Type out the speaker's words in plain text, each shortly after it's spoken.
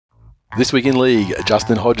This week in league,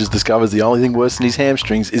 Justin Hodges discovers the only thing worse than his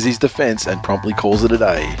hamstrings is his defence and promptly calls it a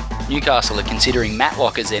day. Newcastle are considering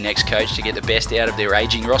Matlock as their next coach to get the best out of their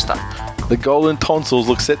ageing roster. The Golden Tonsils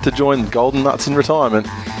look set to join the Golden Nuts in retirement.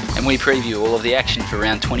 And we preview all of the action for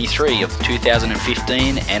round 23 of the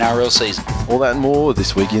 2015 NRL season. All that and more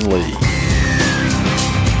this week in league.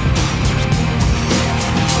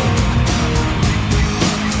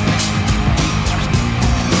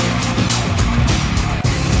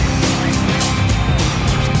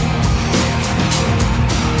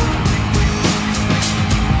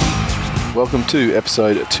 Welcome to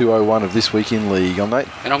episode 201 of This Week in League. I'm Nate.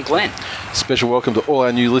 And I'm Glenn. Special welcome to all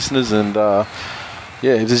our new listeners, and if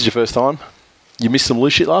this is your first time, you missed some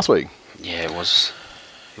loose shit last week. Yeah, it was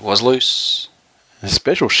loose. A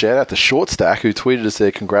special shout out to Short Stack, who tweeted us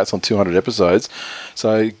their congrats on 200 episodes.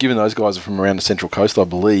 So given those guys are from around the Central Coast, I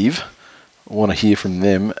believe, I want to hear from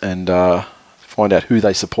them and find out who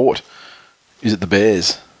they support. Is it the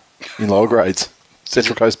Bears in lower grades?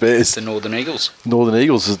 Central Coast Bears. The Northern Eagles. Northern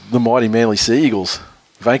Eagles is the mighty Manly Sea Eagles,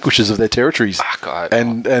 vanquishers of their territories,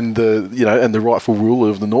 and the rightful ruler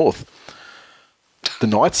of the North. The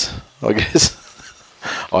Knights, I guess.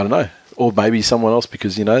 I don't know, or maybe someone else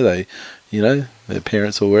because their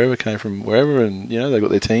parents or wherever came from wherever, and they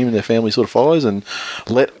got their team and their family sort of follows. And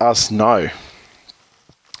let us know.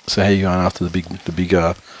 So how are you going after the big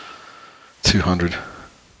 200?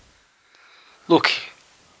 Look,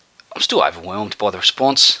 I'm still overwhelmed by the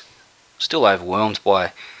response. Still overwhelmed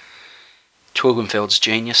by Twilgenfeld's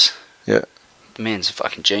genius. Yeah. The man's a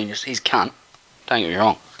fucking genius. He's a cunt. Don't get me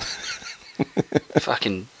wrong.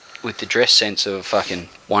 Fucking with the dress sense of a fucking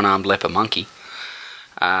one-armed leopard monkey.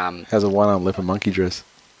 How's a one-armed leopard monkey dress?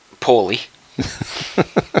 Poorly.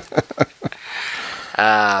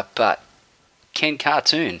 But Ken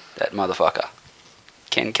Cartoon, that motherfucker.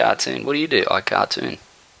 Ken Cartoon. What do you do? I cartoon.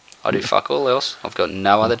 I do fuck all else. I've got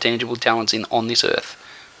no other tangible talents on this earth,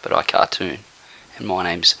 but I cartoon. And my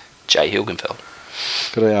name's Jay Hilgenfeld.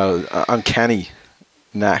 Got a uncanny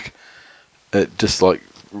knack at just like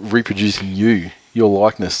reproducing your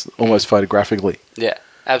likeness, almost photographically. Yeah,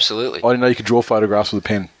 absolutely. I didn't know you could draw photographs with a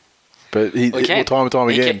pen, but time and time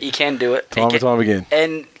again. He can do it. Time and time again.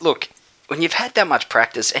 And look, when you've had that much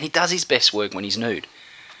practice, and he does his best work when he's nude,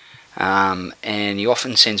 and he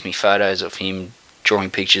often sends me photos of him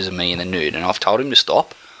drawing pictures of me in the nude, and I've told him to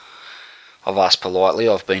stop. I've asked politely,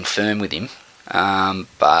 I've been firm with him,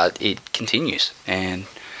 but it continues. And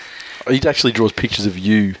he actually draws pictures of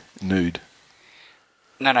you nude.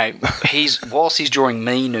 No, whilst he's drawing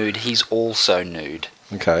me nude, he's also nude.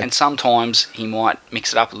 Okay. And sometimes he might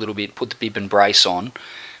mix it up a little bit, put the bib and brace on,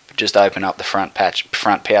 but just open up the front pouch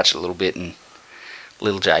a little bit, and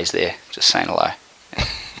little Jay's there, just saying hello.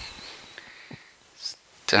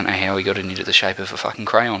 Don't know how he got it into the shape of a fucking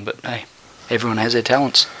crayon, but hey, everyone has their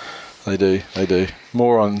talents. They do.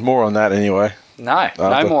 More on that anyway. No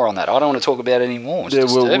more on that. I don't want to talk about it anymore. It's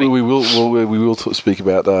disturbing. we will speak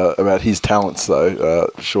about his talents though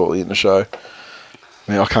shortly in the show. I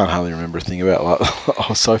mean, I can't hardly remember a thing about I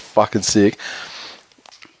was so fucking sick.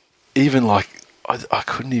 Even I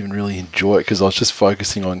couldn't even really enjoy it because I was just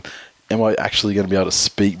focusing on, am I actually going to be able to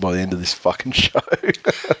speak by the end of this fucking show?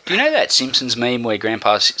 Do you know that Simpsons meme where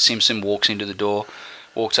Grandpa Simpson walks into the door,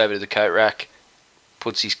 walks over to the coat rack,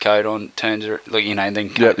 puts his coat on, turns it, and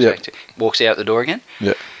then walks out the door again?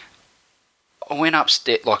 Yeah. I went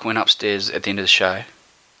upstairs at the end of the show,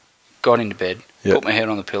 got into bed, put my head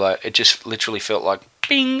on the pillow. It just literally felt like,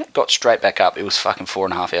 bing, got straight back up. It was fucking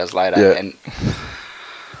 4.5 hours later. And,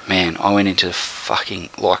 man, I went into fucking,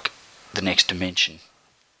 the next dimension.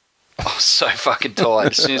 I was so fucking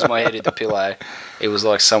tired. As soon as my head hit the pillow, it was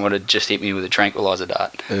like someone had just hit me with a tranquilizer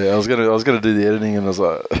dart. Yeah, I was gonna do the editing, and I was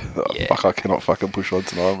like, fuck, I cannot fucking push on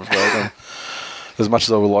tonight, I'm afraid. As much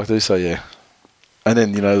as I would like to, so yeah. And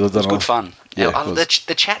then it was good fun. Yeah,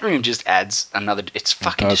 the chat room just adds another. It's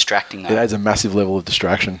fucking distracting though. It adds a massive level of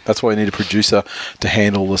distraction. That's why you need a producer to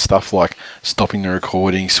handle the stuff like stopping the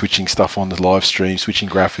recording, switching stuff on the live stream, switching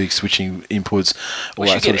graphics, switching inputs, all that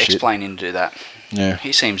sort of shit. We should get Explain in to do that. Yeah,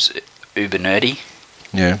 he seems uber nerdy.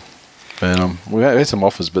 Yeah, and we had some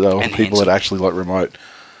offers, but they were people that actually like remote.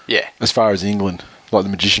 Yeah. As far as England, like the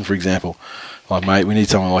Magician, for example, like mate, we need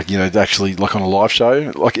someone like actually like on a live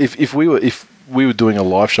show. Like if we were doing a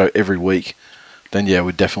live show every week, then yeah, it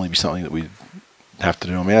would definitely be something that we'd have to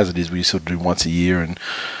do. I mean, as it is, we sort of do once a year, and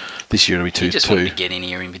this year it'll be two. He just wanted to get in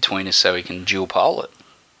here in between us so we can dual pole it.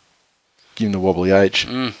 Give him the wobbly H.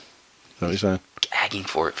 Is that what you're saying? Gagging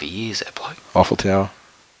for it for years, that bloke. Eiffel Tower.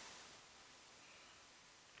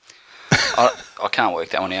 I can't work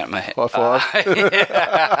that one out in my head. High five.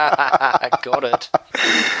 Got it.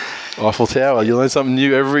 Eiffel Tower. You learn something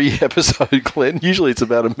new every episode, Glenn. Usually it's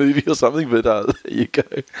about a movie or something, but there you go.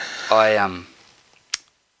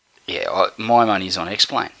 My money's on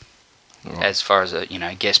X-Plane. Right. As far as a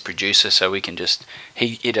guest producer, so we can just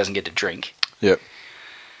he doesn't get to drink. Yep.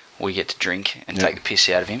 We get to drink and take the piss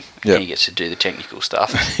out of him. Yep. And he gets to do the technical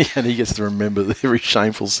stuff. And he gets to remember every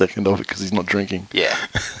shameful second of it because he's not drinking. Yeah.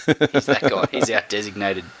 He's that guy. He's our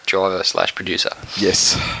designated driver/producer.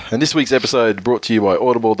 Yes. And this week's episode brought to you by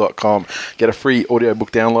audible.com. Get a free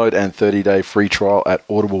audiobook download and 30-day free trial at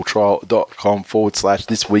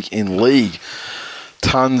audibletrial.com/this week in league.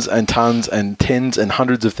 Tons and tons and tens and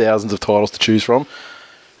hundreds of thousands of titles to choose from.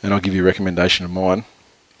 And I'll give you a recommendation of mine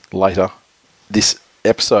later this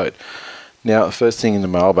episode. Now, the first thing in the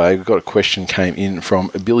mailbag, we've got a question came in from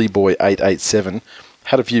BillyBoy887.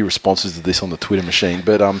 Had a few responses to this on the Twitter machine,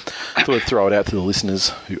 but I thought I'd throw it out to the listeners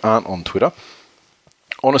who aren't on Twitter.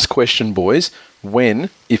 Honest question, boys. When,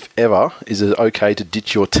 if ever, is it okay to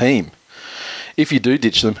ditch your team? If you do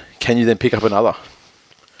ditch them, can you then pick up another?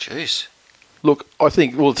 Jeez. Look, I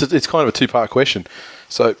think, it's kind of a two-part question.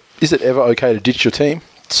 So, is it ever okay to ditch your team?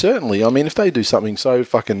 Certainly. I mean, if they do something so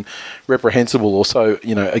fucking reprehensible or so,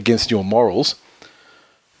 against your morals,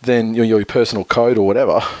 then your personal code or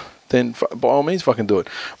whatever, then by all means fucking do it.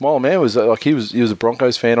 My old man was he was a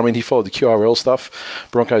Broncos fan. I mean, he followed the QRL stuff.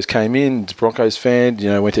 Broncos came in, Broncos fan,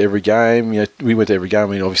 went to every game. We went to every game.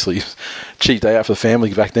 I mean, obviously, cheap day out for the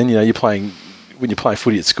family back then. When you're playing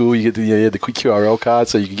footy at school, you get the quick QRL card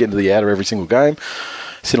so you can get into the outer every single game.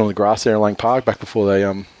 Sit on the grass there in Lang Park back before they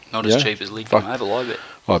not as cheap as League Game Oval, I bet.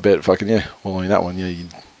 I bet fucking, yeah. Well, I mean, that one, you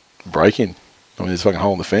break in. I mean, there's a fucking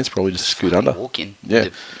hole in the fence, probably just scoot under. Walk in. Yeah.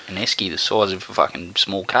 An esky the size of a fucking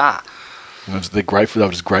small car. They're grateful. They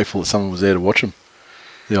were just grateful that someone was there to watch them.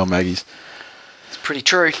 The old Maggies. It's pretty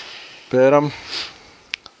true. But,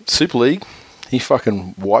 Super League, he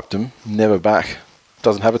fucking wiped them. Never back.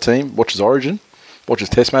 Doesn't have a team. Watches Origin. Watches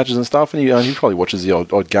test matches and stuff. And he probably watches the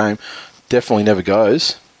odd game. Definitely never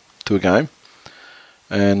goes to a game.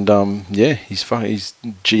 And, he's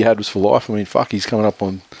jihad was for life. I mean, he's coming up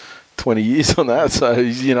on 20 years on that. So,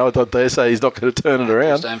 I dare say he's not going to turn it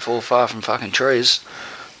around. Just don't fall far from fucking trees.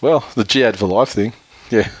 Well, the jihad for life thing.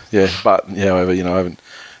 Yeah. But, however, I haven't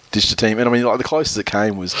ditched a team. And, I mean, the closest it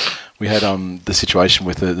came was we had the situation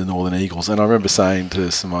with the Northern Eagles. And I remember saying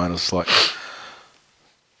to Simone, I was like,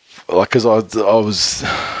 because I was,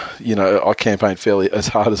 I campaigned fairly as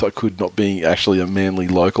hard as I could, not being actually a Manly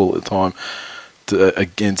local at the time,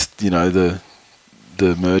 against the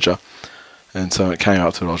merger, and so it came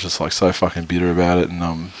up to it. I was just like so fucking bitter about it, and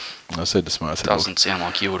I said to Simone, doesn't sound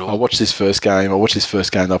like you at all. I watched this first game.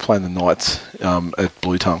 They're playing the Knights at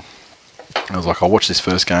Blue Tongue. And I was like, I'll watch this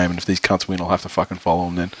first game, and if these cunts win, I'll have to fucking follow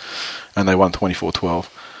them then. And they won 24-12.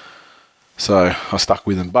 So I stuck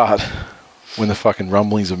with them. But when the fucking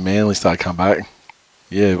rumblings of Manly started to come back,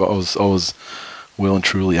 I was well and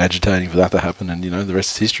truly agitating for that to happen, and the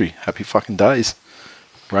rest is history. Happy fucking days.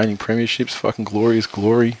 Reigning premierships, fucking glorious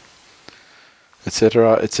glory,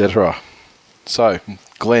 etc., etc. So,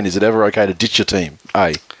 Glenn, is it ever okay to ditch your team?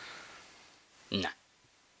 A. No.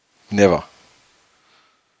 Never.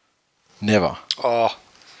 Oh.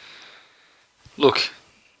 Look.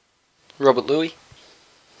 Robert Louis.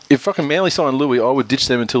 If fucking Manly signed Louis, I would ditch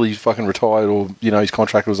them until he fucking retired or, his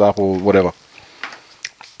contract was up or whatever.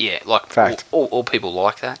 Yeah, like fact. All people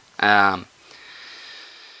like that.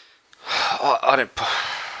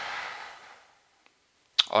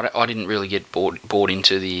 I didn't really get bought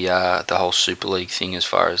into the whole Super League thing as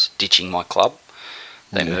far as ditching my club.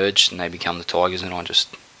 They merged and they become the Tigers, and I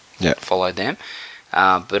just followed them.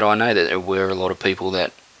 But I know that there were a lot of people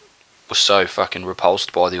that were so fucking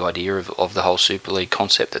repulsed by the idea of the whole Super League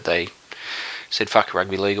concept that they said fuck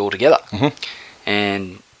rugby league altogether.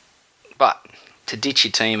 Mm-hmm. But to ditch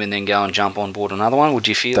your team and then go and jump on board another one, would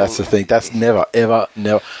you feel... That's the thing. That's never, ever,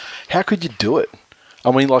 never... How could you do it?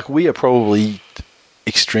 I mean, we are probably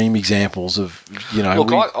extreme examples of,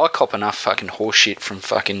 Look, I cop enough fucking horse shit from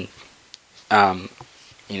fucking,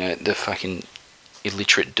 the fucking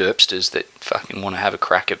illiterate derpsters that fucking want to have a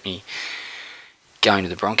crack at me going to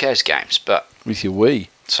the Broncos games, but... With your wee.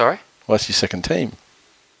 Sorry? Well, that's your second team.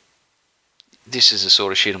 This is the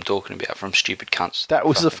sort of shit I'm talking about from stupid cunts. That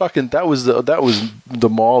was the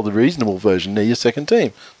mild, reasonable version. They're your second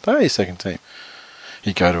team. They're your second team.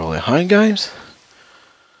 You go to all their home games.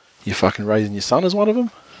 You're fucking raising your son as one of them.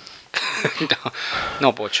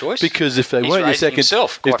 Not by choice. Because if they weren't your second,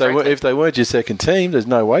 if they weren't your second team, there's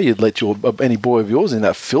no way you'd let any boy of yours in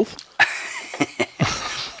that filth.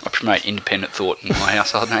 I promote independent thought in my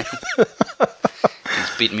household, mate.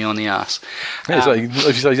 He's bitten me on the ass. Yeah, so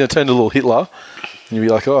he's going to turn to a little Hitler And you'd be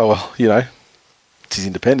like, oh, well, it's his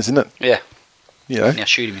independence, isn't it? Yeah. Now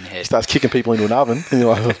shoot him in the head. He starts kicking people into an oven, and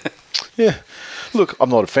you're like, oh, yeah. Look, I'm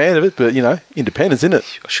not a fan of it, but, independence, isn't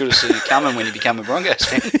it? I should have seen it coming when he became a Broncos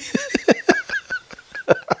fan.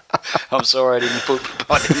 I'm sorry I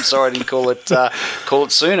didn't call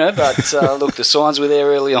it sooner, but look, the signs were there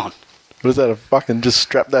early on. What is that? Just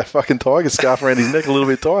strap that fucking tiger scarf around his neck a little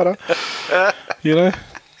bit tighter.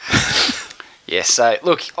 Yeah, so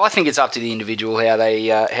look, I think it's up to the individual how they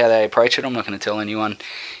approach it. I'm not going to tell anyone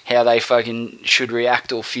how they fucking should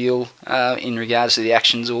react or feel in regards to the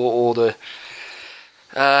actions or the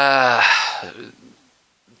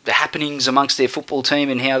happenings amongst their football team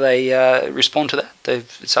and how they respond to that.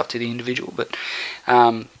 It's up to the individual, but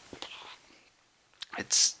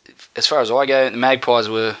it's as far as I go, the Magpies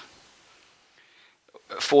were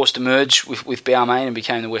forced to merge with Balmain and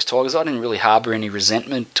became the West Tigers. I didn't really harbour any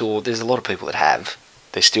resentment, or there's a lot of people that have.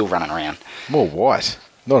 They're still running around. More white.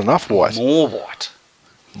 Not enough white. More white.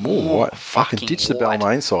 More white. Fucking ditch the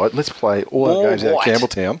Balmain side. Let's play all our games out of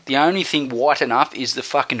Campbelltown. The only thing white enough is the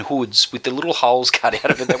fucking hoods with the little holes cut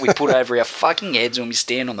out of it that we put over our fucking heads when we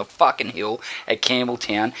stand on the fucking hill at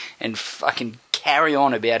Campbelltown and fucking carry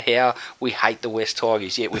on about how we hate the West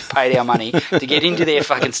Tigers, yet we've paid our money to get into their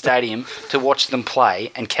fucking stadium to watch them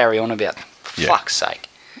play and carry on about them. For fuck's sake.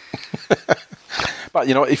 But,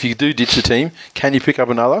 if you do ditch the team, can you pick up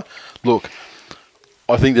another? Look,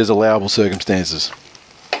 I think there's allowable circumstances.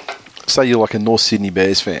 Say you're like a North Sydney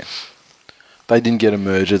Bears fan. They didn't get a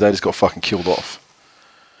merger, they just got fucking killed off.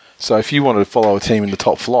 So if you wanted to follow a team in the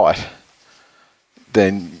top flight,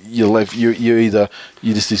 then you're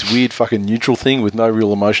just this weird fucking neutral thing with no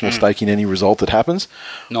real emotional stake in any result that happens,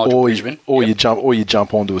 Nigel Bridgman, you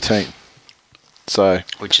jump onto a team. So,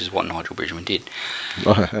 which is what Nigel Bridgman did.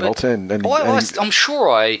 I'm sure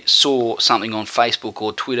I saw something on Facebook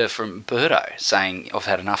or Twitter from Birdo saying I've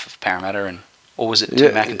had enough of Parramatta, or was it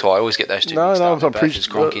Tim McIntyre? I always get those two mixed up. I'm pretty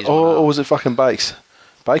sure. Or was it fucking Bakes?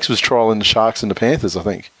 Bakes was trialling the Sharks and the Panthers, I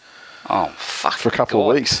think. Oh fuck! For a couple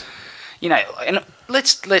of weeks. And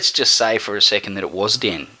let's just say for a second that it was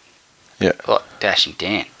Dan. Yeah. Like Dashing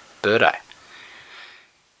Dan, Birdo.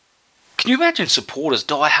 Can you imagine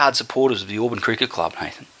die-hard supporters of the Auburn Cricket Club,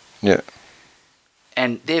 Nathan? Yeah.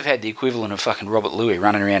 And they've had the equivalent of fucking Robert Louis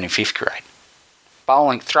running around in 5th grade.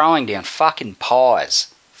 Throwing down fucking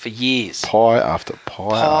pies for years. Pie after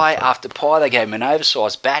pie. After pie. They gave him an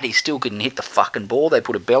oversized bat. He still couldn't hit the fucking ball. They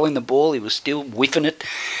put a bell in the ball. He was still whiffing it.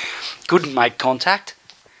 Couldn't make contact.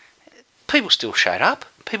 People still showed up.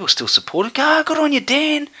 People still supported. Go, good on you,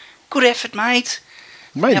 Dan. Good effort, mate.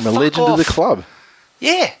 Made him a legend of the club.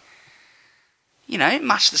 Yeah.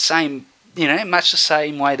 Much the same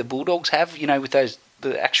way the Bulldogs have, with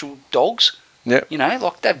the actual dogs. Yeah.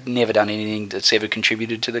 Like they've never done anything that's ever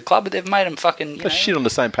contributed to the club, but they've made them fucking, They shit on the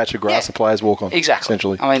same patch of grass the players walk on. Exactly.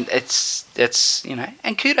 Essentially. I mean, that's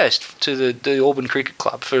and kudos to the Auburn Cricket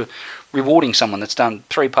Club for rewarding someone that's done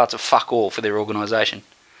 3 parts of fuck all for their organisation.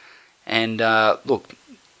 And, look,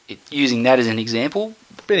 using that as an example...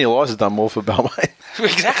 Benny Elias has done more for Balmain.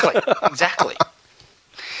 Exactly.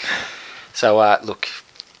 So, look,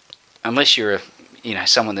 unless you're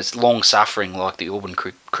someone that's long-suffering like the Auburn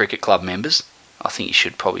Cricket Club members, I think you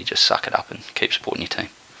should probably just suck it up and keep supporting your team.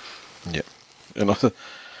 Yeah.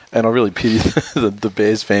 And I really pity the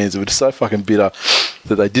Bears fans who were so fucking bitter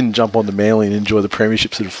that they didn't jump on the Manly and enjoy the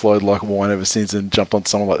premierships that have flowed like wine ever since and jumped on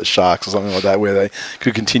someone like the Sharks or something like that where they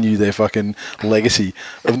could continue their fucking legacy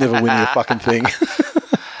of never winning a fucking thing.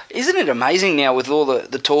 Isn't it amazing now with all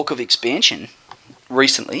the talk of expansion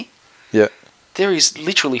recently? Yeah. There is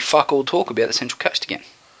literally fuck all talk about the Central Coast again.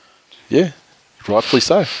 Yeah, rightfully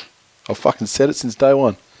so. I've fucking said it since day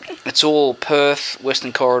one. It's all Perth,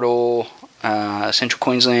 Western Corridor, Central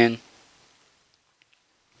Queensland.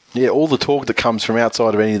 Yeah, all the talk that comes from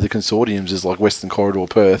outside of any of the consortiums is like Western Corridor,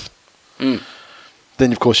 Perth.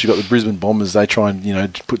 Then, of course, you've got the Brisbane Bombers. They try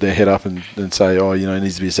and, put their head up and say, it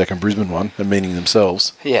needs to be a second Brisbane one, and meaning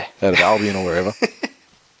themselves. Yeah. Out of Albion or wherever.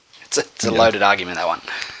 It's a loaded argument, that one.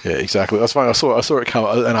 Yeah, exactly. That's funny. I saw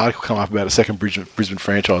an article come up about a second Brisbane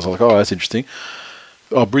franchise. I was like, oh, that's interesting.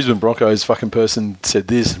 Oh, Brisbane Broncos fucking person said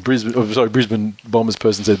this. Brisbane Bombers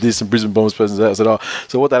person said this, and Brisbane Bombers person said that. I said, oh,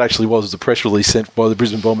 so what that actually was a press release sent by the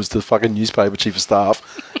Brisbane Bombers to the fucking newspaper chief of staff,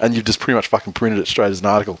 and you've just pretty much fucking printed it straight as an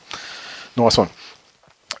article. Nice one.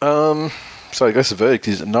 So I guess the verdict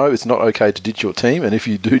is no, it's not okay to ditch your team, and if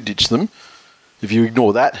you do ditch them, if you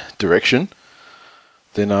ignore that direction,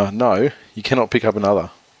 then no, you cannot pick up another.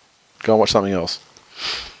 Go and watch something else.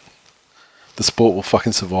 The sport will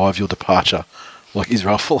fucking survive your departure, like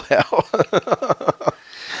Israel Folau.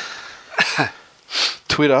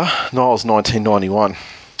 Twitter, Niles1991.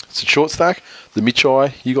 It's a short stack. The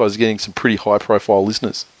Mitchai, you guys are getting some pretty high-profile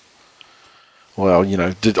listeners. Well,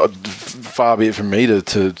 far be it from me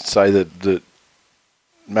to say that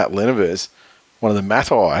Matt Lenevers, one of the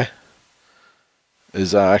Mattai,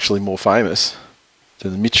 is actually more famous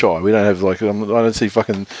than the Mitchai. We don't have, I don't see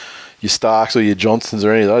fucking your Starks or your Johnsons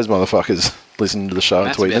or any of those motherfuckers listening to the show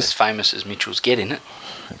and tweeting. That's about as famous as Mitchell's get, isn't it?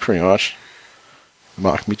 Pretty much.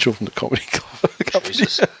 Mark Mitchell from the Comedy Club.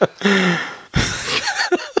 Jesus.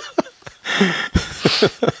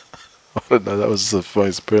 I don't know, that was the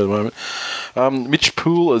most pair at the moment. Mitch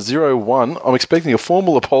Poole 01. I'm expecting a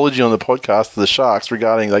formal apology on the podcast to the Sharks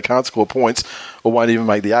regarding they can't score points or won't even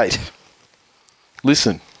make the 8.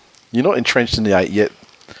 Listen, you're not entrenched in the 8 yet.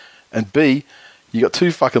 And B, you got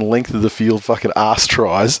 2 fucking length of the field fucking arse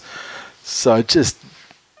tries. So just,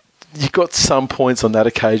 you got some points on that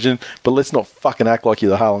occasion, but let's not fucking act like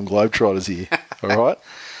you're the Harlem Globetrotters here. Alright?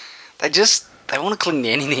 They want to cling to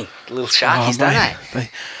anything, the little Sharkies, don't they?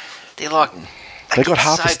 They're like... They got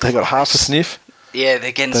half a sniff. Yeah,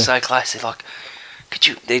 they're getting so close. They're like, could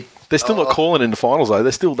you... They're still not calling in the finals, though.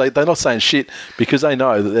 They're not saying shit because they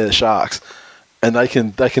know that they're the Sharks. And they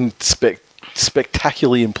can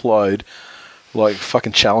spectacularly implode like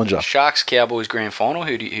fucking Challenger. Sharks Cowboys grand final.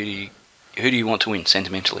 Who do you want to win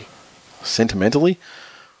sentimentally? Sentimentally,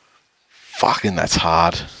 fucking that's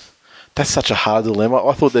hard. That's such a hard dilemma.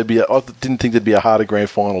 I didn't think there'd be a harder grand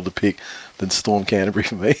final to pick than Storm Canterbury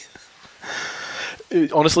for me.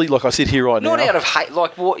 Honestly, like I sit here right now. Not out of hate.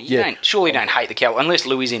 Like what? You don't hate the Cowboys unless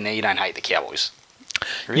Louis in there. You don't hate the Cowboys.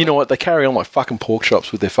 Really? You know what? They carry on like fucking pork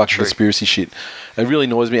chops with their fucking conspiracy shit. It really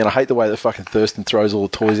annoys me, and I hate the way that fucking Thurston throws all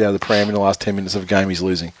the toys out of the pram in the last 10 minutes of a game he's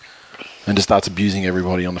losing and just starts abusing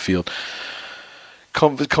everybody on the field.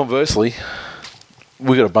 Conversely,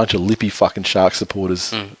 we got a bunch of lippy fucking Shark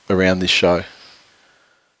supporters around this show.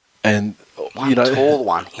 And, one tall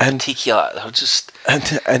one in particular.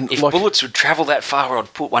 If bullets would travel that far,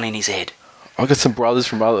 I'd put one in his head. I got some brothers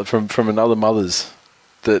from another mothers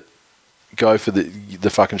that go for the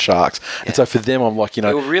fucking Sharks. Yeah. And so for them, I'm like,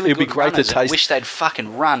 they were really it'd be great runners. To taste. I wish they'd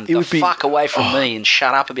fucking run the fuck away from me and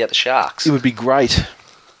shut up about the Sharks. It would be great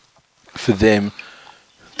for them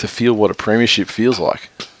to feel what a premiership feels like,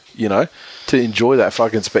 to enjoy that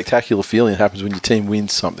fucking spectacular feeling that happens when your team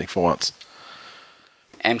wins something for once.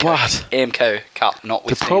 Amco Cup notwithstanding.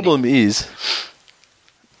 The problem is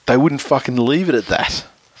they wouldn't fucking leave it at that.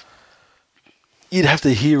 You'd have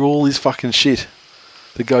to hear all this fucking shit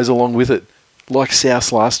that goes along with it, like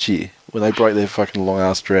South last year when they broke their fucking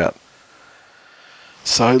long-ass drought.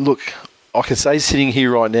 So, look, I can say sitting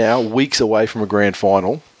here right now, weeks away from a grand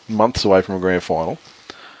final, months away from a grand final,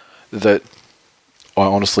 that I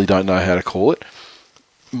honestly don't know how to call it.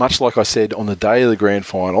 Much like I said on the day of the grand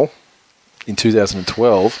final in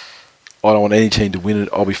 2012, I don't want any team to win it.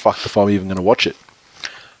 I'll be fucked if I'm even going to watch it.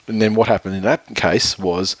 And then what happened in that case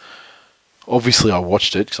was, obviously I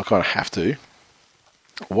watched it because I kind of have to.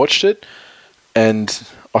 Watched it, and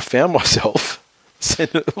I found myself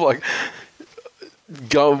willing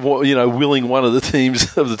one of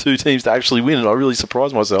the 2 teams to actually win, and I really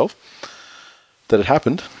surprised myself that it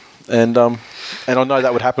happened. And I know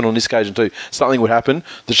that would happen on this occasion too. Something would happen,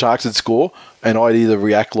 the Sharks would score, and I'd either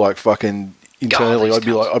react like fucking internally, I'd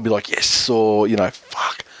be like yes, or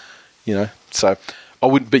fuck, So I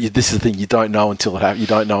wouldn't. But this is the thing: you don't know until it happens. You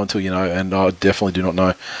don't know until you know, and I definitely do not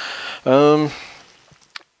know.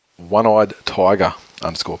 One-eyed Tiger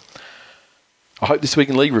 _ I hope This Week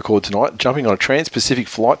in League record tonight. Jumping on a Trans-Pacific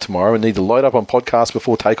flight tomorrow and need to load up on podcast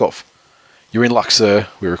before takeoff. You're in luck, sir.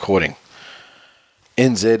 We're recording.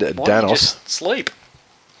 NZ Why Danos. Don't you just sleep.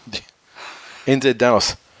 NZ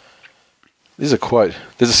Danos. This is a quote.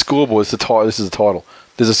 There's a scoreboard. This is the title.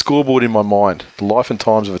 There's a scoreboard in my mind. The life and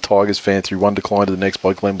times of a Tigers fan through one decline to the next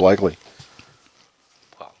by Glenn Blakely.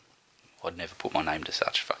 Well, I'd never put my name to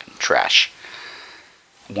such fucking trash.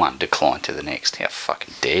 One decline to the next. How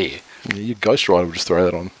fucking dare you? Yeah, your ghostwriter would just throw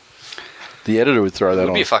that on. The editor would throw that on.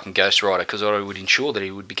 He would be a fucking ghostwriter because I would ensure that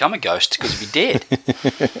he would become a ghost because he'd be dead.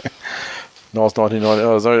 Nice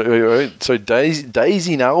 1990. So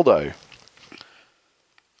Daisy Naldo.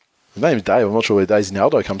 The name's Dave. I'm not sure where Daisy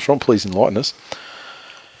Naldo comes from. Please enlighten us.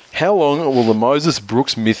 How long will the Moses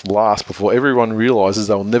Brooks myth last before everyone realises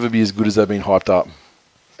they will never be as good as they've been hyped up?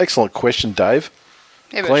 Excellent question, Dave.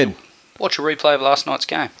 Yeah, Glenn. Watch a replay of last night's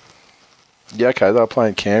game. Yeah, okay, they were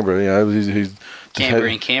playing Canberra.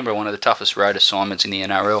 Canberra, one of the toughest road assignments in the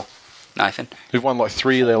NRL. Nathan, who've won like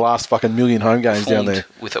 3 of their last fucking million home games down there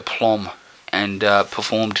with aplomb and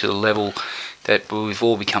performed to the level that we've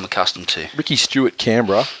all become accustomed to. Ricky Stewart,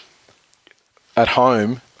 Canberra, at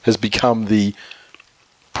home has become the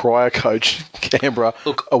prior coach, Canberra,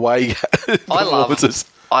 away performances.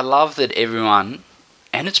 I love that everyone,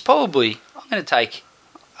 and it's probably, I'm going to take,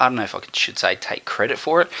 I don't know if I should say take credit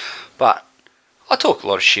for it, but I talk a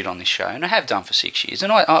lot of shit on this show, and I have done for 6 years,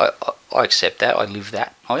 and I accept that, I live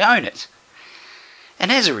that, I own it.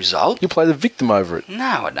 And as a result... You play the victim over it.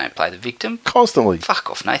 No, I don't play the victim. Constantly. Fuck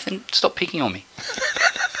off, Nathan. Stop picking on me.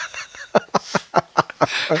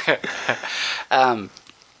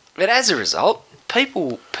 But as a result,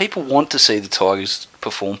 people want to see the Tigers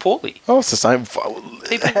perform poorly. Oh, it's the same.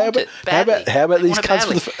 People want it badly. How about these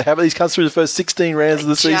cunts through the first 16 rounds of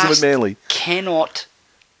the season with Manly? Cannot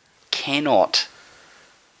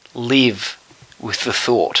live with the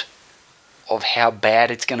thought of how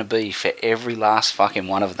bad it's going to be for every last fucking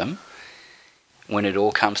one of them when it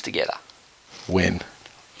all comes together. When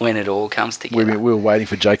it all comes together. We were waiting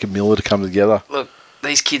for Jacob Miller to come together. Look,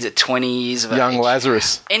 these kids are 20 years of age. Young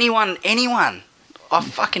Lazarus. Anyone.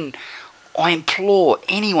 I implore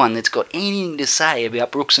anyone that's got anything to say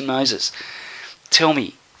about Brooks and Moses, tell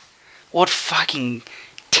me what fucking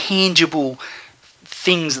tangible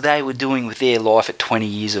things they were doing with their life at 20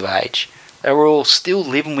 years of age. They were all still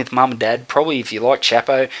living with mum and dad, probably, if you like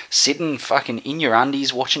Chapo, sitting fucking in your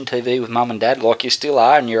undies watching TV with mum and dad like you still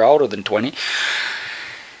are and you're older than 20.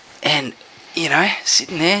 And, you know,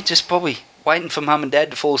 sitting there just probably waiting for mum and dad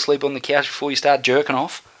to fall asleep on the couch before you start jerking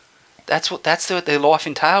off. That's what their life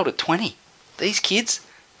entailed at 20. These kids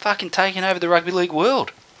fucking taking over the rugby league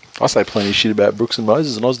world. I say plenty of shit about Brooks and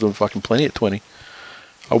Moses, and I was doing fucking plenty at 20.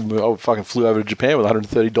 I fucking flew over to Japan with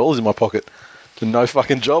 $130 in my pocket. And no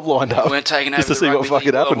fucking job lined up. We weren't taking over just to see what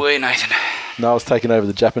fucking happened. Were you, Nathan? No, I was taking over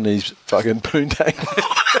the Japanese fucking poontang.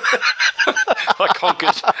 I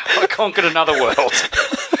conquered another world.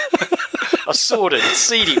 A sordid,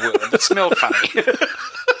 seedy world that smelled funny.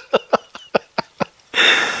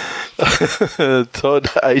 Todd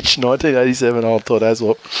H, 1987, old Todd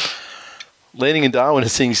Aslop. Landing in Darwin and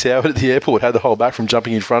seeing Soward at the airport had to hold back from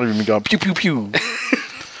jumping in front of him and going pew pew pew.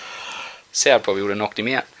 Soward probably would have knocked him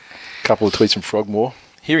out. Couple of tweets from Frogmore.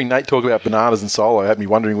 Hearing Nate talk about bananas and solo had me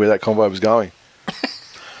wondering where that convo was going.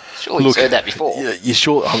 Surely you've heard that before. You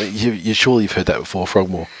surely you've heard that before,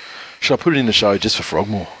 Frogmore. Should I put it in the show just for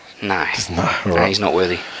Frogmore? No. No, he's not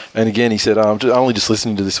worthy. And again, he said, I'm only just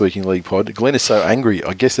listening to This Week in League pod. Glenn is so angry.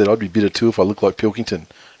 I guess that I'd be bitter too if I looked like Pilkington.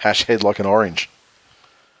 Hash head like an orange.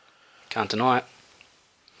 Can't deny it.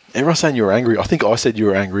 Everyone's saying you were angry. I think I said you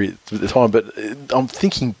were angry at the time, but I'm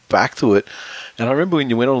thinking back to it, and I remember when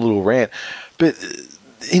you went on a little rant. But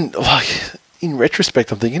in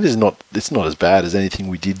retrospect, I'm thinking it's not as bad as anything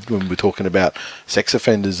we did when we were talking about sex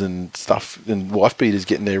offenders and stuff and wife beaters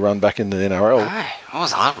getting their run back in the NRL. No,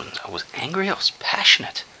 I was angry. I was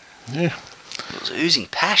passionate. Yeah, I was oozing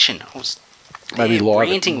passion. I was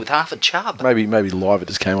ranting with half a chub. Maybe live it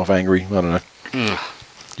just came off angry. I don't know.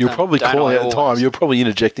 You were probably calling at the time. You were probably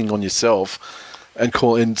interjecting on yourself and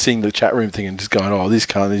seeing the chat room thing and just going, "Oh, this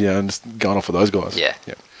can't," and just going off with those guys. Yeah.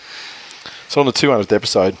 So on the 200th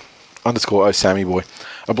episode, _ Sammy boy,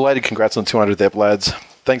 a belated congrats on 200th ep, lads.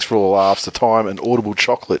 Thanks for all the laughs, the time, and audible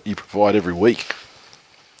chocolate you provide every week.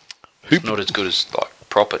 It's not as good as like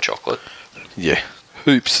proper chocolate. Yeah,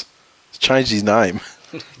 Hoops has changed his name.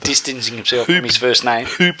 Distancing himself from his first name.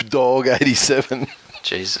 Hoop Dog 87.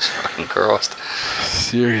 Jesus fucking Christ.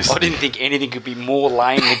 Seriously. I didn't think anything could be more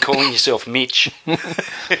lame than calling yourself Mitch.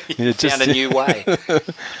 You found a new way.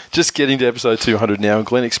 Just getting to episode 200 now, and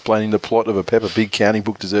Glenn explaining the plot of a Peppa Pig counting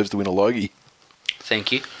book deserves to win a Logie.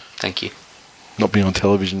 Thank you. Not being on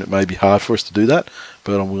television, it may be hard for us to do that,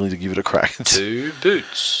 but I'm willing to give it a crack. 2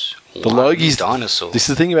 boots. The Logies. Dinosaur. This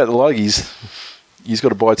is the thing about the Logies. You've got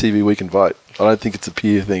to buy TV Week and vote. I don't think it's a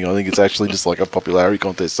peer thing. I think it's actually just like a popularity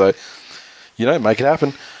contest. So, make it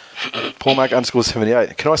happen. Paul Mac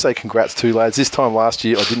 _78. Can I say congrats too, lads? This time last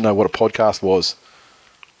year, I didn't know what a podcast was.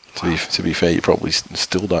 Wow. To be fair, you probably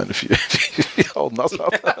still don't if you're holding us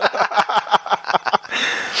up.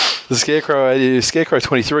 The Scarecrow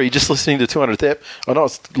 23, just listening to 200th ep. I know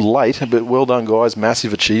it's late, but well done, guys.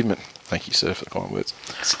 Massive achievement. Thank you, sir, for the kind words.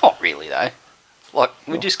 It's not really, though. Like,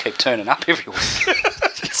 we just keep turning up every week.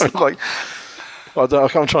 I'm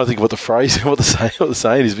trying to think of what the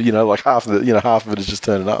saying is, but half of it is just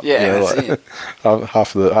turning up. Yeah, that's it.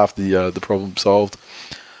 Half the problem solved.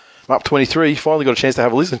 I'm up 23. Finally got a chance to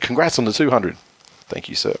have a listen. Congrats on the 200. Thank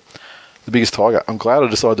you, sir. The biggest tiger. I'm glad I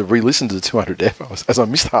decided to re-listen to the 200 ep as I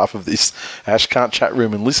missed half of this. Ash can't chat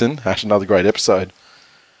room and listen. Ash, another great episode.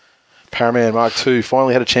 Paraman Mark 2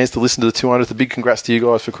 finally had a chance to listen to the 200th. A big congrats to you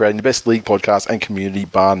guys for creating the best league podcast and community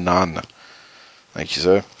bar none. Thank you,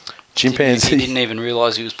 sir. Chimpanzee. He didn't even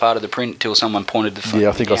realise he was part of the print until someone pointed the phone. Yeah,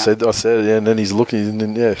 I think I said it, yeah, and then he's looking, and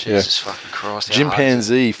then, Jesus fucking Christ.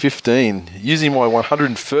 Chimpanzee 15, using my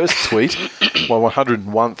 101st tweet, my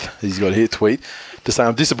 101th, he's got here, tweet, to say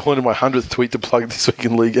I'm disappointed in my 100th tweet to plug This Week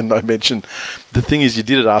in League and no mention. The thing is, you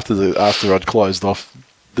did it after I'd closed off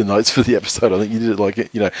the notes for the episode. I think you did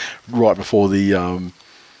it right before the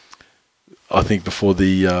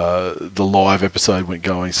the live episode went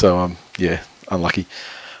going. So unlucky.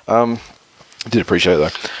 Did appreciate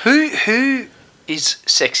that. Who is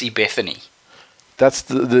Sexy Bethany? That's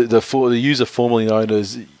the user formerly known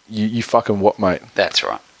as you fucking what, mate? That's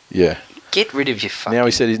right. Yeah. Get rid of your fucking... Now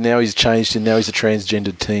he said he's changed and now he's a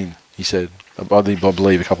transgendered teen. He said, I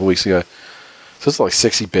believe a couple of weeks ago. So it's like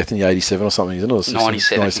Sexy Bethany 87 or something, isn't it?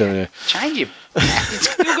 97. Yeah. Change your... It's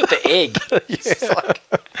still got the egg. Yeah.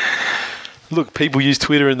 Look, people use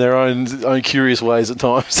Twitter in their own curious ways at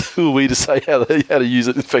times. Who are we to say how to use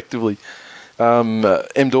it effectively? M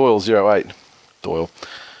Doyle 08. Doyle.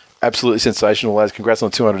 Absolutely sensational, lads. Congrats on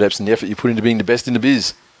the 200 eps and the effort you put into being the best in the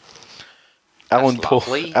biz. Alan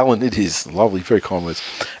it is lovely, very kind words.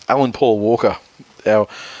 Alan Paul Walker, our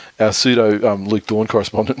pseudo Luke Dawn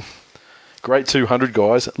correspondent. Great 200,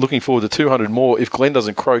 guys. Looking forward to 200 more if Glenn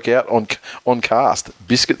doesn't croak out on cast.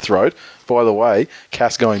 Biscuit throat. By the way,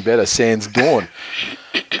 Cass going better. Sans Dawn.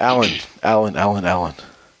 Alan.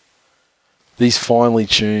 These finely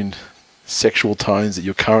tuned sexual tones that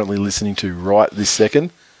you're currently listening to right this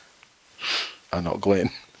second are not Glenn.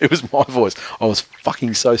 It was my voice. I was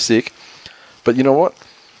fucking so sick. But you know what?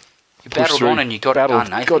 You battled on and you got it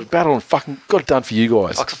done, Nathan. Got it done for you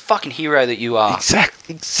guys. Like the fucking hero that you are.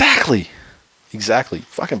 Exactly.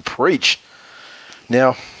 Fucking preach.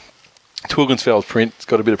 Now, Twilgensfeld's print, it's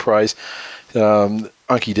got a bit of praise.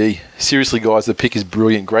 Unky D. Seriously, guys, the pick is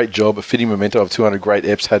brilliant. Great job. A fitting memento of 200 great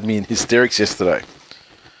eps had me in hysterics yesterday.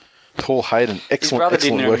 Tall Hayden, excellent work. His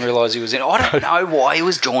brother didn't even realise he was in. I don't know why he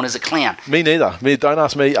was drawn as a clown. Me neither. Don't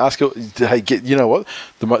ask me. Ask. Hey, you know what?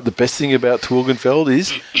 The best thing about Twilgenfeld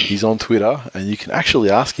is he's on Twitter and you can actually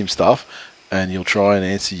ask him stuff and he'll try and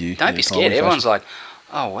answer you. Don't be scared. Everyone's like,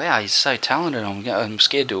 oh wow, he's so talented. I'm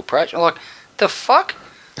scared to approach. I'm like, the fuck?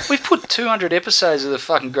 We've put 200 episodes of the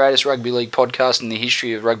fucking greatest rugby league podcast in the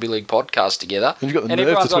history of rugby league podcasts together. And you've got the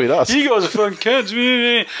nerve to tweet us. You guys are fucking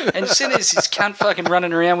cunts. And so there's this cunt fucking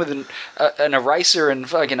running around with an eraser and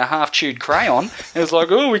fucking a half-chewed crayon. And it's like,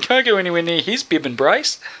 oh, we can't go anywhere near his bib and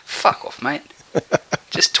brace. Fuck off, mate.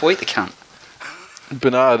 Just tweet the cunt.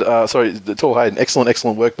 Bernard, the Tall Hayden,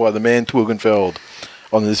 excellent work by the man Twilgenfeld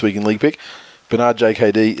on the This Week in League pick. Bernard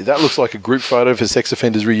JKD, that looks like a group photo for sex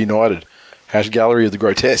offenders reunited. Gallery of the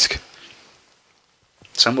grotesque.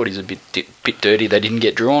 Somebody's a bit dirty. They didn't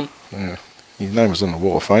get drawn. Yeah. His name was on the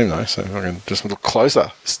Wall of Fame, though, so I can just look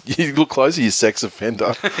closer. You look closer, you sex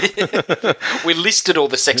offender. We listed all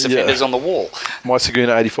the sex offenders on the wall. My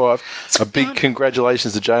Saguna 85. A big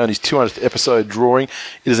congratulations to Jay on his 200th episode drawing.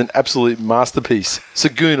 It is an absolute masterpiece.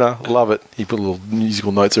 Saguna, love it. He put little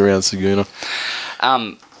musical notes around Saguna.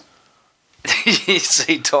 You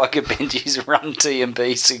see Tiger Benji's run TMB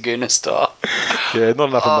Saguna style. Yeah, not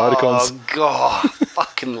enough emoticons. Oh, God.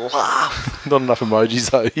 Fucking laugh. Not enough emojis,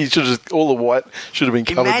 though. He should just, all the white should have been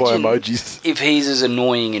covered by emojis. If he's as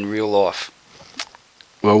annoying in real life.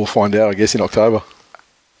 Well, we'll find out, I guess, in October.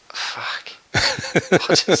 Fuck.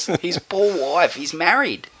 His poor wife. He's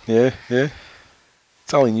married. Yeah.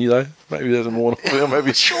 It's only new, though. Maybe there's more.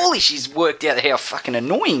 Maybe. Surely she's worked out how fucking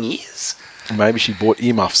annoying he is. Maybe she bought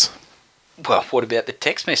earmuffs. Well, what about the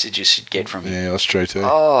text messages she'd get from him? Yeah, that's true too.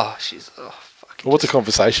 Oh, fucking... Well, what's a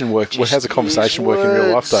conversation work? How's a conversation work in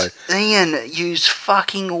real life, though? Ian, use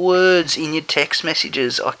fucking words in your text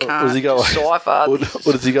messages. I can't does he go decipher what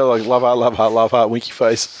does he go like? Love heart, winky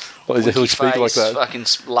face. What does he speak like that? Fucking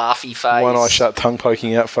laughy face. One eye shut, tongue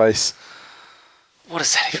poking out face. What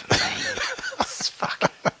does that even mean?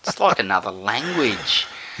 It's like another language.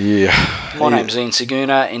 Yeah. My name's Ian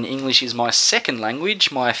Saguna, and English is my second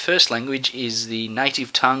language. My first language is the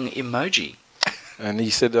native tongue emoji. And he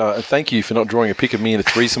said, thank you for not drawing a pic of me in a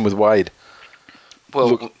threesome with Wade. Well,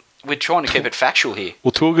 look, we're trying to keep it factual here.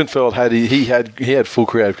 Well, Twilgenfeld had full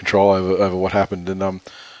creative control over what happened, and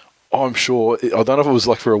I'm sure, I don't know if it was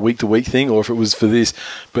like for a week-to-week thing or if it was for this,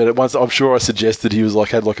 but at once I'm sure I suggested he was like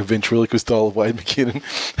had like a ventriloquist style of Wade McKinnon.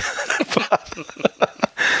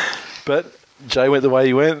 but Jay went the way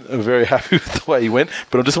he went. I'm very happy with the way he went.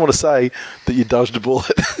 But I just want to say that you dodged a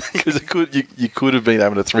bullet because you could have been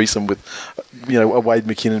having a threesome with, a Wade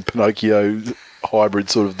McKinnon Pinocchio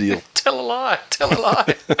hybrid sort of deal. Tell a lie.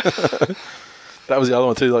 That was the other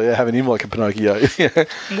one too. Like having him like a Pinocchio.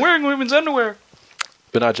 I'm wearing women's underwear.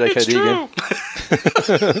 Bernard JKD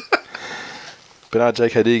again. Bernard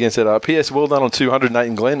JKD again said, P.S. Well done on 200, Nate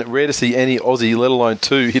and Glenn. Rare to see any Aussie, let alone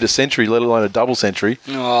two, hit a century, let alone a double century.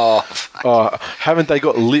 Haven't they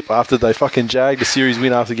got lip after they fucking jagged a series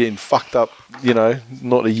win after getting fucked up,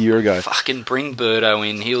 not a year ago? Fucking bring Birdo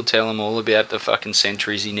in. He'll tell them all about the fucking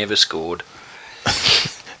centuries he never scored.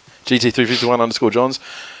 GT351_Johns.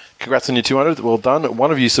 Congrats on your 200. Well done.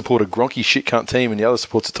 One of you support a gronky shit cunt team and the other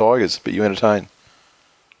supports the Tigers, but you entertain.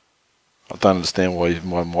 I don't understand why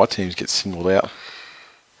my teams get singled out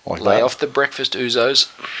like Lay that. off the breakfast oozos.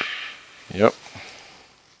 Yep.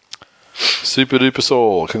 Super duper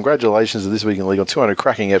Saul. Congratulations to This Week in League on 200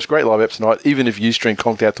 cracking eps. Great live eps tonight, even if Ustream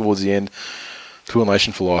conked out towards the end. TWiL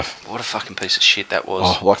Nation for life. What a fucking piece of shit that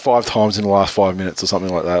was. Like 5 times in the last 5 minutes or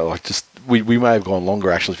something like that. Like just we may have gone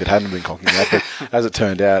longer actually if it hadn't been conking out, but as it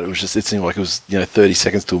turned out, it seemed like it was 30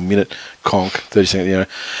 seconds to a minute conk, 30 seconds.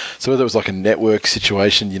 So whether it was like a network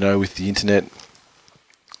situation, with the internet,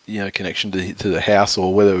 connection to the house,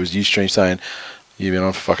 or whether it was Ustream saying you've been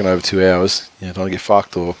on for fucking over 2 hours, time to get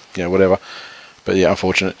fucked, or whatever. But yeah,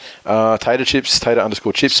 unfortunate. Tater _chips.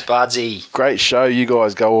 Spudsy. Great show, you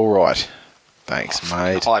guys go all right. Thanks,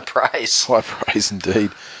 mate. High praise. High praise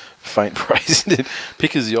indeed. Faint praise indeed.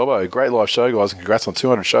 Pickers Yobbo. Great live show, guys, and congrats on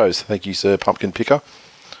 200 shows. Thank you, sir, Pumpkin Picker.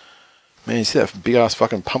 Man, you see that big-ass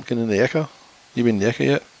fucking pumpkin in the Ekka? You been in the Ekka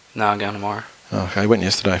yet? No, I'm going tomorrow. Okay, I went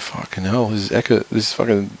yesterday. Fucking hell. This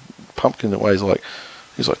fucking pumpkin that weighs like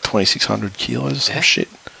 2,600 kilos or some shit.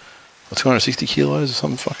 Or 260 kilos or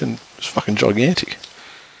something it's fucking gigantic.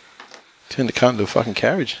 Turned the cunt into a fucking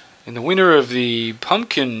carriage. And the winner of the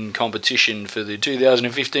pumpkin competition for the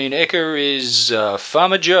 2015 Ekka is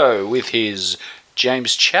Farmer Joe with his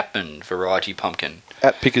James Chapman variety pumpkin.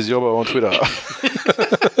 At Pickers Yobbo on Twitter.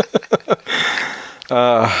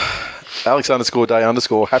 Alex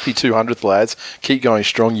 _day_ happy 200th, lads. Keep going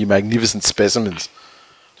strong, you magnificent specimens.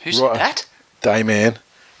 Who said that? Day, man.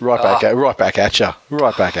 Right back at you.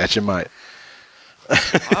 Right back at you, mate.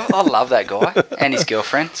 I love that guy. And his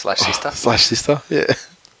girlfriend / sister. /sister, yeah.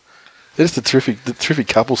 They're just a terrific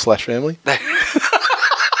couple / family.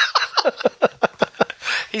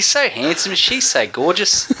 He's so handsome. She's so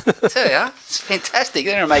gorgeous. I tell ya, it's fantastic.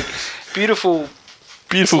 They're going to make beautiful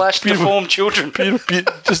deformed children.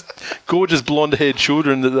 Just gorgeous blonde-haired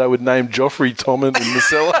children that they would name Joffrey, Tommen, and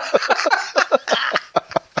Marcella.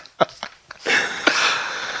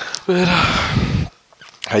 But,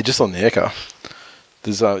 hey, just on the Ekka,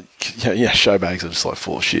 there's show bags are just like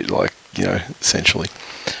full of shit, essentially.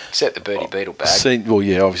 Except the Birdie Beetle bag.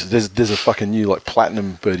 Obviously there's a fucking new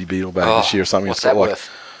platinum Birdie Beetle bag this year or something. What's it's got that worth?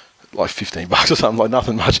 Like $15 or something,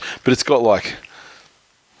 nothing much, but it's got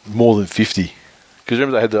more than 50. Because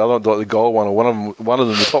remember they had the other, the gold one, or one of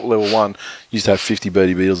them, the top level one used to have 50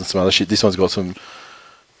 Birdie Beetles and some other shit. This one's got some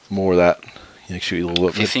more of that. If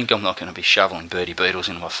you think I'm not going to be shoveling Birdie Beetles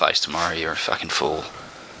into my face tomorrow, you're a fucking fool.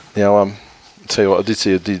 Now, I'll tell you what, I did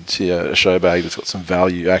see a show bag that's got some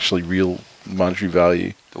value, actually real monetary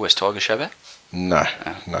value. The West Tiger show bag? No,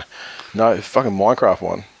 fucking Minecraft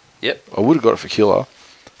one. Yep. I would have got it for killer,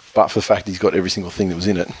 but for the fact he's got every single thing that was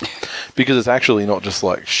in it. Because it's actually not just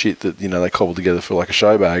shit that, they cobbled together for a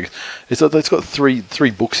show bag. It's got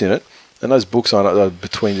three books in it, and those books are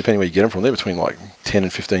between, depending where you get them from, they're between $10 and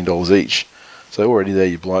 $15 each. So already there,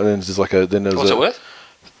 you're blind. And there's what's it worth?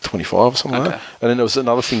 25 or something like that. And then there was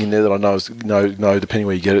another thing in there that I know depending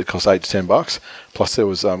where you get it, costs $8 to $10. Plus there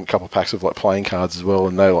was a couple of packs of playing cards as well,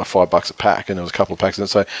 and they were $5 a pack, and there was a couple of packs in it.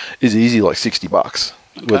 So it's easy $60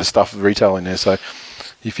 worth of stuff retail in there. So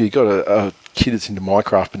if you've got a kid that's into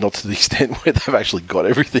Minecraft, but not to the extent where they've actually got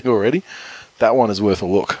everything already, that one is worth a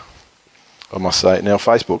look, I must say. Now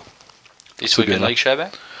Facebook. This Week in League show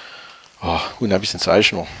bag? Oh, wouldn't that be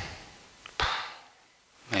sensational?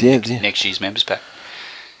 Next year's members pack.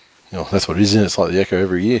 That's what it is, isn't it? It's like the Ekka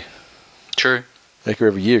every year. True. Ekka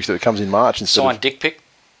every year, except it comes in March instead Signed dick pic?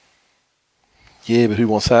 Yeah, but who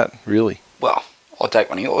wants that, really? Well, I'll take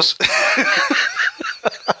one of yours.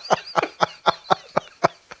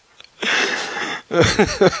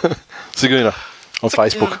 Saguna, on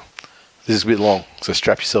Facebook. This is a bit long, so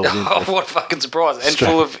strap yourselves in. Oh, what a fucking surprise. And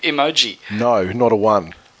full of emoji. No, not a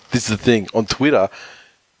one. This is the thing. On Twitter,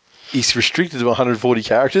 he's restricted to 140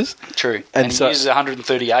 characters. True. And he uses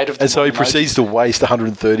 138 of them. And so he proceeds to waste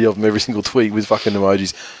 130 of them every single tweet with fucking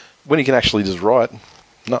emojis when he can actually just write.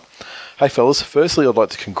 No. Hey, fellas. Firstly, I'd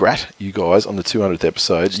like to congrat you guys on the 200th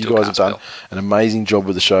episode. You guys have done an amazing job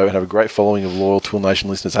with the show and have a great following of loyal TWiL Nation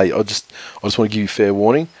listeners. Hey, I just want to give you fair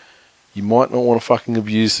warning. You might not want to fucking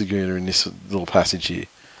abuse Saguna in this little passage here.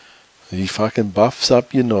 He fucking buffs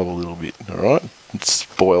up your knob a little bit, alright?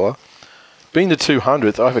 Spoiler. Being the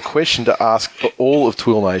 200th, I have a question to ask all of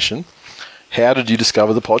TWiL Nation. How did you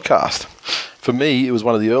discover the podcast? For me, it was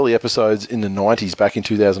one of the early episodes in the 90s back in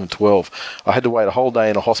 2012. I had to wait a whole day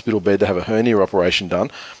in a hospital bed to have a hernia operation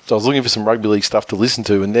done, so I was looking for some rugby league stuff to listen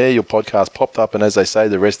to, and there your podcast popped up, and as they say,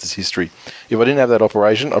 the rest is history. If I didn't have that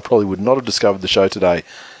operation, I probably would not have discovered the show today.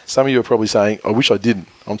 Some of you are probably saying, I wish I didn't.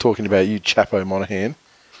 I'm talking about you, Chapo Monahan.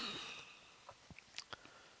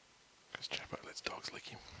 Because Chapo lets dogs lick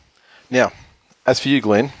him. Now, as for you,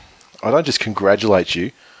 Glenn, I don't just congratulate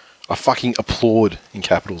you, I fucking applaud, in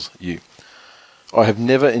capitals, you. I have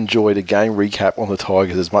never enjoyed a game recap on the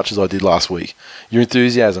Tigers as much as I did last week. Your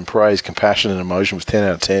enthusiasm, praise, compassion and emotion was 10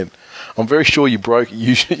 out of 10. I'm very sure you broke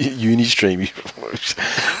Unistream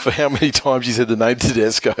for how many times you said the name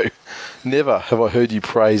Tedesco. Never have I heard you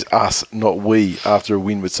praise us, not we, after a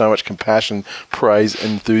win with so much compassion, praise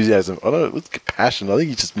and enthusiasm. I don't know, with compassion, I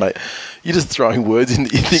think you're just throwing words in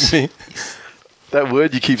that you think that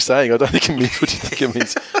word you keep saying, I don't think it means what you think it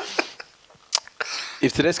means.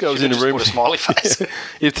 If Tedesco was in the room, put a smiley face.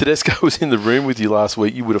 If Tedesco was in the room with you last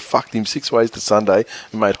week, you would have fucked him 6 ways to Sunday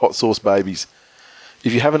and made hot sauce babies.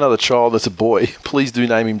 If you have another child that's a boy, please do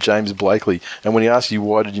name him James Blakely. And when he asks you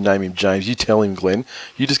why did you name him James, you tell him, Glenn.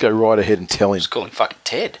 You just go right ahead and tell him. Just call him fucking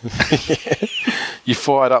Ted. You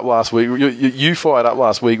fired up last week. You fired up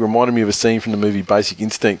last week. Reminded me of a scene from the movie Basic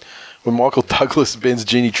Instinct when Michael Douglas bends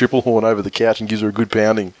Jeannie Triplehorn over the couch and gives her a good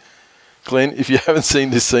pounding. Glenn, if you haven't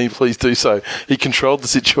seen this scene, please do so. He controlled the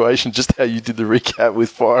situation just how you did the recap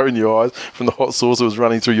with fire in your eyes from the hot sauce that was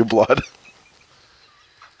running through your blood.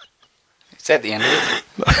 Is that the end of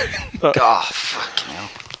it? No. Oh, fucking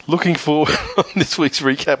hell. Looking forward on this week's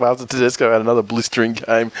recap after Tedesco had another blistering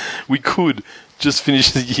game. We could just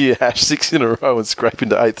finish the year #6 in a row and scrape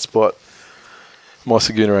into 8th spot. My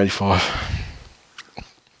Saguna 85.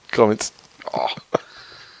 Comments? Oh.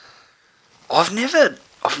 I've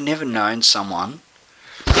never known someone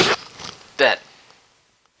that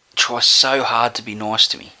tries so hard to be nice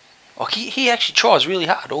to me. Like, he actually tries really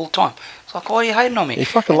hard all the time. It's like, why are you hating on me? He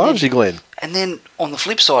fucking loves you, Glenn. And then, on the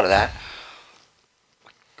flip side of that,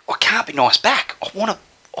 I can't be nice back. I want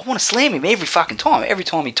to slam him every fucking time. Every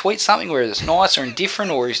time he tweets something, whether it's nice or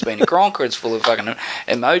indifferent, or he's been a gronk, or it's full of fucking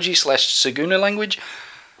emoji / Saguna language,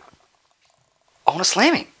 I want to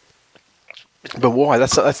slam him. But why?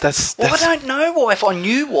 That's well, I don't know why. If I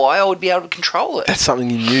knew why, I would be able to control it. That's something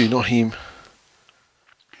you knew, not him.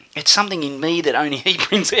 It's something in me that only he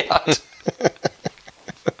brings out.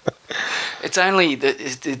 It's only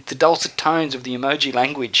the dulcet tones of the emoji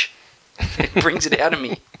language. It brings it out of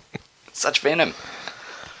me. Such venom.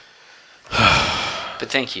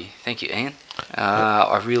 But thank you, Ian.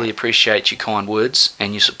 I really appreciate your kind words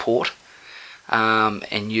and your support,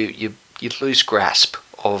 and you lose grasp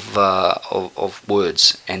of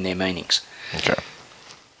words and their meanings. Okay.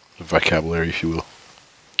 Vocabulary, if you will.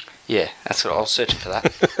 Yeah, that's what I was searching for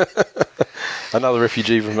that. Another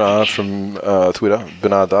refugee from Twitter,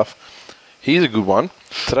 Bernard Duff. Here's a good one.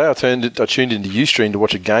 Today I tuned into Ustream to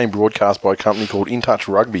watch a game broadcast by a company called In Touch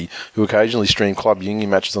Rugby, who occasionally stream club union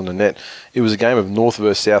matches on the net. It was a game of North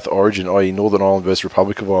versus South origin, i.e. Northern Ireland versus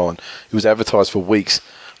Republic of Ireland. It was advertised for weeks.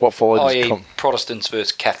 What followed i.e. Protestants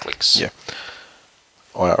versus Catholics. Yeah.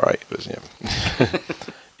 IRA, yeah.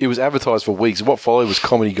 It was advertised for weeks. What followed was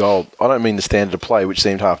comedy gold. I don't mean the standard of play, which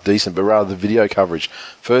seemed half decent, but rather the video coverage.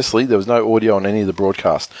 Firstly, there was no audio on any of the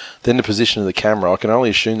broadcast. Then the position of the camera. I can only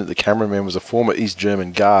assume that the cameraman was a former East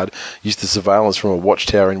German guard used to surveillance from a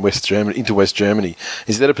watchtower in West Germany.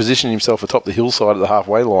 Instead of positioning himself atop the hillside at the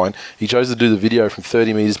halfway line, he chose to do the video from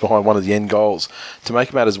 30 metres behind one of the end goals. To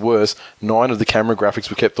make matters worse, 9 of the camera graphics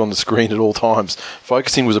were kept on the screen at all times.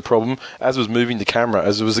 Focusing was a problem, as was moving the camera,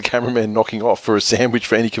 as was the cameraman knocking off for a sandwich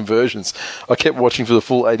for any conversions. I kept watching for the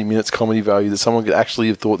full 80 minutes comedy value that someone could actually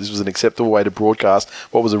have thought this was an acceptable way to broadcast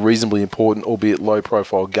what was a reasonably important, albeit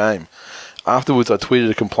low-profile game. Afterwards, I tweeted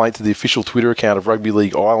a complaint to the official Twitter account of Rugby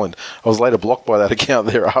League Ireland. I was later blocked by that account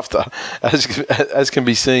thereafter. As can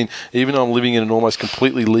be seen, even though I'm living in an almost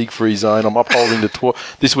completely league-free zone, I'm upholding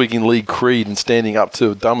This Week in League creed and standing up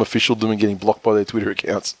to dumb officialdom and getting blocked by their Twitter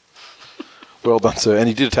accounts. Well done, sir. And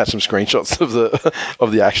he did attach some screenshots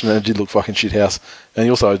of the action, and it did look fucking shithouse. And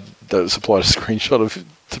he also supplied a screenshot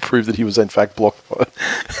to prove that he was in fact blocked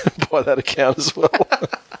by that account as well.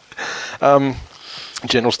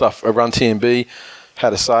 General stuff. Run TMB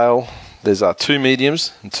had a sale. There's 2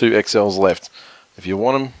 mediums and 2 XLs left. If you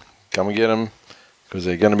want them, come and get them because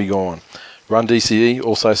they're going to be gone. Run DCE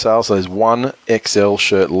also sale. So there's 1 XL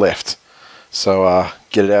shirt left. So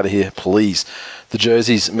get it out of here, please. The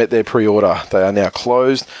jerseys met their pre-order. They are now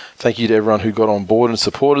closed. Thank you to everyone who got on board and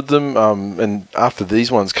supported them. And after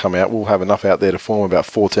these ones come out, we'll have enough out there to form about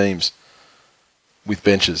 4 teams with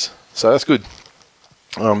benches. So that's good.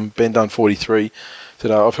 Ben Dunn 43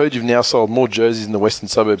 said, I've heard you've now sold more jerseys in the western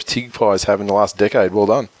suburbs Tigpies have in the last decade. Well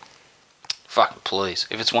done. Fuck, please.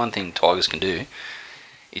 If it's one thing Tigers can do,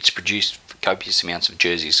 it's produce copious amounts of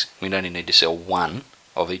jerseys. We only need to sell one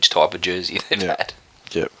of each type of jersey they've had.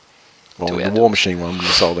 Yep. Well, the War Machine one wouldn't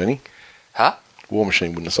have sold any. Huh? War Machine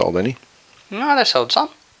wouldn't have sold any. No, they sold some.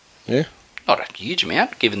 Yeah. Not a huge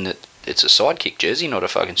amount, given that it's a sidekick jersey, not a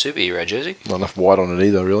fucking superhero jersey. Not enough white on it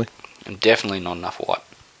either, really. And definitely not enough white.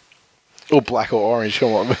 Or black or orange,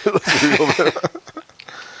 come on.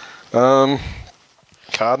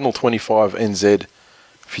 Cardinal 25 NZ.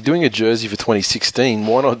 If you're doing a jersey for 2016,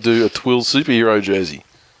 why not do a TWiL superhero jersey?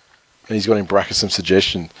 And he's got in brackets some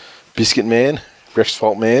suggestion. Biscuit Man, Ref's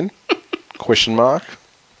Fault Man, question mark.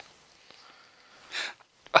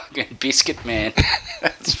 Fucking Biscuit Man.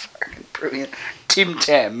 That's fucking brilliant. Tim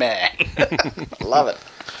Tam Man. Love it.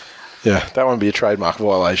 Yeah, that would be a trademark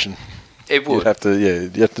violation. It would. You have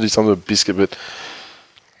to do something with biscuit, but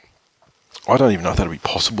I don't even know if that'd be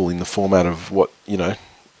possible in the format of what, you know.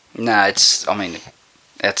 No,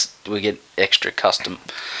 we get extra custom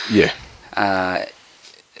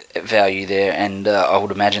value there, and I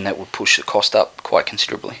would imagine that would push the cost up quite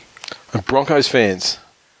considerably. And Broncos fans,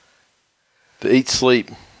 the Eat, Sleep,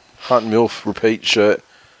 Hunt and Milf repeat shirt,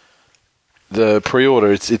 the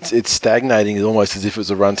pre-order, it's stagnating. It's almost as if it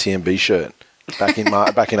was a Run TMB shirt back in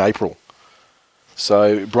back in April.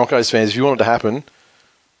 So Broncos fans, if you want it to happen,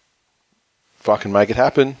 fucking make it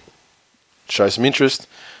happen. Show some interest,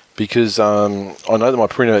 because I know that my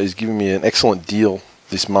printer is giving me an excellent deal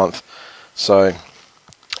this month, so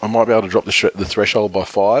I might be able to drop the threshold by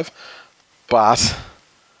 5, but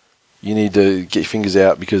you need to get your fingers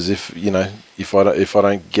out, because if I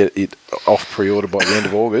don't get it off pre-order by the end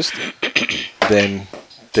of August, then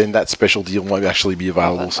that special deal won't actually be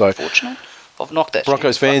available. So unfortunate. I've knocked that.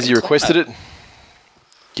 Broncos fans, you requested it.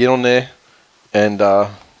 Get on there and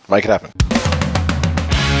make it happen.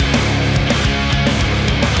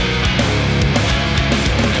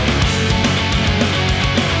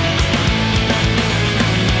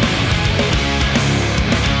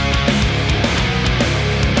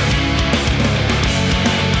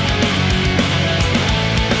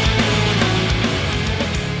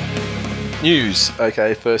 News.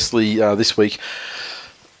 Okay, firstly, this week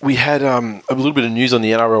we had a little bit of news on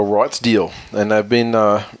the NRL rights deal, and they've been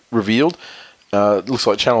revealed. It looks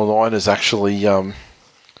like Channel 9 has actually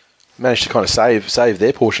managed to kind of save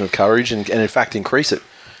their portion of coverage and in fact increase it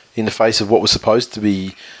in the face of what was supposed to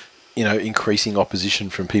be, increasing opposition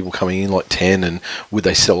from people coming in like 10, and would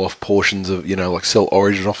they sell off portions of, like sell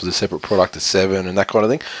Origin off as a separate product at 7 and that kind of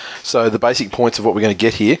thing. So the basic points of what we're going to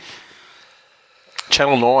get here: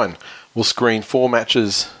 Channel 9 will screen 4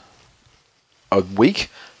 matches a week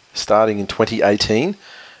starting in 2018,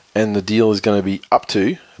 and the deal is going to be up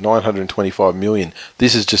to $925 million.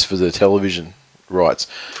 This is just for the television rights.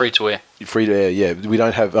 Free to air. Free to air, yeah. We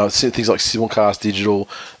don't have things like simulcast, digital,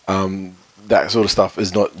 that sort of stuff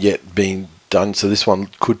is not yet being done, so this one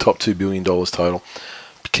could top $2 billion total.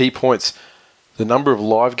 Key points: the number of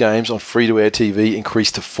live games on free-to-air TV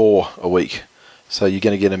increased to 4 a week. So you're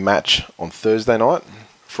going to get a match on Thursday night,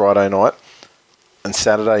 Friday night, and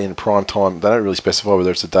Saturday in prime time. They don't really specify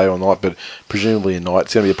whether it's a day or night, but presumably a night.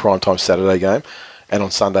 It's going to be a prime time Saturday game, and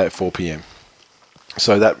on Sunday at 4 p.m.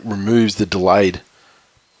 So that removes the delayed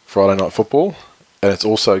Friday night football, and it's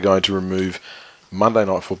also going to remove Monday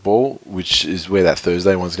night football, which is where that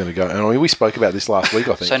Thursday one's going to go. And I mean, we spoke about this last week,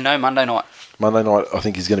 I think. So no Monday night. Monday night, I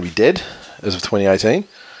think, is going to be dead as of 2018.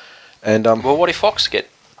 And well, what if Fox get?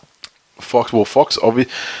 Fox,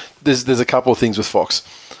 obviously, there's a couple of things with Fox.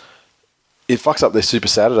 It fucks up their Super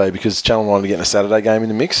Saturday, because Channel 9 are getting a Saturday game in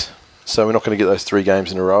the mix, so we're not going to get those 3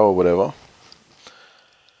 games in a row or whatever.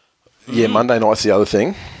 Yeah, Monday night's the other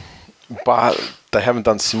thing, but they haven't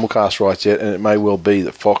done simulcast rights yet, and it may well be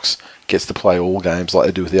that Fox gets to play all games like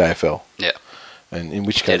they do with the AFL. Yeah. And in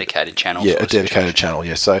which case, dedicated channel. Yeah, a dedicated channel.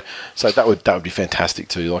 Yeah, so that would be fantastic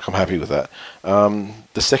too. Like, I'm happy with that.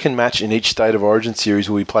 The second match in each state of origin series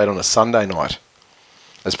will be played on a Sunday night,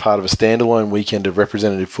 as part of a standalone weekend of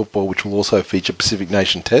representative football, which will also feature Pacific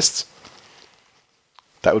Nation tests.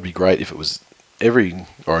 That would be great if it was every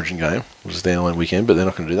Origin game was a standalone weekend, but they're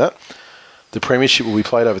not going to do that. The Premiership will be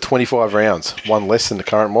played over 25 rounds, one less than the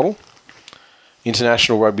current model.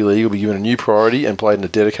 International Rugby League will be given a new priority and played in a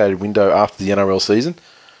dedicated window after the NRL season.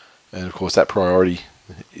 And of course, that priority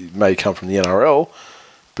may come from the NRL,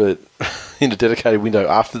 but in a dedicated window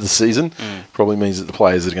after the season probably means that the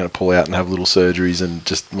players that are going to pull out and have little surgeries and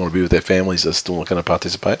just want to be with their families are still not going to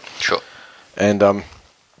participate. Sure. And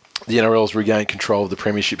The NRL's regained control of the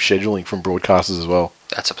premiership scheduling from broadcasters as well.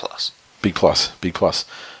 That's a plus. Big plus, big plus.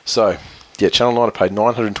 So, yeah, Channel 9 have paid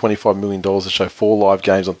 $925 million to show 4 live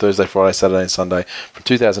games on Thursday, Friday, Saturday and Sunday from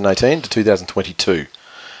 2018 to 2022.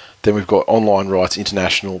 Then we've got online rights,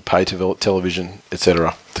 international, pay television,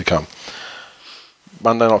 etc. to come.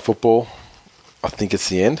 Monday Night Football, I think it's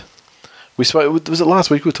the end. We spoke. Was it last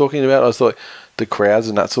week we were talking about? I was like the crowds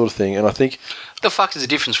and that sort of thing, and I think the fuck is the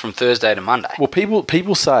difference from Thursday to Monday? Well,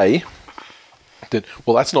 people say that.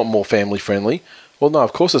 Well, that's not more family friendly. Well, no,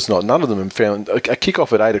 of course it's not. None of them are family. A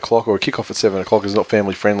kick-off at 8 o'clock or a kick-off at 7 o'clock is not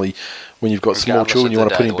family friendly when you've got small children you want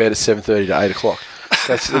to put in bed at 7:30 to 8 o'clock.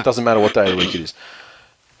 It doesn't matter what day of the week it is.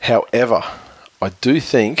 However, I do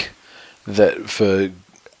think that for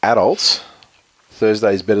adults,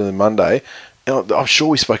 Thursday is better than Monday. And I'm sure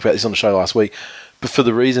we spoke about this on the show last week, but for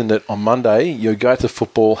the reason that on Monday you go to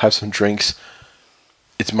football, have some drinks.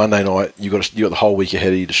 It's Monday night. You got the whole week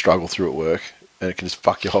ahead of you to struggle through at work, and it can just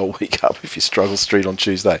fuck your whole week up if you struggle street on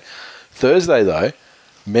Tuesday. Thursday though,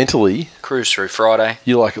 mentally cruise through Friday.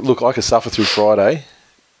 You're like, look, I can suffer through Friday,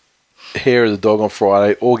 hair of the dog on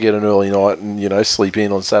Friday, or get an early night and sleep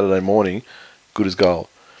in on Saturday morning. Good as gold.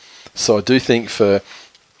 So I do think for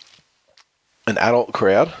an adult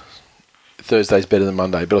crowd, Thursday's better than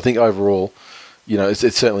Monday. But I think overall, it's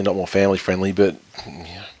certainly not more family friendly. But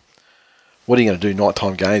what are you going to do?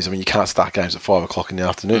 Nighttime games. I mean, you can't start games at 5 o'clock in the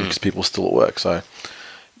afternoon because people are still at work. So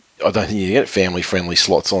I don't think you get family friendly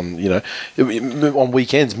slots on. On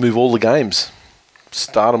weekends, move all the games,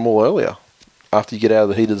 start them all earlier after you get out of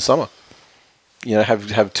the heat of the summer.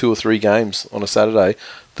 Have 2 or 3 games on a Saturday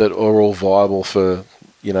that are all viable for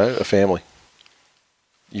a family.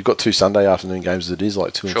 You've got 2 Sunday afternoon games as it is,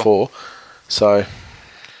 like 2 and 4. So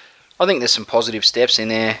I think there's some positive steps in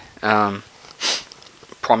there.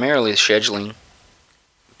 Primarily the scheduling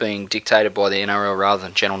being dictated by the NRL rather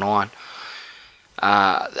than Channel 9.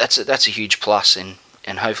 That's a huge plus, and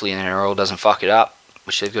hopefully the NRL doesn't fuck it up,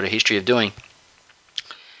 which they've got a history of doing.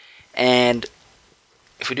 And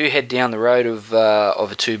if we do head down the road of a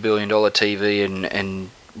 $2 billion TV and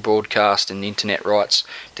broadcast and internet rights,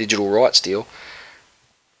 digital rights deal,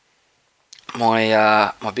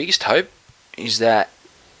 my biggest hope is that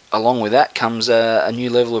along with that comes a new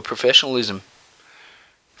level of professionalism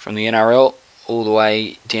from the NRL all the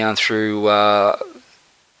way down through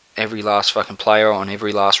every last fucking player on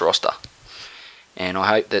every last roster. And I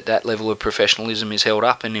hope that level of professionalism is held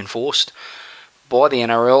up and enforced by the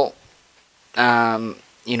NRL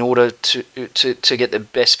in order to get the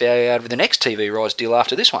best value out of the next TV rights deal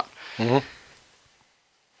after this one. Mm-hmm.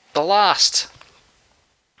 The last...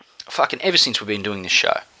 fucking ever since we've been doing this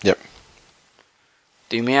show. Yep.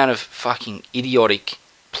 The amount of fucking idiotic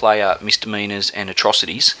player misdemeanors and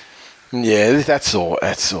atrocities. Yeah, that's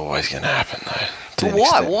always going to happen though. But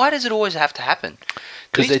why? Why does it always have to happen?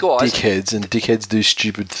 Because they're dickheads, and dickheads do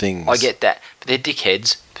stupid things. I get that, but they're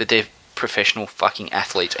dickheads. But they're professional fucking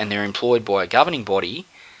athletes, and they're employed by a governing body.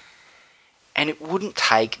 And it wouldn't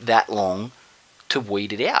take that long to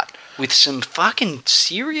weed it out with some fucking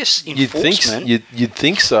serious enforcement. You'd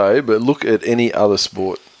think so, but look at any other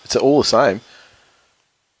sport. It's all the same.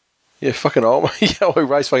 Yeah, fucking old yellow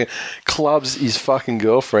race fucking clubs his fucking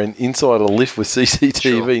girlfriend inside a lift with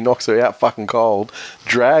CCTV, knocks her out fucking cold,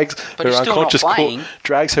 drags her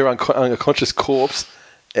unconscious corpse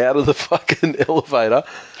out of the fucking elevator.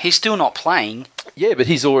 He's still not playing. Yeah, but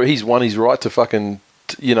he's won his right to fucking,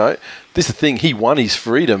 this is the thing, he won his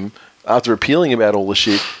freedom after appealing about all the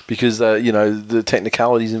shit because, the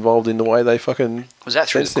technicalities involved in the way they fucking... Was that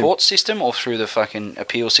through the court system or through the fucking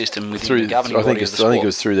appeal system within the governing body of the sport? I think it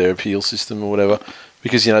was through their appeal system or whatever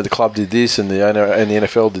because, the club did this and the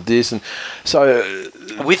NFL did this. And so...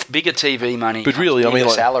 with bigger TV money, but really, bigger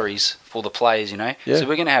salaries for the players, Yeah. So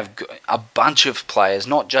we're going to have a bunch of players,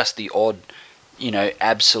 not just the odd,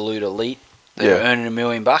 absolute elite that are earning $1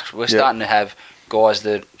 million. We're starting to have... guys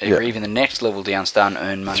that are even the next level down starting to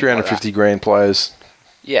earn money. 350 grand players.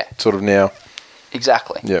 Yeah. Sort of now.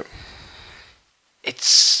 Exactly. Yep.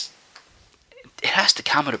 It has to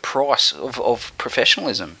come at a price of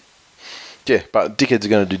professionalism. Yeah, but dickheads are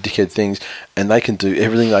going to do dickhead things and they can do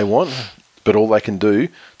everything they want, but all they can do,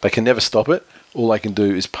 they can never stop it. All they can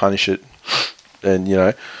do is punish it and,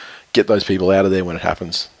 get those people out of there when it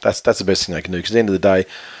happens. That's the best thing they can do because at the end of the day,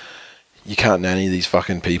 you can't nanny these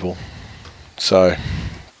fucking people. So,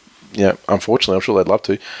 unfortunately, I'm sure they'd love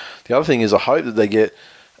to. The other thing is I hope that they get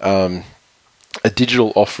a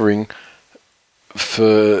digital offering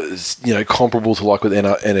for, comparable to like with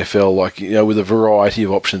NFL, like, with a variety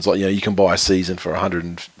of options. Like, you can buy a season for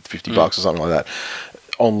 $150 or something like that.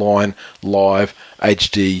 Online, live,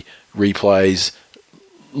 HD, replays,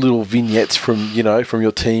 little vignettes from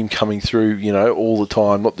your team coming through, all the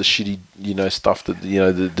time, not the shitty, stuff that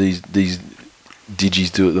these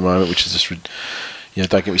digis do at the moment, which is just,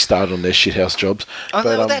 don't get me started on their shithouse jobs.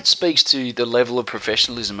 That speaks to the level of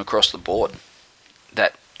professionalism across the board.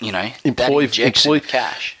 That that injection of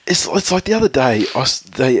cash. It's like the other day I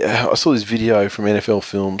saw this video from NFL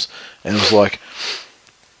Films, and it was like,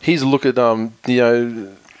 here's a look at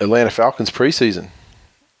Atlanta Falcons preseason,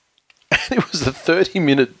 and it was a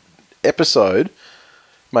 30-minute episode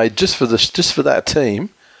made just for that team,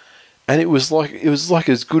 and it was like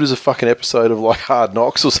as good as a fucking episode of like Hard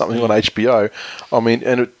Knocks or something on HBO. I mean,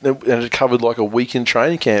 and it covered like a week in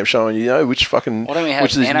training camp, showing which fucking why don't we have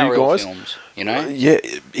which of these NRL new guys. Films, Yeah,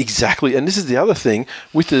 exactly. And this is the other thing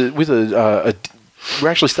we're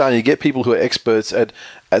actually starting to get people who are experts at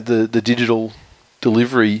the digital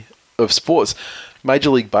delivery of sports.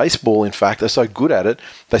 Major League Baseball, in fact, are so good at it,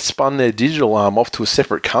 they spun their digital arm off to a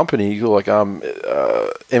separate company like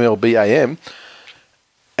MLBAM,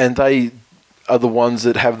 and they are the ones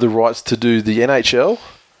that have the rights to do the NHL,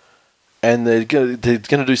 and they're going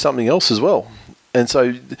to do something else as well. And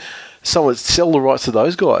so someone sell the rights to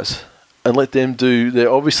those guys and let them do.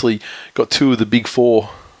 They're obviously got two of the big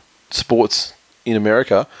four sports in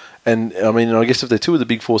America. And I mean, I guess if they're two of the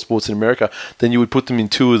big four sports in America, then you would put them in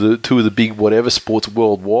two of the big whatever sports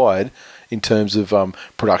worldwide in terms of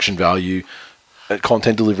production value,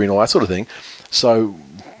 content delivery, and all that sort of thing. So,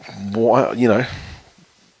 why,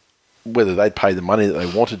 whether they'd pay the money that they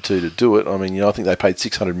wanted to do it. I mean, I think they paid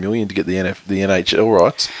 $600 million to get the NHL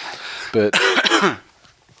rights, but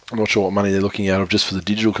I'm not sure what money they're looking out of just for the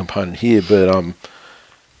digital component here. But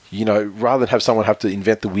rather than have someone have to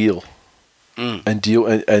invent the wheel. And deal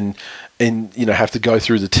and have to go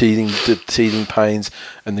through the teething pains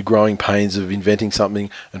and the growing pains of inventing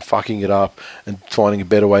something and fucking it up and finding a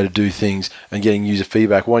better way to do things and getting user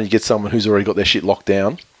feedback. Why don't you get someone who's already got their shit locked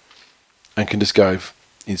down and can just go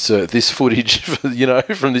insert this footage,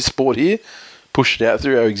 from this sport here, push it out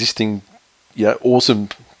through our existing, awesome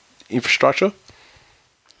infrastructure.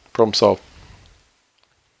 Problem solved.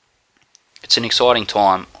 It's an exciting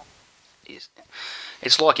time.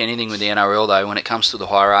 It's like anything with the NRL, though, when it comes to the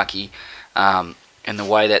hierarchy and the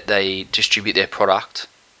way that they distribute their product,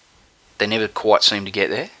 they never quite seem to get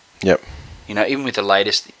there. Yep. Even with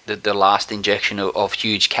the last injection of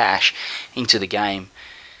huge cash into the game,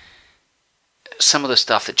 some of the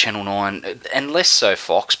stuff that Channel 9, and less so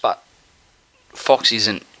Fox, but Fox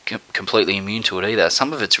isn't completely immune to it either.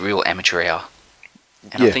 Some of it's real amateur hour.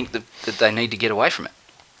 And I think that they need to get away from it.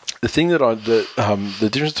 The thing the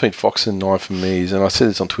difference between Fox and 9 for me is, and I said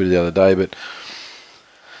this on Twitter the other day, but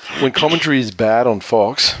when commentary is bad on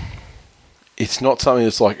Fox, it's not something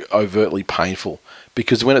that's like overtly painful,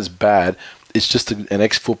 because when it's bad, it's just an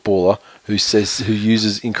ex-footballer who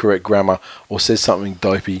uses incorrect grammar or says something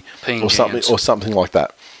dopey or something like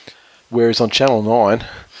that. Whereas on Channel 9,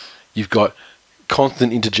 you've got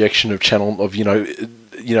constant interjection of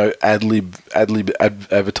ad-lib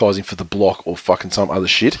advertising for the block or fucking some other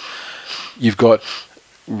shit. You've got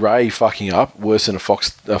Ray fucking up worse than a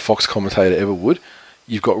Fox commentator ever would.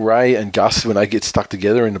 You've got Ray and Gus, when they get stuck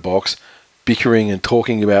together in the box, bickering and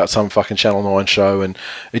talking about some fucking Channel 9 show, and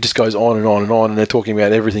it just goes on and on and on, and they're talking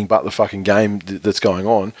about everything but the fucking game that's going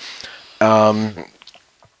on. And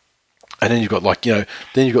then you've got then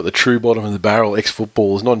you've got the true bottom of the barrel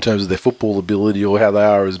ex-footballers, not in terms of their football ability or how they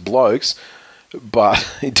are as blokes, but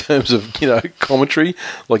in terms of, commentary,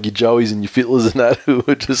 like your Joeys and your Fittlers and that, who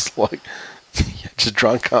are just like, just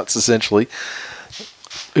drunk cunts essentially,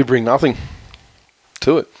 who bring nothing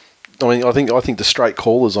to it. I mean, I think the straight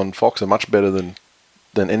callers on Fox are much better than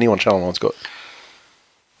anyone Channel 9's got.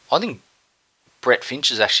 I think Brett Finch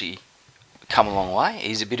has actually come a long way.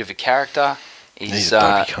 He's a bit of a character. He's a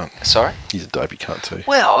dopey cunt. Sorry? He's a dopey cunt too.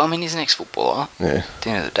 Well, I mean, he's an ex-footballer. Yeah. At the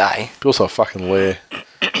end of the day. But also a fucking lair.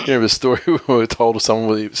 You remember the story we were told of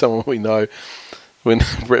someone we know when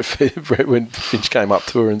when Finch came up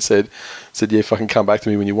to her and said, yeah, fucking come back to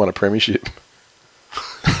me when you won a premiership.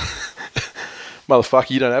 Motherfucker,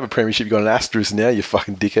 you don't have a premiership, you got an asterisk now, you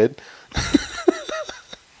fucking dickhead.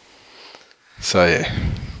 So, yeah.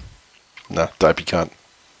 No, dopey cunt.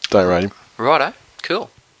 Don't rate him. Righto, cool.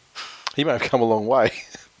 He may have come a long way,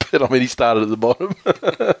 but I mean, he started at the bottom.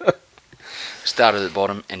 Started at the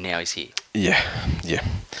bottom, and now he's here. Yeah.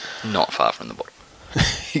 Not far from the bottom.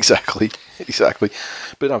 Exactly.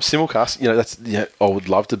 But simulcast, that's I would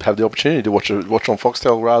love to have the opportunity to watch on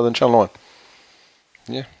Foxtel rather than Channel 9.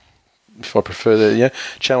 Yeah. If I prefer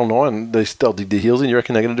Channel 9, they'll dig their heels in. You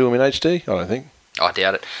reckon they're going to do them in HD? I don't think. I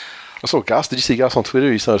doubt it. I saw Gus. Did you see Gus on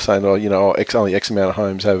Twitter? He started saying, only X amount of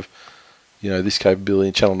homes have this capability,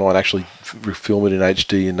 and Channel 9 actually film it in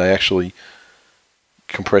HD, and they actually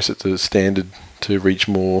compress it to standard to reach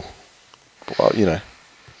more,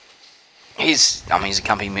 He's a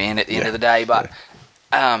company man at the end of the day, but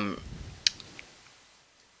I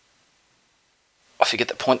forget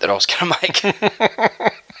the point that I was going to make.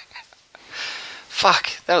 Fuck,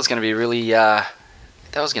 that was going to be really, that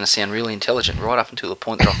was going to sound really intelligent right up until the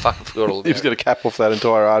point that I fucking forgot all about it. He was going to cap off that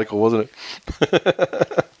entire article, wasn't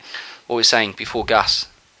it? What were we saying before Gus?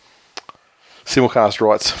 Simulcast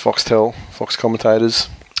rights, Foxtel, Fox commentators.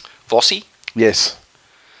 Vossi? Yes.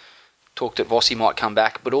 Talked that Vossi might come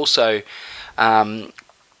back, but also Matty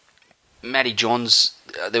Johns,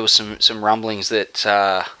 there was some rumblings that,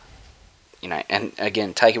 and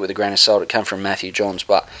again, take it with a grain of salt, it came from Matthew Johns,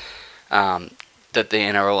 but that the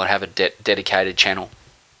NRL would have a dedicated channel,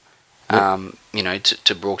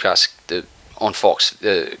 to broadcast on Fox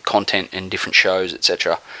the content and different shows,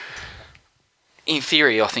 etc. In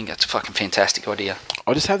theory, I think that's a fucking fantastic idea.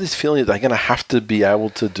 I just have this feeling that they're going to have to be able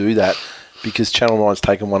to do that because Channel 9's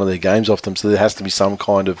taken one of their games off them, so there has to be some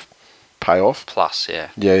kind of payoff. Plus, yeah.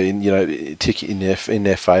 Yeah, tick in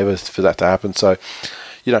their favour for that to happen. So,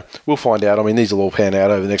 we'll find out. I mean, these will all pan out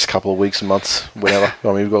over the next couple of weeks and months, whatever. I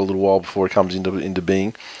mean, we've got a little while before it comes into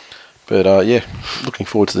being. But, looking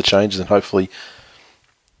forward to the changes and hopefully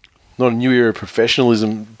not a new era of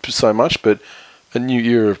professionalism so much, but a new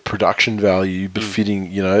era of production value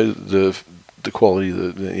befitting, the quality,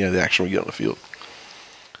 the action we get on the field.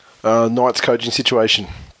 Knights' coaching situation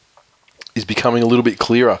is becoming a little bit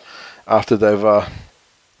clearer after they've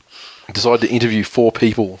decided to interview 4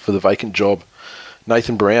 people for the vacant job.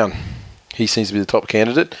 Nathan Brown, he seems to be the top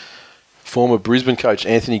candidate. Former Brisbane coach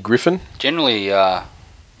Anthony Griffin. Generally,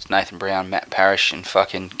 it's Nathan Brown, Matt Parrish, and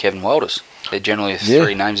fucking Kevin Walters. They're generally the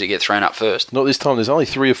 3 names that get thrown up first. Not this time. There's only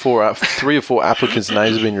 3 or 4 applicants'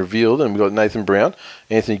 names have been revealed, and we've got Nathan Brown,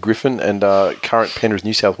 Anthony Griffin, and current Penrith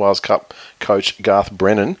New South Wales Cup coach Garth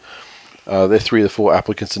Brennan. They're 3 of the 4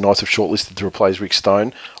 applicants the Knights have shortlisted to replace Rick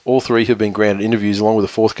Stone. All 3 have been granted interviews, along with a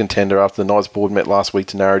 4th contender after the Knights board met last week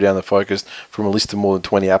to narrow down the focus from a list of more than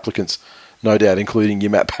 20 applicants, no doubt including your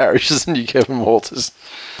Matt Parishes and your Kevin Walters.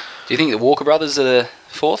 Do you think the Walker brothers are the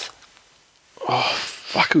 4th? Oh,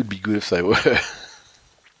 fuck, it would be good if they were.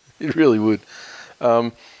 It really would.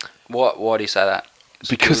 Why do you say that?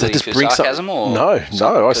 Because they just bring sarcasm something. No. I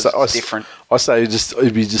different. I say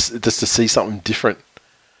it'd be just to see something different.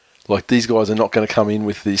 Like, these guys are not going to come in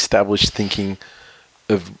with the established thinking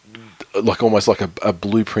of almost like a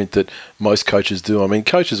blueprint that most coaches do. I mean,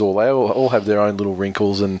 coaches they all have their own little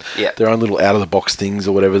wrinkles and their own little out of the box things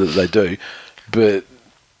or whatever that they do. But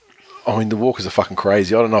I mean, the Walkers are fucking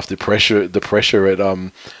crazy. I don't know if the pressure at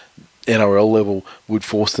NRL level would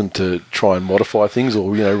force them to try and modify things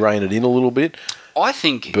or rein it in a little bit. I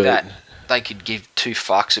think that they could give 2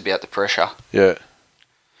 fucks about the pressure. Yeah,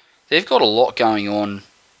 they've got a lot going on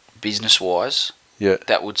business-wise. Yeah,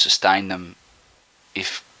 that would sustain them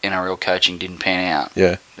if NRL coaching didn't pan out.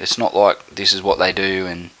 Yeah, it's not like this is what they do,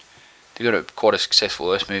 and they've got quite a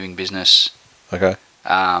successful earth-moving business. Okay,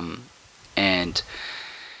 and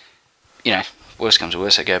worst comes to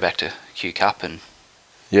worst, they go back to Q Cup and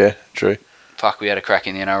yeah, true. Fuck, we had a crack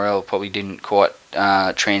in the NRL. Probably didn't quite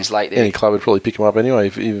translate there. Any club would probably pick them up anyway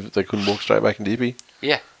if they couldn't walk straight back into Ippy.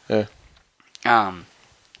 Yeah. Yeah.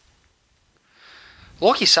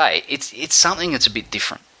 Like you say, it's something that's a bit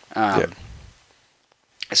different.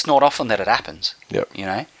 It's not often that it happens. Yep.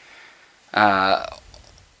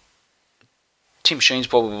 Tim Sheen's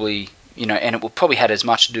probably, and it probably had as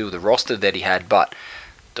much to do with the roster that he had, but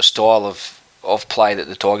the style of play that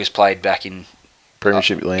the Tigers played back in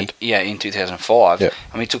Premiership land. In 2005. Yep.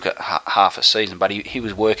 I mean, it took half a season, but he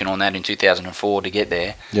was working on that in 2004 to get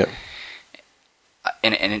there. Yep.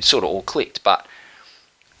 And it sort of all clicked, but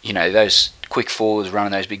those quick forwards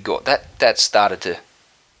running those big guys, that started to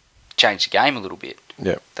change the game a little bit.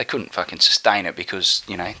 Yeah. They couldn't fucking sustain it because,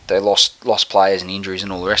 they lost players and injuries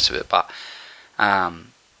and all the rest of it, but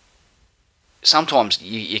sometimes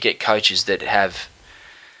you get coaches that have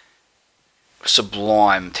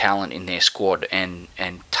sublime talent in their squad and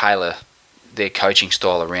tailor their coaching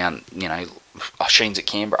style around, Sheen's at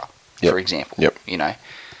Canberra, for example. Yep.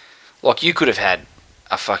 Like you could have had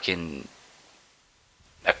a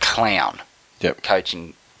clown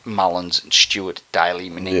coaching Mullins and Stewart,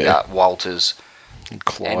 Daly, Meninga, Walters, and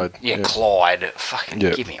Clyde. Clyde. Fucking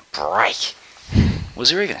give me a break.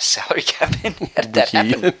 Was there even a salary cap in? How did that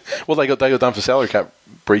happen? Well, they got done for salary cap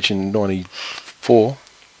breach in 94, I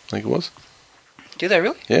think it was. Did they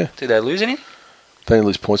really? Yeah. Did they lose any? They didn't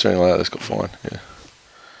lose points or anything like that. They just got fined.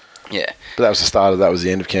 Yeah. But that was the start of that was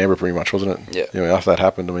the end of Canberra pretty much, wasn't it? Yeah. You know, after that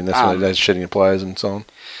happened, I mean, that's when they're shedding of players and so on.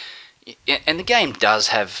 Yeah, and the game does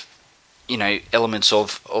have, you know, elements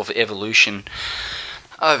of evolution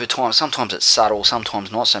over time. Sometimes it's subtle,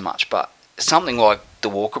 sometimes not so much. But something like the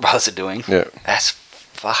Walker brothers are doing, that's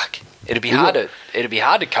fuck. It'd be hard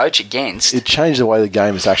to coach against. It changed the way the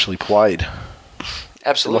game is actually played.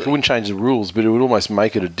 Absolutely. Like, it wouldn't change the rules, but it would almost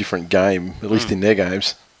make it a different game, at least in their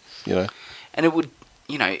games, you know. And it would,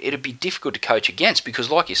 you know, it'd be difficult to coach against because,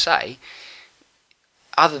 like you say,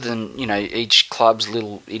 other than, you know, each club's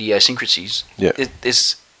little idiosyncrasies,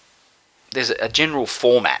 there's a general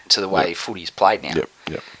format to the way footy is played now.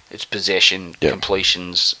 Yep. It's possession,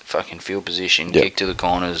 completions, fucking field position, kick to the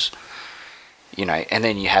corners, you know, and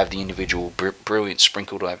then you have the individual brilliance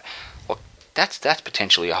sprinkled over. Like, that's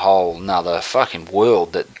potentially a whole nother fucking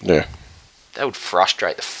world that would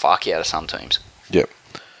frustrate the fuck out of some teams. Yep.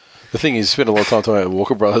 The thing is, spent a lot of time talking about the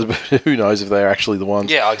Walker brothers, but who knows if they're actually the ones.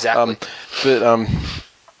 Yeah, exactly.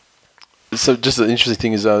 So just the interesting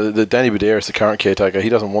thing is that Danny Badera, the current caretaker, he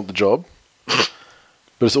doesn't want the job.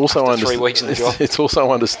 But it's also After 3 weeks in the job. It's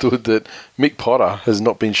also understood that Mick Potter has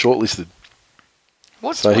not been shortlisted.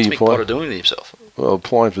 What's Mick Potter doing to himself? Well,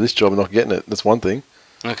 applying for this job and not getting it. That's one thing.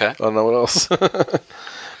 Okay. I don't know what else.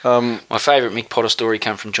 My favourite Mick Potter story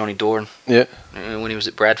came from Johnny Doran. Yeah. When he was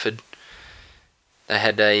at Bradford. They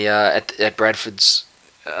had at Bradford's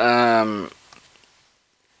at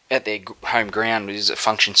their home ground, it is a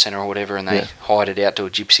function centre or whatever, and they hired it out to a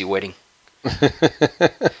gypsy wedding.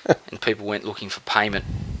 And people went looking for payment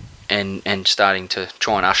and starting to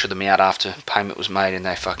try and usher them out after payment was made, and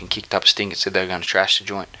they fucking kicked up a stink and said they were going to trash the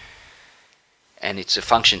joint. And it's a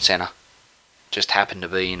function centre, just happened to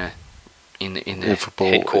be in the football,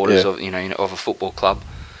 headquarters of of a football club.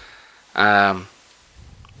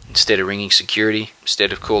 Instead of ringing security,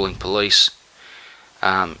 instead of calling police,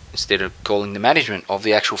 instead of calling the management of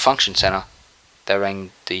the actual function centre, they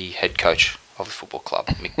rang the head coach of the football club,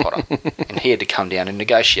 Mick Potter, and he had to come down and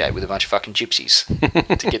negotiate with a bunch of fucking gypsies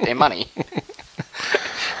to get their money.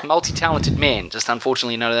 Multi-talented man, just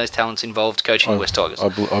unfortunately none of those talents involved coaching the West Tigers. I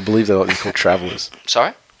believe they like to be called travellers.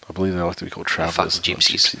 Sorry? I believe they like to be called travellers. Fucking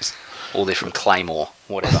gypsies. Or they're from Claymore,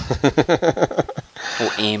 whatever. Or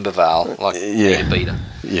Ambervale, like Peter Beater.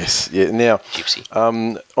 Yes, yeah. Now, Gypsy.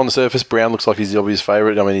 On the surface, Brown looks like he's the obvious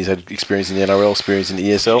favourite. I mean, he's had experience in the NRL, experience in the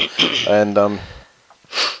ESL, and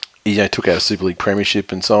he took out a Super League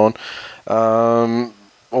premiership and so on.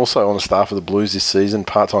 Also on the staff of the Blues this season,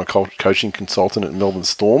 part-time coaching consultant at Melbourne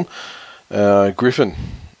Storm. Griffin,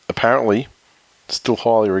 apparently, still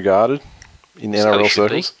highly regarded in NRL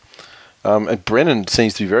circles. And Brennan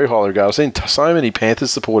seems to be very highly regarded. I've seen so many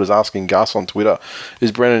Panthers supporters asking Gus on Twitter,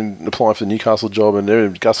 is Brennan applying for the Newcastle job?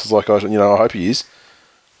 And Gus was like, I hope he is.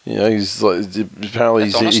 You know, he's like,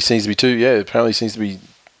 apparently he seems to be too. Yeah, apparently he seems to be,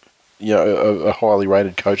 a highly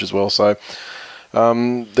rated coach as well. So they're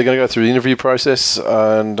going to go through the interview process,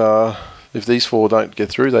 and if these four don't get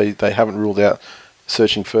through, they haven't ruled out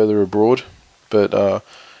searching further abroad. But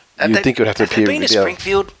you'd think it would have to appear. Have they been to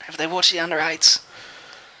Springfield? Have they watched the under-8s?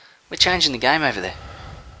 We're changing the game over there.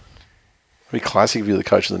 It'd be classic if you're the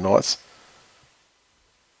coach of the Knights.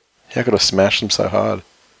 How could I smash them so hard?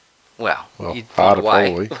 Well you'd harder find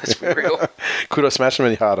a probably. way. Let's be real. Could I smash them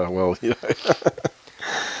any harder? Well,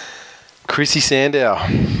 Chrissy Sandow.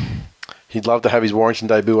 He'd love to have his Warrington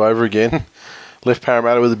debut over again. Left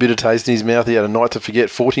Parramatta with a bitter taste in his mouth. He had a night to forget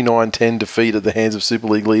 49-10 defeat at the hands of Super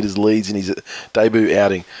League leaders Leeds in his debut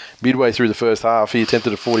outing. Midway through the first half, he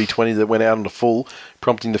attempted a 40-20 that went out on the full,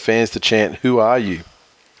 prompting the fans to chant, "Who are you?"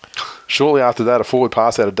 Shortly after that, a forward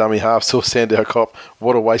pass out of dummy half saw Sandow cop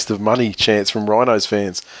 "What a waste of money" chants from Rhinos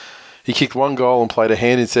fans. He kicked one goal and played a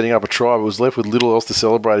hand in setting up a try, but was left with little else to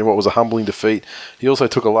celebrate in what was a humbling defeat. He also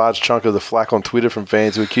took a large chunk of the flack on Twitter from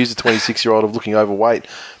fans who accused the 26-year-old of looking overweight,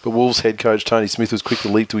 but Wolves head coach Tony Smith was quick to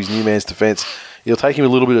leap to his new man's defence. It'll take him a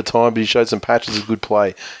little bit of time, but he showed some patches of good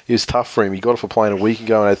play. It was tough for him. He got off a plane a week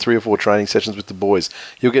ago and had 3 or 4 training sessions with the boys.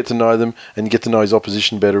 He'll get to know them and get to know his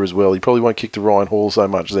opposition better as well. He probably won't kick to Ryan Hall so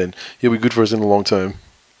much then. He'll be good for us in the long term.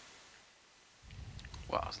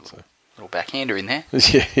 Well, there's a little backhander in there.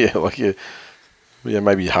 Yeah,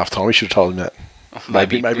 maybe half time we should have told him that.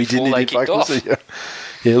 Maybe he didn't. He did off.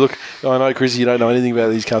 Yeah, look, I know, Chris, you don't know anything about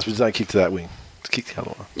these cunts, but just don't kick to that wing. Just kick the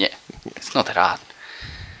other one. Yeah, it's not that hard.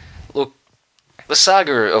 Look, the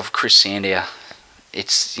saga of Chris Sandow,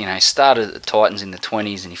 it's, started at the Titans in the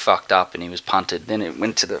 20s and he fucked up and he was punted. Then it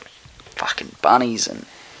went to the fucking Bunnies and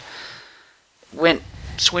went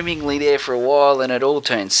swimmingly there for a while, and it all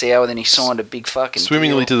turned sour. Then he signed a big fucking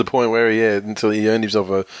swimmingly deal. to the point where until he earned himself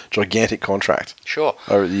a gigantic contract. Sure.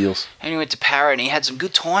 Over at the Eels. And he went to Para, and he had some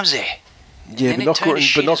good times there. Yeah, but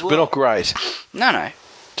not great. No.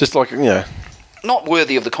 Just like, not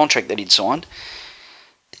worthy of the contract that he'd signed.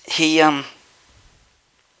 He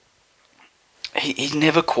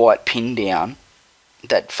never quite pinned down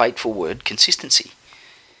that fateful word, consistency.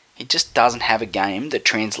 He just doesn't have a game that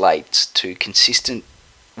translates to consistent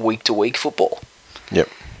week-to-week football. Yep.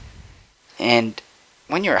 And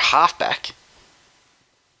when you're a halfback,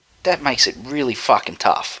 that makes it really fucking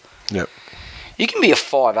tough. Yep. You can be a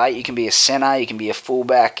 5'8", you can be a centre, you can be a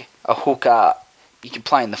fullback, a hooker, you can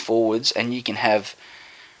play in the forwards, and you can have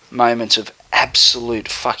moments of absolute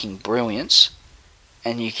fucking brilliance,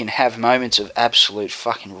 and you can have moments of absolute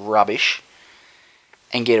fucking rubbish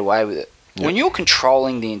and get away with it. Yep. When you're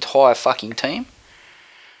controlling the entire fucking team,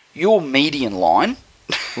 your median line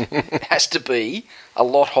has to be a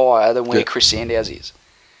lot higher than where Chris Sandows is.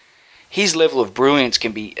 His level of brilliance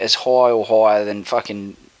can be as high or higher than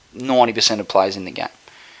fucking 90% of players in the game.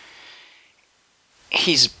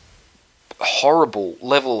 His horrible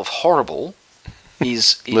level of horrible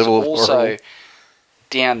is also horrible.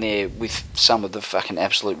 Down there with some of the fucking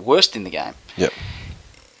absolute worst in the game. Yep.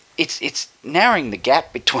 It's narrowing the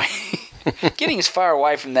gap between getting as far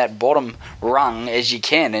away from that bottom rung as you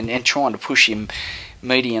can and trying to push him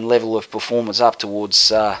median level of performance up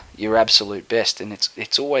towards your absolute best, and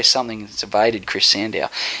it's always something that's evaded Chris Sandow.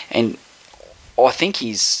 And I think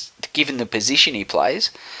he's, given the position he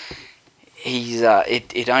plays,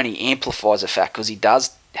 it only amplifies the fact, because he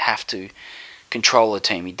does have to control the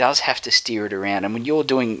team. He does have to steer it around, and when you're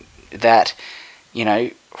doing that,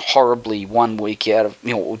 horribly 1 week out of,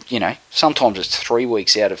 sometimes it's 3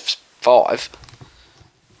 weeks out of 5,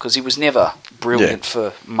 because he was never brilliant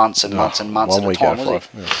for months and months and months at a time, was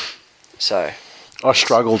he? Yeah. So I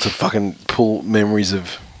struggle to fucking pull memories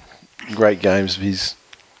of great games of his.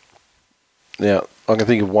 Now, I can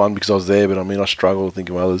think of one because I was there, but I struggle to think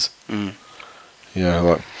of others. Mm.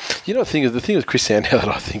 The thing with Chris Sandow that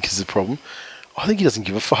I think is the problem, I think he doesn't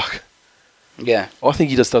give a fuck. Yeah. I think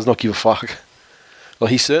he just does not give a fuck.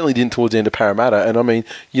 Like, he certainly didn't towards the end of Parramatta, and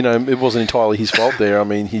it wasn't entirely his fault there.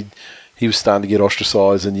 He was starting to get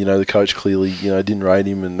ostracised, and the coach clearly didn't rate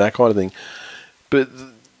him and that kind of thing. But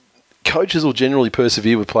coaches will generally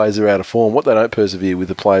persevere with players that are out of form. What they don't persevere with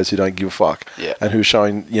are players who don't give a fuck, and who are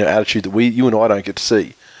showing attitude that you and I don't get to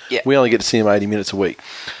see. Yeah. We only get to see them 80 minutes a week.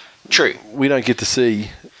 True. We don't get to see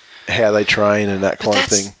how they train and that kind of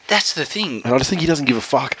thing. That's the thing. And I just think he doesn't give a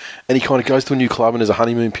fuck, and he kind of goes to a new club and there's a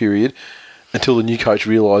honeymoon period until the new coach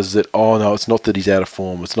realises that, oh no, it's not that he's out of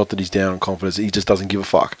form, it's not that he's down on confidence, he just doesn't give a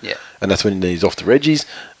fuck. Yeah. And that's when he's off to Reggie's,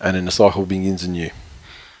 and then the cycle begins anew.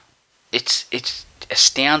 It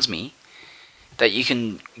astounds me that you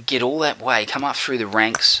can get all that way, come up through the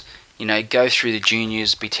ranks, go through the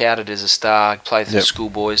juniors, be touted as a star, play for the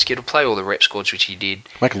schoolboys, get to play all the rep squads, which he did.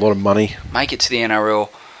 Make a lot of money. Make it to the NRL,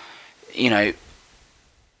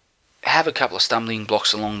 have a couple of stumbling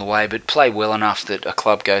blocks along the way, but play well enough that a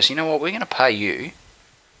club goes, you know what, we're going to pay you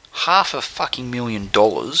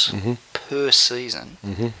 $500,000 per season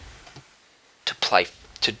to play,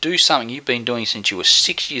 to do something you've been doing since you were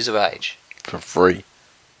 6 years of age. For free.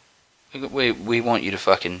 We want you to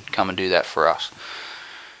fucking come and do that for us.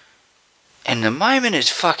 And the moment it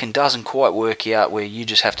fucking doesn't quite work out, where you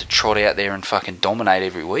just have to trot out there and fucking dominate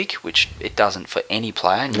every week, which it doesn't for any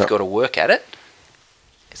player, and you've got to work at it,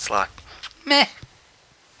 it's like, meh.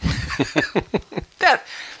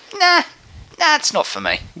 Nah, it's not for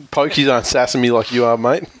me. Pokies aren't sassing me like you are,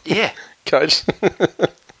 mate. Yeah. Coach.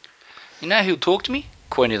 You know who'll talk to me?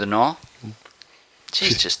 Queen of the Nile.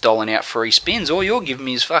 She's just doling out free spins. All you're giving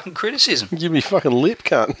me is fucking criticism. Give me fucking lip,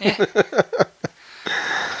 cunt. Yeah.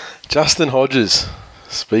 Justin Hodges.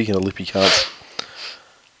 Speaking of lippy cunts.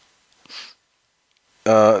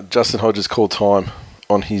 Justin Hodges called time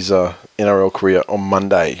on his NRL career on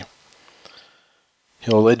Monday.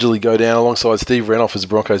 He'll allegedly go down alongside Steve Renouf as the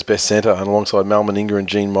Broncos' best centre and alongside Mal Meninga and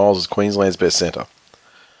Gene Miles as Queensland's best centre.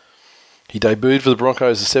 He debuted for the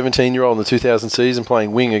Broncos as a 17-year-old in the 2000 season,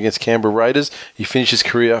 playing wing against Canberra Raiders. He finished his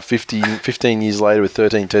career 15 years later with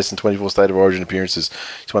 13 tests and 24 State of Origin appearances.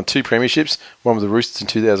 He's won 2 premierships, one with the Roosters in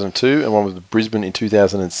 2002 and one with Brisbane in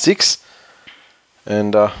 2006.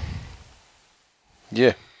 And,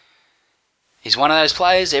 yeah. He's one of those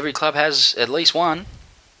players, every club has at least one.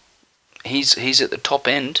 He's at the top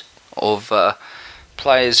end of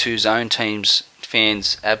players whose own teams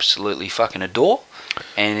fans absolutely fucking adore,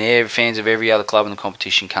 and fans of every other club in the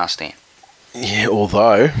competition can't stand. Yeah,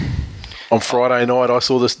 although On Friday night, I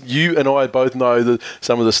saw this. You and I both know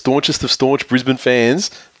some of the staunchest of staunch Brisbane fans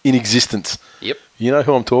in existence. Yep. You know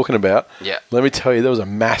who I'm talking about. Yeah. Let me tell you, there was a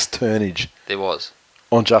mass turnage. There was.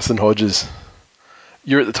 On Justin Hodges.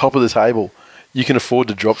 You're at the top of the table. You can afford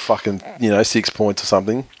to drop fucking, 6 points or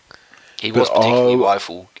something. He was particularly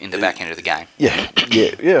woeful in the back end of the game. Yeah.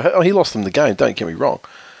 Oh, he lost them the game, don't get me wrong.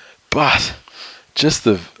 But just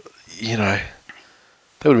they would have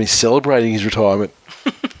been celebrating his retirement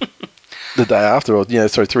the day after, or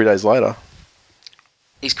 3 days later.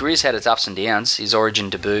 His career's had its ups and downs. His Origin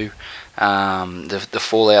debut, the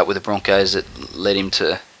fallout with the Broncos that led him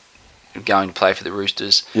to going to play for the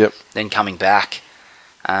Roosters. Yep. Then coming back.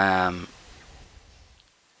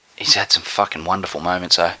 He's had some fucking wonderful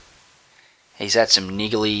moments, though. He's had some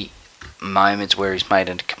niggly moments where he's made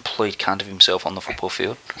a complete cunt of himself on the football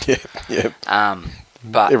field. Yeah.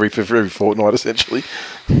 But every fortnight, essentially.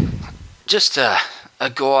 Just a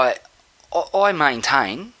guy. I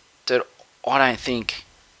maintain that I don't think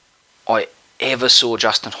I ever saw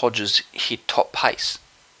Justin Hodges hit top pace.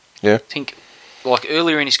 Yeah. I think, like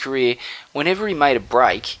earlier in his career, whenever he made a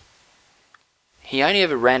break, he only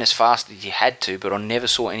ever ran as fast as he had to, but I never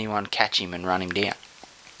saw anyone catch him and run him down.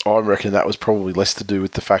 I reckon that was probably less to do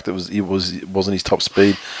with the fact that it wasn't his top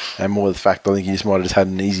speed, and more the fact I think he just might have just had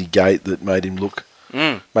an easy gait that made him look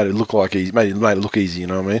made it look like made it look easy. You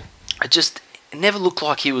know what I mean? It never looked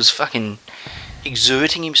like he was fucking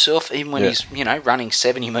exerting himself, even when he's running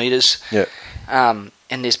 70 metres. Yeah. And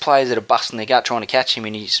there's players that are busting their gut trying to catch him,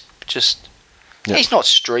 and he's just he's not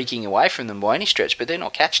streaking away from them by any stretch, but they're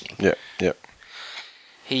not catching him. Yeah.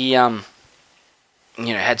 He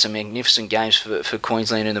had some magnificent games for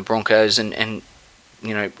Queensland and the Broncos, and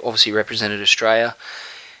obviously represented Australia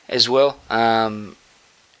as well.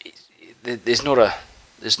 There's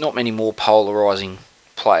not many more polarising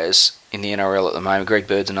players in the NRL at the moment. Greg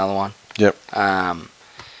Bird's another one. Yep.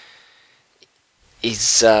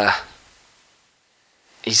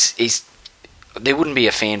 There wouldn't be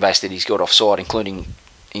a fan base that he's got offside, including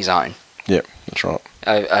his own. Yep, that's right.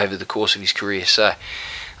 Over the course of his career, so.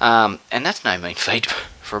 And that's no mean feat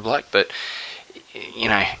for a bloke, but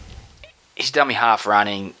his dummy half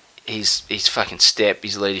running, his fucking step,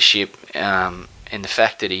 his leadership, and the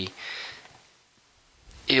fact that he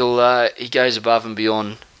goes above and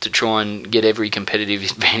beyond to try and get every competitive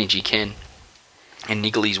advantage he can and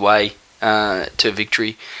niggle his way to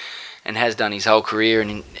victory, and has done his whole career.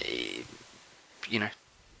 And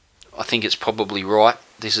I think it's probably right.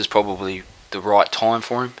 This is probably the right time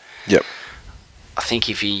for him. Yep. I think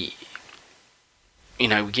if he,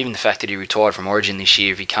 given the fact that he retired from Origin this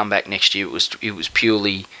year, if he come back next year, it was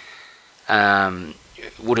purely,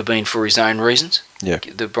 would have been for his own reasons. Yeah.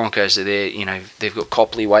 The Broncos are there, they've got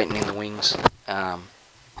Copley waiting in the wings.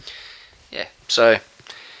 So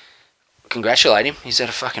congratulate him. He's had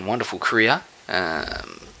a fucking wonderful career.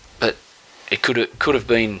 But it could have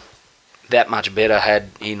been that much better had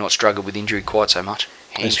he not struggled with injury quite so much.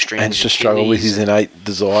 Hamstrings and just struggle with his innate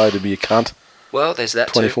desire to be a cunt. Well, there's that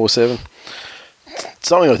 24/7.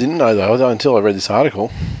 Something I didn't know, though, until I read this article,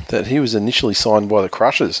 that he was initially signed by the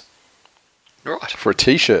Crushers. Right. For a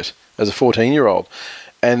T-shirt as a 14-year-old.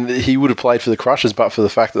 And he would have played for the Crushers, but for the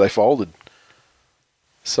fact that they folded.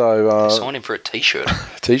 So they signed him for a T-shirt.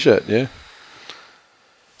 T-shirt, yeah.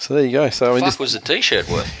 So there you go. So what was the T-shirt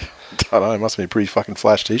worth? I don't know, it must have been a pretty fucking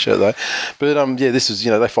flash T-shirt though. But this was,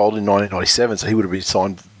 they folded in 1997, so he would have been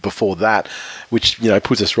signed before that, which,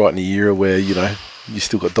 puts us right in the era where, you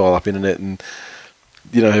still got dial-up internet and,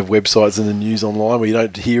 have websites and the news online where you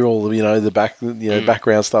don't hear all of, the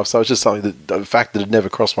background stuff. So it's just something that, the fact that had never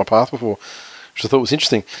crossed my path before, which I thought was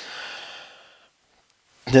interesting.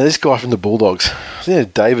 Now, this guy from the Bulldogs,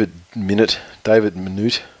 David Minute.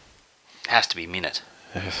 Has to be Minute.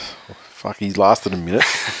 Fuck, he's lasted a minute.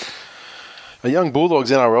 A young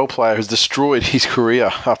Bulldogs NRL player has destroyed his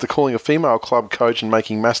career after calling a female club coach and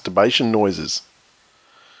making masturbation noises.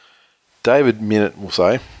 David Minute, we'll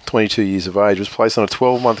say, 22 years of age, was placed on a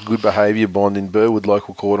 12-month good behaviour bond in Burwood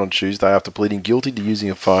local court on Tuesday after pleading guilty to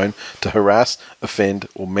using a phone to harass, offend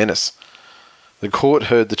or menace. The court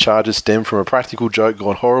heard the charges stem from a practical joke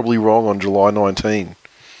gone horribly wrong on July 19.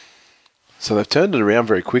 So they've turned it around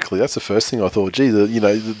very quickly. That's the first thing I thought. Gee,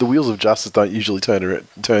 the wheels of justice don't usually turn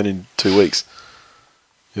in 2 weeks.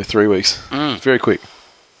 3 weeks. Very quick.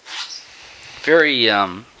 Very,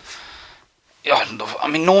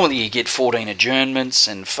 normally you get 14 adjournments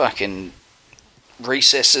and fucking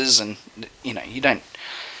recesses and, you don't...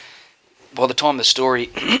 By the time the story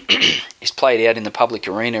is played out in the public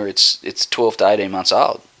arena, it's 12 to 18 months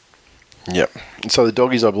old. Yep. And so the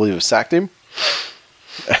doggies, I believe, have sacked him.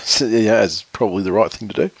 As probably the right thing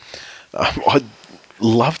to do. I'd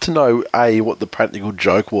love to know, A, what the practical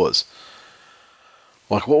joke was.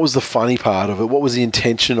 Like, what was the funny part of it? What was the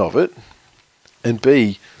intention of it? And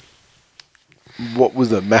B, what was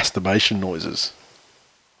the masturbation noises?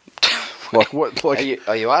 Like what? Like,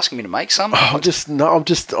 are you asking me to make some? I'm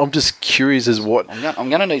just curious as what. I'm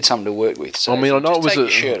going to need something to work with. So I mean, I know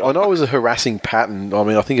it was a harassing pattern. I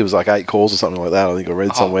mean, I think it was like 8 calls or something like that. I think I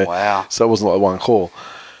read somewhere. Wow! So it wasn't like one call,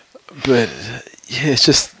 but yeah, it's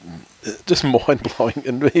just mind blowing.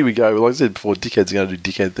 And here we go. Like I said before, dickheads are going to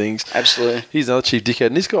do dickhead things. Absolutely. He's another chief dickhead,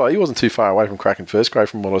 and this guy, he wasn't too far away from cracking first grade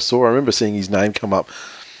from what I saw. I remember seeing his name come up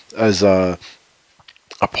as a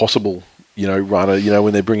possible, runner,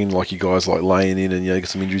 when they're bringing like you guys like laying in and get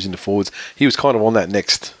some injuries in the forwards. He was kind of on that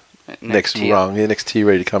next tier. Rung, next tier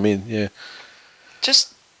ready to come in. Yeah,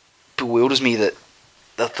 just bewilders me that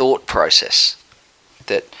the thought process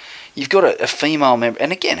that you've got a female member,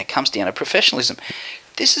 and again, it comes down to professionalism.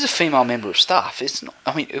 This is a female member of staff. It's not,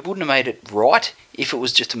 I mean, it wouldn't have made it right if it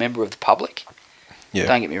was just a member of the public. Yeah.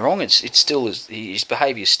 Don't get me wrong. It's still his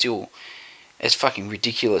behaviour is still as fucking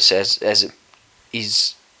ridiculous as it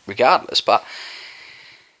is, regardless. But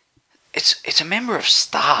it's a member of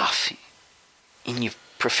staff in your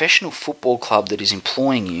professional football club that is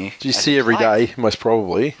employing you. Do you see every day, most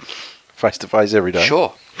probably, face to face every day?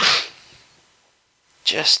 Sure.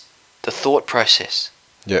 Just the thought process.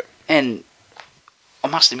 Yeah. And I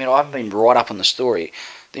must admit, I haven't been right up on the story.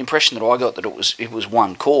 The impression that I got that it was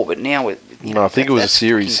one call, but now I think it was a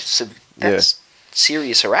series. That's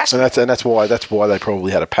serious harassment, and that's why they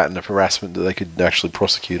probably had a pattern of harassment that they could actually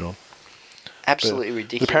prosecute on. Absolutely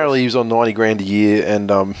ridiculous. Apparently, he was on $90,000 a year,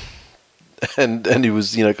 and he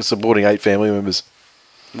was supporting 8 family members.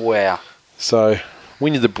 Wow. So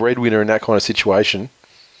when you're the breadwinner in that kind of situation,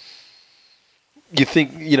 you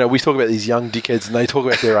think we talk about these young dickheads and they talk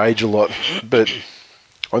about their age a lot, but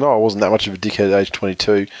I know I wasn't that much of a dickhead at age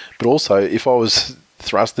 22, but also if I was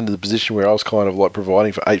thrust into the position where I was kind of like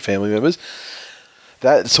providing for 8 family members,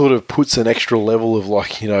 that sort of puts an extra level of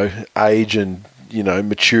like, age and,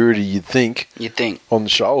 maturity, you'd think, on the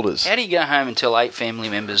shoulders. How do you go home and tell 8 family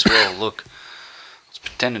members, well, look, I was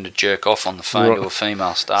pretending to jerk off on the phone to a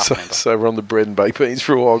female staff member. So we're on the bread and baked beans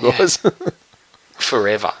for a while, guys.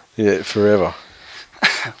 Forever. Yeah, forever.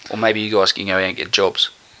 Or maybe you guys can go out and get jobs.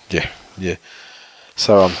 Yeah.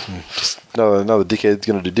 So just another dickhead's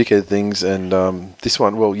going to do dickhead things, and this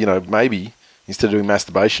one, well, maybe instead of doing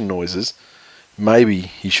masturbation noises, maybe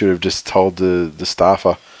he should have just told the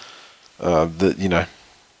staffer that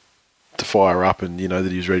to fire up and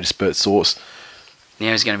that he was ready to spurt sauce.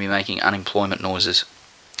 Now he's going to be making unemployment noises.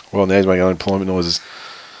 Well, now he's making unemployment noises.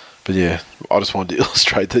 But yeah, I just wanted to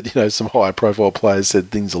illustrate that some higher profile players said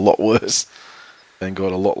things a lot worse and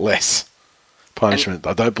got a lot less punishment.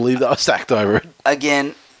 I don't believe they were sacked over it.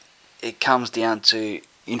 Again, it comes down to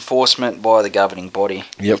enforcement by the governing body.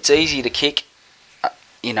 Yep. It's easy to kick,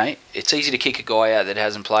 it's easy to kick a guy out that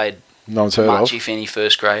hasn't played no one's heard much, of. if any,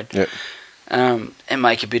 first grade. Yep. And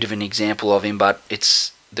make a bit of an example of him, but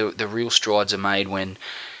it's the real strides are made when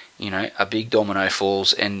a big domino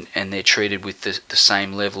falls and they're treated with the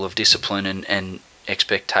same level of discipline and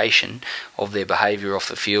expectation of their behaviour off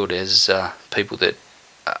the field as people that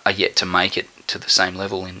are yet to make it to the same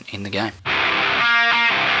level in the game.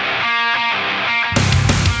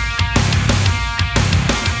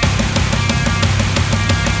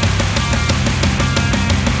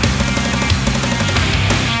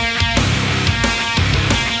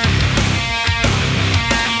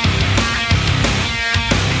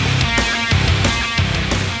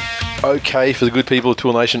 Okay, for the good people of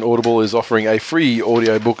TWiL Nation, Audible is offering a free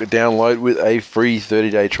audiobook download with a free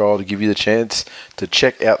 30-day trial to give you the chance to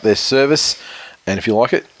check out their service. And if you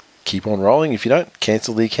like it, keep on rolling. If you don't,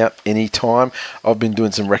 cancel the account anytime. I've been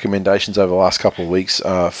doing some recommendations over the last couple of weeks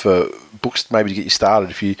for books maybe to get you started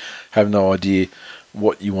if you have no idea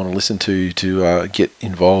what you want to listen to get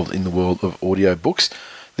involved in the world of audiobooks.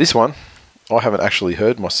 This one, I haven't actually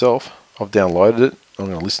heard myself. I've downloaded it. I'm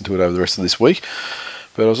going to listen to it over the rest of this week.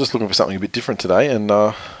 But I was just looking for something a bit different today, and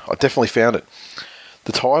I definitely found it.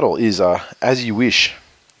 The title is As You Wish,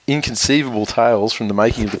 Inconceivable Tales from the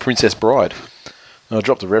Making of the Princess Bride. And I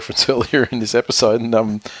dropped a reference earlier in this episode,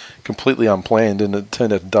 and completely unplanned, and it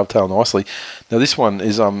turned out to dovetail nicely. Now this one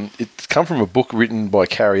is it's come from a book written by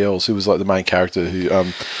Carrie Ells, who was like the main character who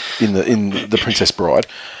in the Princess Bride.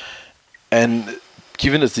 And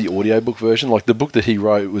given it's the audiobook version, like the book that he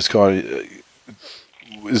wrote was kind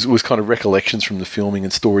of recollections from the filming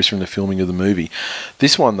and stories from the filming of the movie.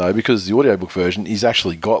 This one, though, because the audiobook version, he's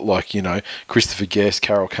actually got, like, Christopher Guest,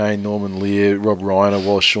 Carol Kane, Norman Lear, Rob Reiner,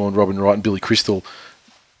 Wallace Shawn, Robin Wright, and Billy Crystal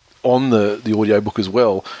on the audiobook as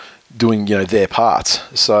well, doing their parts.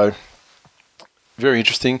 So very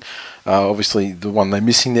interesting. Obviously, the one they're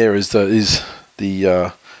missing there is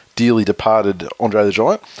the dearly departed Andre the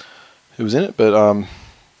Giant, who was in it. But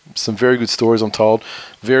some very good stories, I'm told.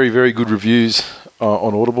 Very, very good reviews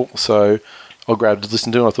on Audible. So I'll grab to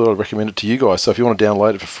listen to, and I thought I'd recommend it to you guys. So if you want to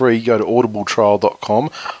download it for free, go to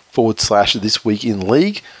audibletrial.com/This Week in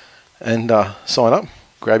League and sign up.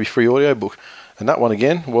 Grab your free audiobook. And that one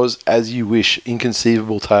again was As You Wish,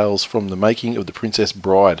 Inconceivable Tales from the Making of the Princess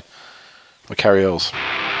Bride by Carrie Ells.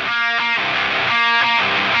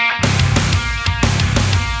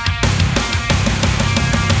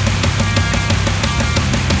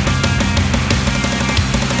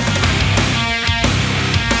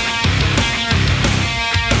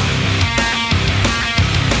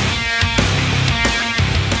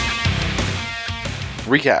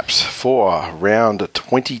 Recaps for round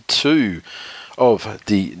 22 of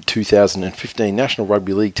the 2015 National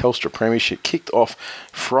Rugby League Telstra Premiership kicked off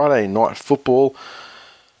Friday night football.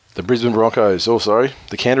 The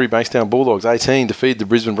Canterbury Bankstown Bulldogs 18 defeated the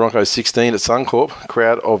Brisbane Broncos 16 at Suncorp,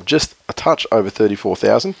 crowd of just a touch over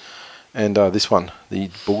 34,000. And this one,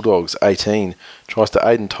 the Bulldogs 18 tries to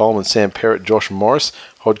Aidan Tolman, Sam Perrott, Josh Morris,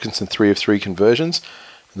 Hodkinson 3 of 3 conversions.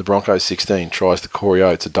 And the Broncos 16 tries to Corey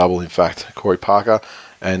Oates, a double in fact, Corey Parker,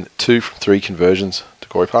 and 2 from 3 conversions to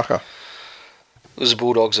Corey Parker. It was the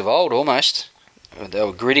Bulldogs of old, almost. They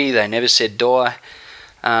were gritty, they never said die,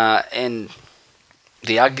 and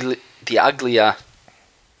the uglier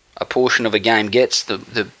a portion of a game gets,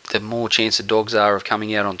 the more chance the Dogs are of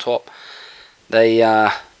coming out on top. They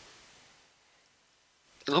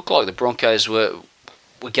looked like the Broncos were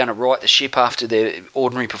going to right the ship after their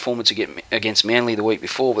ordinary performance against Manly the week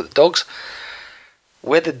before, but the Dogs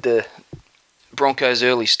weathered the Broncos'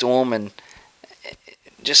 early storm and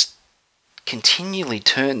just continually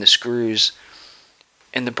turned the screws,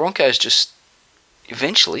 and the Broncos just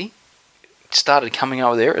eventually started coming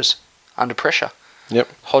up with errors under pressure. Yep.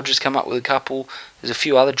 Hodges come up with a couple. There's a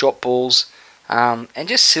few other drop balls, and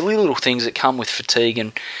just silly little things that come with fatigue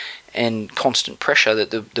and constant pressure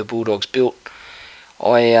that the Bulldogs built.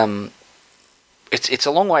 It's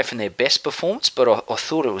a long way from their best performance, but I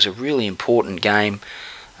thought it was a really important game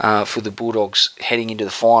for the Bulldogs heading into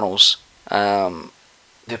the finals.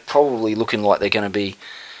 They're probably looking like they're going to be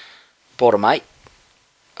bottom 8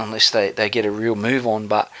 unless they get a real move on,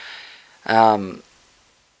 but they're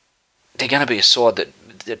going to be a side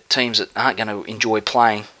that teams that aren't going to enjoy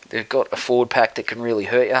playing. They've got a forward pack that can really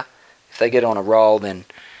hurt you. If they get on a roll, then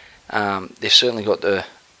they've certainly got the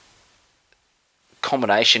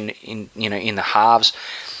combination in the halves.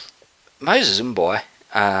 Moses Mbai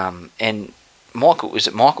and Michael,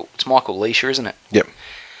 it's Michael Leisha, isn't it? Yep.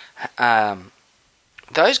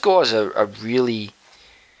 Those guys are really,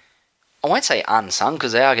 I won't say unsung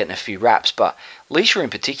because they are getting a few raps, but Leisha in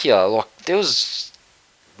particular, like there was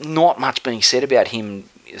not much being said about him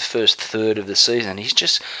the first third of the season. He's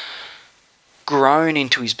just grown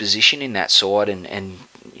into his position in that side and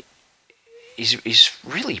is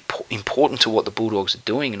really important to what the Bulldogs are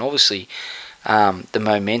doing, and obviously the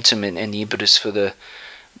momentum and the impetus for the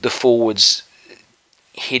forwards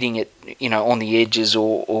hitting it, on the edges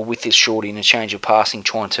or with this short interchange of passing,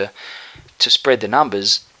 trying to spread the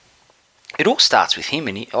numbers. It all starts with him,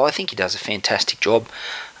 and I think he does a fantastic job.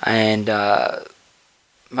 And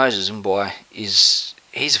Moses Mbai he's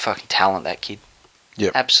a fucking talent, that kid.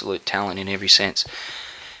 Yep. Absolute talent in every sense.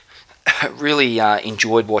 Really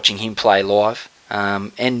enjoyed watching him play live,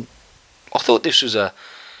 and I thought there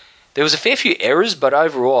was a fair few errors, but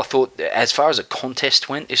overall I thought as far as a contest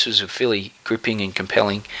went, this was a fairly gripping and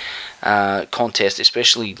compelling contest,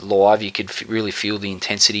 especially live. You could really feel the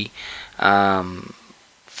intensity from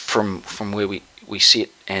where we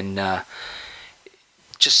sit, and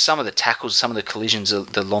just some of the tackles, some of the collisions,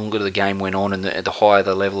 the longer the game went on and the higher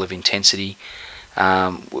the level of intensity,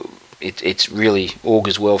 it's really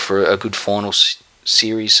augurs well for a good final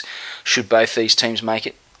series should both these teams make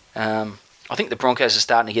it. I think the Broncos are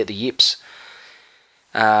starting to get the yips.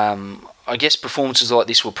 I guess performances like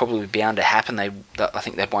this will probably be bound to happen. I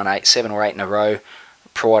think they've won 7 or 8 in a row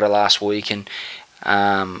prior to last week, and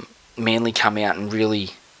Manly come out and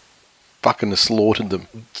really fucking slaughtered them.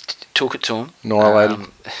 Took it to them. Annihilated.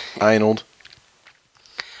 Analed.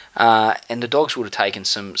 And the Dogs would have taken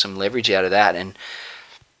some leverage out of that, and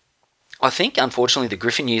I think, unfortunately, the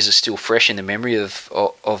Griffin years are still fresh in the memory of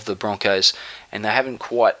the Broncos, and they haven't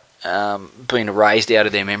quite been erased out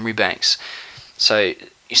of their memory banks. So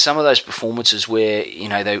some of those performances where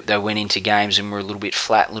they went into games and were a little bit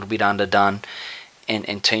flat, a little bit underdone,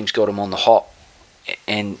 and teams got them on the hop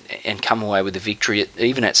and come away with the victory,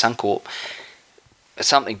 even at Suncorp.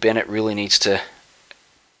 something Bennett really needs to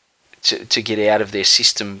get out of their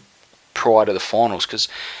system prior to the finals, because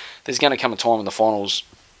there's going to come a time in the finals,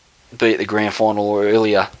 be it the grand final or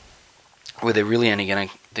earlier, where they're really only going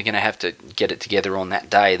to have to get it together on that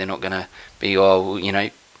day. They're not going to be,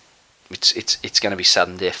 it's going to be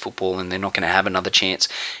sudden death football, and they're not going to have another chance.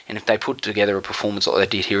 And if they put together a performance like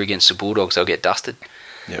they did here against the Bulldogs, they'll get dusted.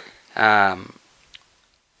 Yep.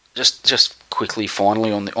 Just quickly,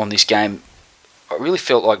 finally on this game, I really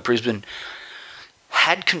felt like Brisbane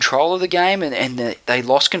had control of the game, and they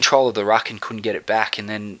lost control of the ruck and couldn't get it back, and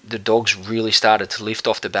then the Dogs really started to lift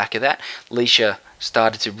off the back of that. Leisha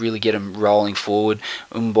started to really get them rolling forward.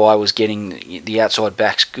 Umbai was getting the outside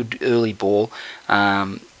backs good early ball,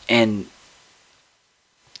 and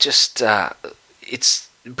just it's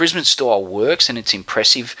Brisbane's style works, and it's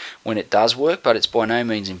impressive when it does work, but it's by no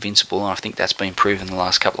means invincible, and I think that's been proven the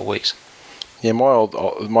last couple of weeks. Yeah,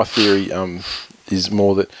 my theory is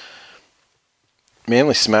more that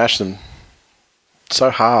Manly smashed them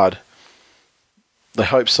so hard. They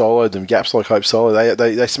Hope soloed them. Gaps like Hope solo.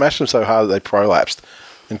 They smashed them so hard that they prolapsed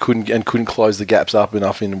and couldn't close the gaps up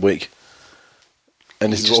enough in a week.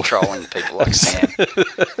 And he's just trolling people like Sam.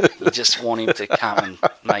 You just want him to come and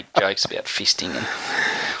make jokes about fisting and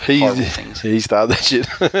horrible things. He started that shit.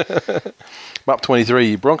 Up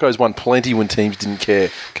 23. Broncos won plenty when teams didn't care.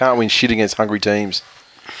 Can't win shit against hungry teams.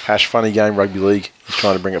 Funny game rugby league. He's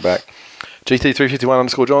trying to bring it back. GT351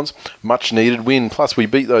 _ Johns. Much needed win. Plus we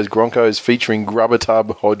beat those Broncos featuring Grubber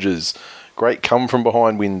Tub Hodges. Great come from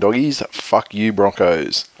behind win, doggies. Fuck you,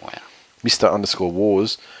 Broncos. Wow. Mr.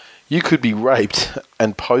 _Wars. You could be raped,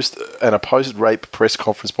 and a post-rape press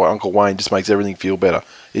conference by Uncle Wayne just makes everything feel better.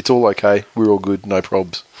 It's all okay. We're all good. No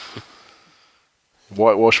probs.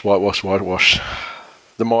 Whitewash.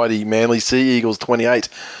 The mighty Manly Sea Eagles 28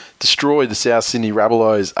 destroyed the South Sydney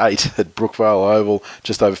Rabbitohs 8 at Brookvale Oval,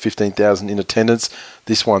 just over 15,000 in attendance.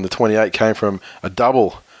 This one, the 28, came from a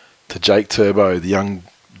double to Jake Turbo, the young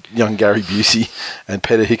Gary Busey, and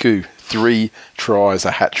Peter Hiku. 3 tries,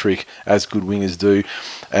 a hat trick, as good wingers do.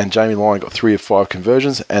 And Jamie Lyon got 3 of 5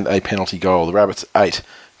 conversions and a penalty goal. The Rabbits 8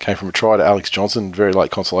 came from a try to Alex Johnson, very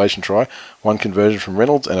late consolation try, 1 conversion from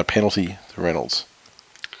Reynolds and a penalty to Reynolds.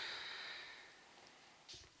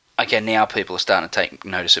 Okay, now people are starting to take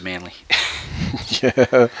notice of Manly. Yeah,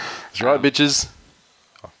 that's right, bitches.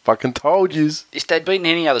 I fucking told yous. If they'd beaten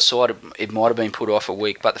any other side, it might have been put off a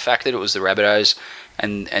week. But the fact that it was the Rabbitohs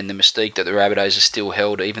and the mystique that the Rabbitohs are still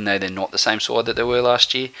held, even though they're not the same side that they were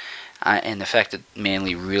last year, and the fact that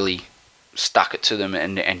Manly really stuck it to them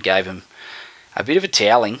and gave them a bit of a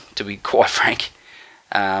toweling, to be quite frank,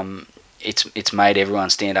 it's made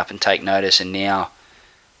everyone stand up and take notice. And now,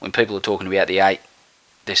 when people are talking about the 8,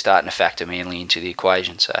 they're starting to factor Manly into the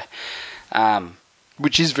equation. So,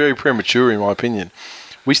 which is very premature, in my opinion.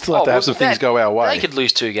 We still have to have some things go our way. They could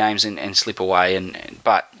lose 2 games and slip away,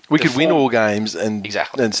 but we could win all games and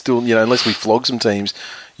still, unless we flog some teams,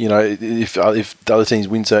 if the other teams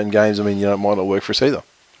win certain games, it might not work for us either.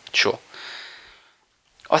 Sure.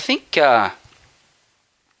 I think I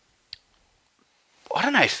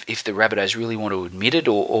don't know if the Rabbitohs really want to admit it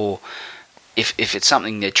or if it's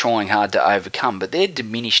something they're trying hard to overcome, but their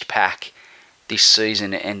diminished pack this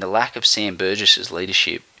season and the lack of Sam Burgess's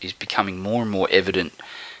leadership is becoming more and more evident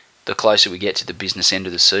the closer we get to the business end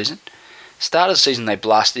of the season. Start of the season, they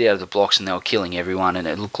blasted out of the blocks and they were killing everyone, and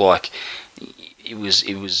it looked like it was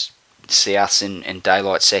Souths and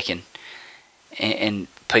Daylight second, and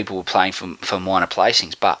people were playing for minor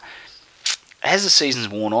placings. But as the season's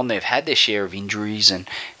worn on, they've had their share of injuries and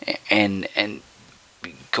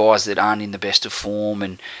guys that aren't in the best of form,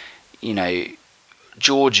 and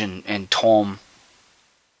George and Tom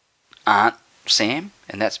aren't Sam,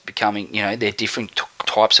 and that's becoming, they're different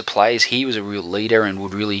types of players. He was a real leader and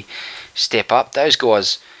would really step up. Those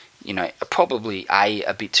guys, are probably A,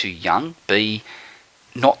 bit too young, B,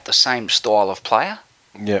 not the same style of player.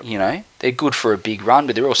 Yeah. They're good for a big run,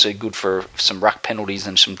 but they're also good for some ruck penalties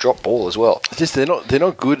and some drop ball as well. Just they're not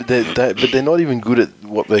good, but they're not even good at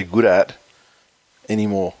what they're good at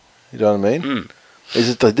anymore. You know what I mean?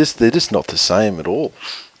 They're just not the same at all.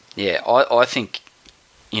 Yeah, I think,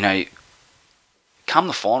 come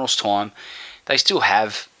the finals time, they still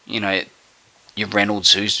have, your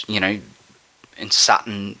Reynolds, who's, and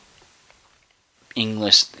Sutton,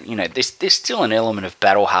 Inglis, there's still an element of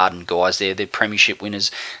battle-hardened guys there. They're premiership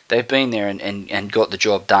winners. They've been there and got the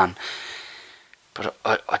job done. But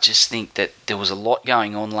I just think that there was a lot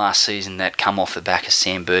going on last season that come off the back of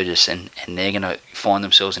Sam Burgess, and they're going to find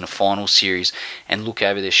themselves in a final series and look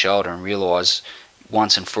over their shoulder and realise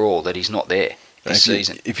once and for all that he's not there this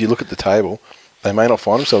season. If you look at the table, they may not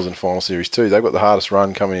find themselves in the final series too. They've got the hardest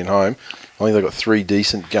run coming in home. I think they've got 3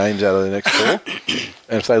 decent games out of the next 4.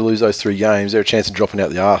 And if they lose those 3 games, they're a chance of dropping out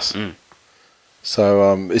the arse.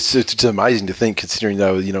 So it's amazing to think, considering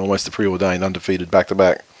they were almost the preordained undefeated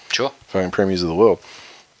back-to-back fucking premiers of the world.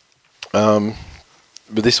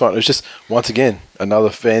 But this one, it was just, once again, another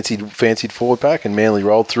fancied forward pack, and Manly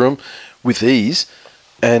rolled through them with ease.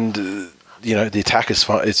 And, the attack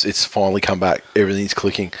it's finally come back. Everything's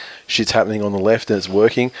clicking. Shit's happening on the left and it's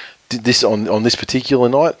working. Did this on this particular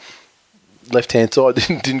night, left-hand side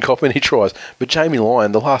didn't cop any tries. But Jamie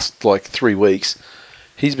Lyon, the last, 3 weeks,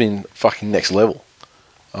 he's been fucking next level.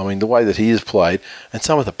 I mean, the way that he has played and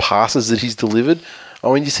some of the passes that he's delivered.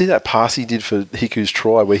 I mean, you see that pass he did for Hiku's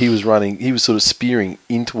try where he was sort of spearing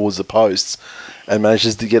in towards the posts and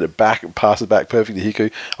manages to get it back and pass it back perfect to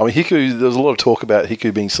Hiku. I mean, Hiku, there was a lot of talk about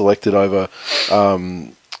Hiku being selected over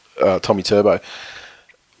Tommy Turbo.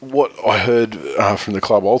 What I heard from the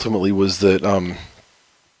club ultimately was that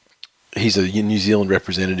he's a New Zealand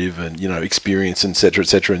representative and, experience, et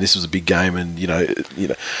cetera, and this was a big game. And,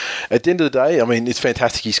 at the end of the day, I mean, it's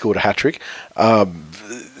fantastic he scored a hat-trick.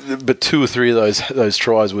 But 2 or 3 of those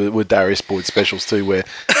tries were Darius Boyd specials too, where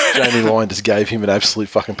Jamie Lyon just gave him an absolute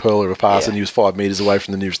fucking pearl of a pass, and he was 5 metres away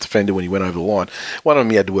from the nearest defender when he went over the line. One of them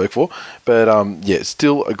he had to work for, but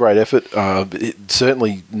still a great effort.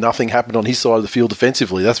 Certainly nothing happened on his side of the field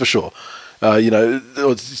defensively, that's for sure.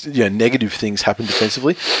 Negative things happened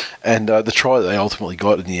defensively, and the try that they ultimately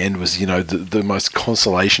got in the end was, the most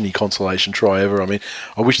consolation try ever. I mean,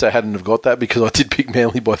 I wish they hadn't have got that, because I did pick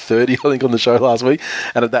Manly by 30, I think, on the show last week,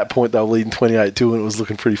 and at that point they were leading 28-2, and it was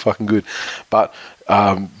looking pretty fucking good. But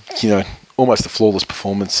almost a flawless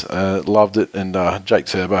performance. Loved it, and Jake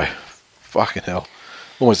Turbo, fucking hell,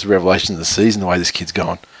 almost the revelation of the season. The way this kid's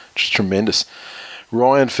gone, just tremendous.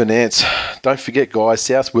 Ryan Finance. Don't forget, guys,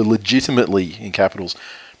 Souths were legitimately, in capitals,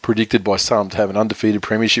 predicted by some to have an undefeated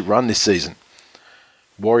premiership run this season.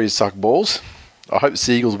 Warriors suck balls. I hope the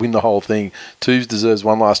Seagulls win the whole thing. Tubes deserves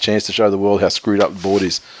one last chance to show the world how screwed up the board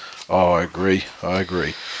is. Oh, I agree.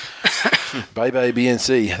 Bebe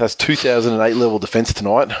BNC. That's 2008 level defence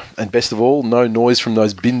tonight. And best of all, no noise from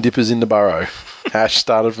those bin dippers in the burrow. Hash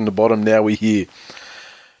started from the bottom, now we're here.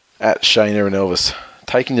 At Shane Aaron Elvis.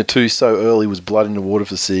 Taking the 2 so early was blood in the water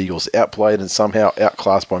for the Seagulls. Outplayed and somehow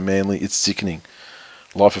outclassed by Manly. It's sickening.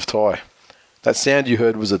 Life of Ty. That sound you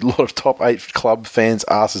heard was a lot of top 8 club fans'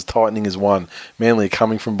 asses tightening as one. Manly are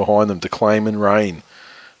coming from behind them to claim and reign.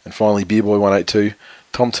 And finally, Beerboy 182.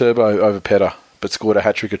 Tom Turbo over Petter, but scored a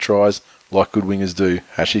hat-trick of tries like good wingers do.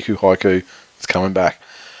 Hashiku Haiku is coming back.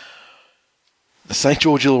 The St.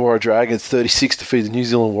 George Illawarra Dragons 36 defeat the New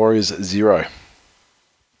Zealand Warriors 0.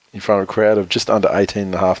 In front of a crowd of just under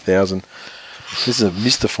 18,500. This is a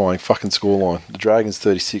mystifying fucking scoreline. The Dragons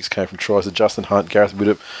 36 came from tries to Justin Hunt, Gareth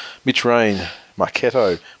Widdop, Mitch Rain,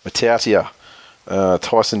 Marketo, Matautia,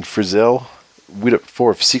 Tyson Frizzell. Widdop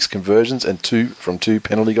 4 of 6 conversions and 2 from 2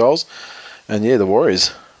 penalty goals. And the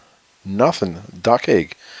Warriors, nothing. Duck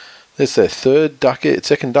egg. That's their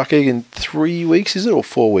second duck egg in 3 weeks, is it, or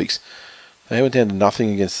 4 weeks? They went down to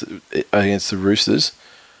nothing against the Roosters.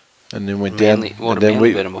 And then went down. And then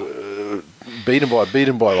we beat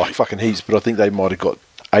them by like fucking heaps. But I think they might have got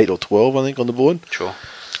 8 or 12. I think on the board. Sure.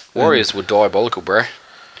 Warriors were diabolical, bro.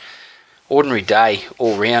 Ordinary day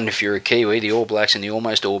all round. If you're a Kiwi, the All Blacks and the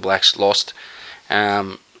almost All Blacks lost,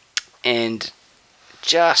 and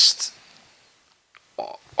just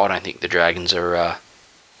I don't think the Dragons are a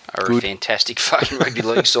fantastic fucking rugby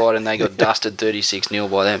league side, and they got dusted 36-0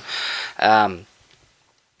 by them.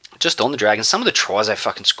 Just on the Dragons, some of the tries they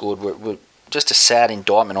fucking scored were just a sad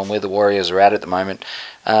indictment on where the Warriors are at the moment.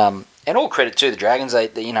 And all credit to the Dragons, they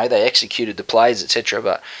executed the plays, etc.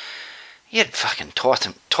 But you had fucking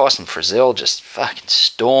Tyson Frizzell just fucking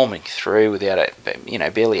storming through without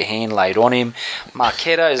barely a hand laid on him.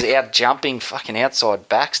 Marketo's out jumping fucking outside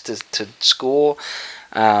backs to score.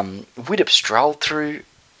 Widdop strolled through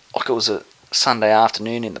like it was a Sunday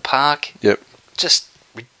afternoon in the park. Yep. Just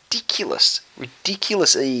ridiculous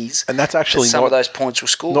ease. And that's actually some of those points were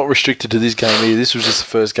scored. Not restricted to this game either. This was just the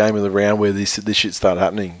first game of the round where this shit started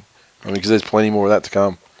happening. I mean, because there's plenty more of that to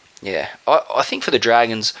come. Yeah, I think for the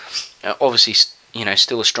Dragons, obviously,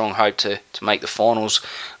 still a strong hope to make the finals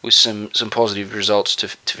with some positive results to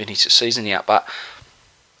finish the season out. But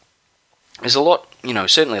there's a lot,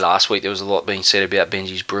 certainly last week there was a lot being said about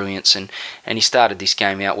Benji's brilliance, and he started this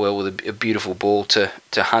game out well with a beautiful ball to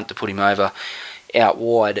Hunt to put him over out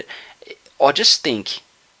wide. I just think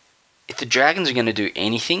if the Dragons are going to do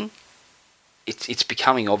anything, it's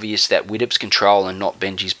becoming obvious that Widdop's control and not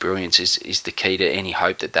Benji's brilliance is the key to any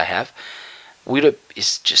hope that they have. Widdop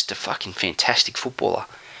is just a fucking fantastic footballer.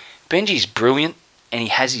 Benji's brilliant, and he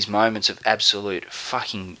has his moments of absolute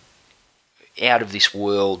fucking out of this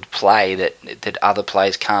world play that other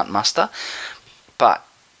players can't muster. But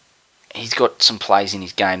he's got some plays in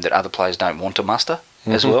his game that other players don't want to muster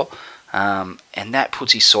as well. And that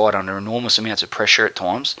puts his side under enormous amounts of pressure at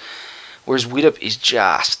times. Whereas Widdop is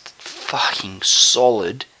just fucking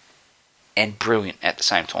solid and brilliant at the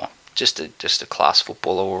same time. Just a class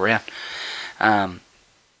footballer all around.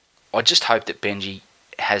 I just hope that Benji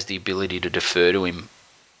has the ability to defer to him,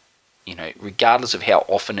 you know, regardless of how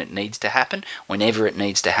often it needs to happen. Whenever it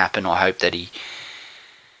needs to happen, I hope that he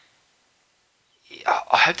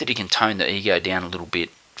can tone the ego down a little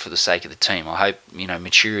bit for the sake of the team. I hope, you know,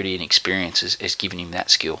 maturity and experience has given him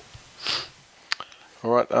that skill.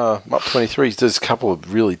 All right, MUP 23. There's a couple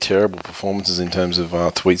of really terrible performances in terms of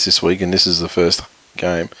tweets this week, and this is the first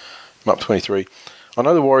game. MUP 23. I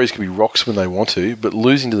know the Warriors can be rocks when they want to, but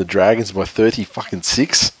losing to the Dragons by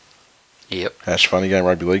 30-6. Yep. Ash, funny game,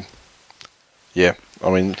 rugby league. Yeah, I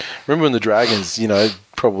mean, remember when the Dragons, you know,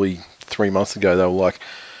 probably 3 months ago, they were like,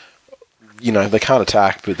 you know, they can't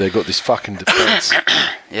attack, but they've got this fucking defence.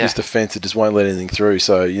 Yeah. This defence that just won't let anything through.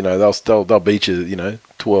 So, you know, they'll beat you, you know,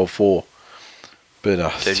 12-4. But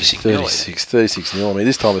 36-0. I mean,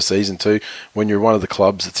 this time of season too, when you're one of the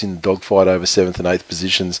clubs that's in the dogfight over 7th and 8th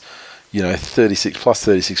positions, you know, 36 plus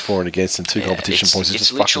 36 for and against and two competition points is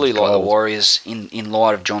just literally fucking like gold. the Warriors in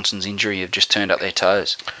light of Johnson's injury have just turned up their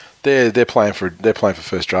toes. They're playing for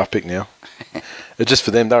first draft pick now. It's just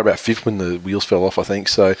for them, they were about 5th when the wheels fell off, I think.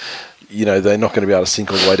 So, you know, they're not going to be able to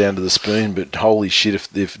sink all the way down to the spoon. But holy shit,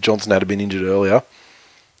 if Johnson had been injured earlier,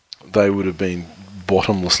 they would have been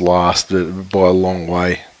bottomless last by a long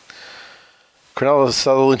way. Cronulla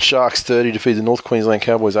Sutherland Sharks 30 defeat the North Queensland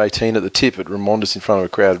Cowboys 18 at the tip at Remondis in front of a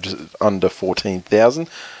crowd of just under 14,000.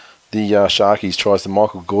 The Sharkies tries to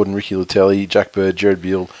Michael Gordon, Ricky Latelli, Jack Bird, Jared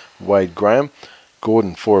Beale, Wade Graham.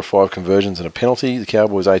 Gordon 4 of 5 conversions and a penalty. The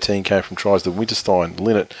Cowboys 18 came from tries to Winterstein,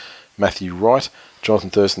 Linnett, Matthew Wright,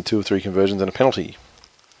 Jonathan Thurston 2 of 3 conversions and a penalty.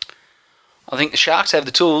 I think the Sharks have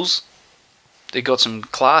the tools. They've got some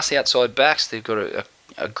class outside backs. They've got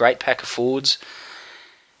a great pack of forwards.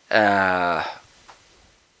 I'm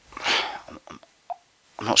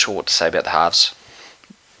not sure what to say about the halves.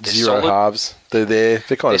 They're Zero solid. halves. They're there.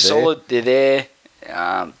 They're kind of there. They're solid. They're there.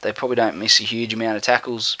 They probably don't miss a huge amount of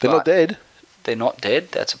tackles. They're not dead. They're not dead.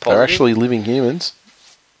 That's a positive. They're actually living humans.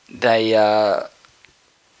 They,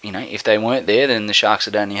 you know, if they weren't there, then the Sharks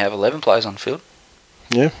would only have 11 players on the field.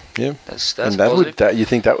 Yeah. That's and positive. you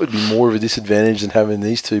think that would be more of a disadvantage than having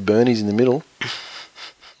these two Bernies in the middle?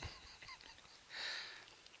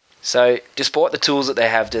 So, despite the tools that they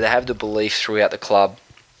have, do they have the belief throughout the club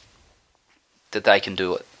that they can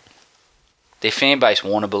do it? Their fan base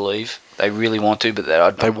want to believe. They really want to, but they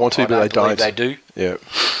don't. They do. Yeah.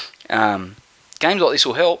 Games like this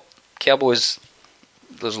will help. Cowboys,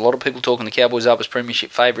 there's a lot of people talking the Cowboys up as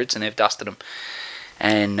premiership favourites, and they've dusted them.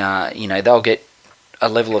 And, you know, they'll get a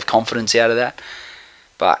level of confidence out of that.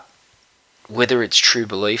 But whether it's true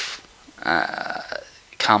belief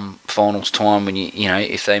come finals time, when you know,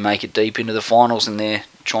 if they make it deep into the finals and they're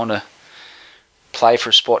trying to play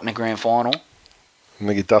for a spot in the grand final, and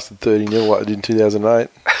they get dusted 30-0 like they did in 2008.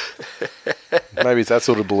 Maybe it's that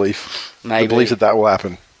sort of belief. Maybe. The belief that will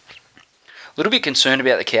happen. A little bit concerned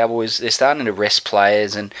about the Cowboys. They're starting to rest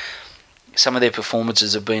players, and some of their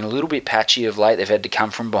performances have been a little bit patchy of late. They've had to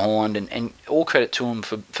come from behind, and all credit to them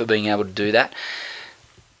for being able to do that.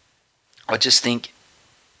 I just think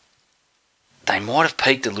they might have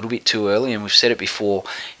peaked a little bit too early, and we've said it before.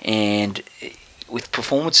 And with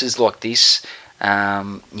performances like this,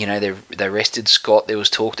 you know, they rested Scott. There was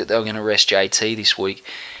talk that they were going to rest JT this week.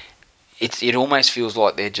 It almost feels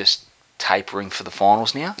like they're just tapering for the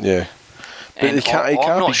finals now. Yeah, but it can't be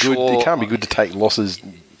good. It can't be good to take losses,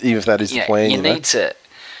 even if that is the plan. You need to.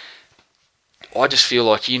 I just feel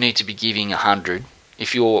like you need to be giving 100.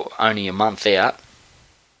 If you're only a month out,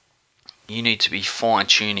 you need to be fine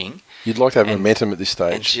tuning. You'd like to have momentum at this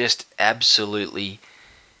stage. And just absolutely,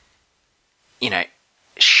 you know,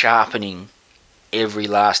 sharpening every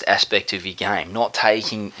last aspect of your game. Not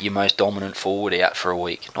taking your most dominant forward out for a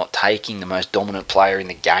week. Not taking the most dominant player in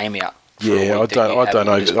the game out for a week. I don't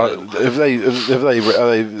know. Have they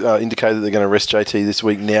indicated they're going to rest JT this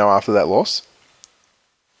week now after that loss?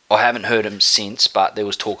 I haven't heard him since, but there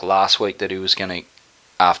was talk last week that he was going to,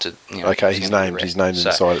 after, you know. Okay, he's named in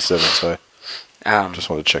the side at 7, so just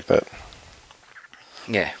wanted to check that.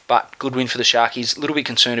 Yeah, but good win for the Sharkies. A little bit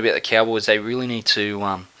concerned about the Cowboys. They really need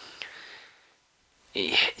to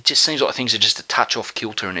it just seems like things are just a touch off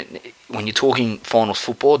kilter, and when you're talking finals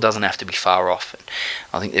football, it doesn't have to be far off. And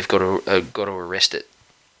I think they've got to arrest it.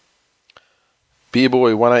 Beer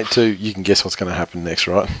Boy 182, you can guess what's going to happen next,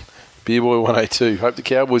 right? Beer Boy 182. Hope the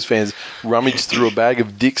Cowboys fans rummage through a bag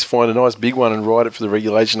of dicks, find a nice big one, and ride it for the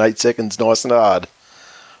regulation 8 seconds, nice and hard.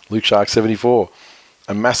 Luke Shark 74.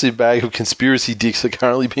 A massive bag of conspiracy dicks are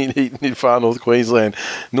currently being eaten in far north Queensland.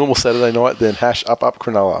 Normal Saturday night, then hash up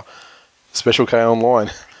Cronulla. Special K online.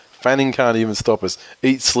 Fanning can't even stop us.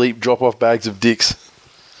 Eat, sleep, drop off bags of dicks.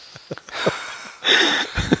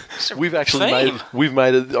 We've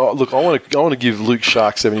made it. Oh, look, I want to give Luke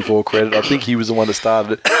Shark 74 credit. I think he was the one that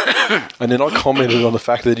started it, and then I commented on the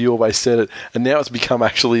fact that he always said it, and now it's become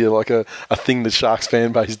actually like a thing that Sharks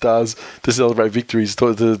fan base does to celebrate victories,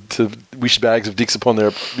 to wish bags of dicks upon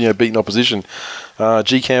their beaten opposition.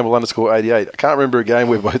 G Campbell _88. I can't remember a game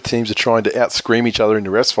where both teams are trying to out-scream each other in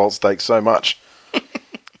the refs' fault stakes so much.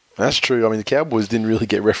 That's true. I mean, the Cowboys didn't really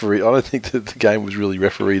get refereed. I don't think that the game was really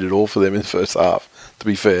refereed at all for them in the first half, to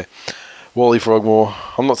be fair. Wally Frogmore,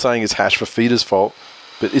 I'm not saying it's Hash for Feeder's fault,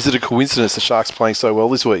 but is it a coincidence the Sharks playing so well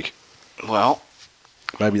this week? Well,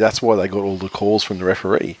 maybe that's why they got all the calls from the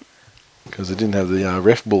referee, because they didn't have the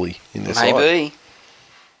ref bully in their side. Maybe.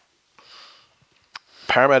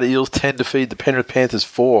 Parramatta Eels 10 to feed the Penrith Panthers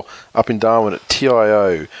 4 up in Darwin at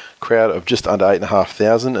TIO. Crowd of just under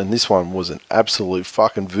 8,500, and this one was an absolute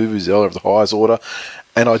fucking vuvuzela of the highest order.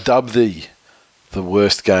 And I dub thee the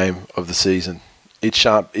worst game of the season. It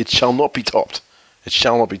shall not be topped. It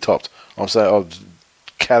shall not be topped. I'm saying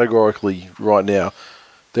categorically right now,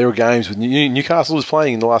 there are games with Newcastle is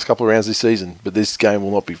playing in the last couple of rounds this season, but this game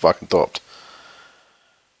will not be fucking topped.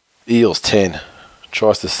 Eels 10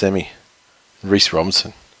 tries to semi. Reece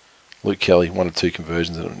Robinson, Luke Kelly, 1 of 2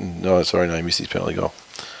 conversions. No, he missed his penalty goal.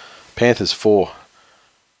 Panthers 4.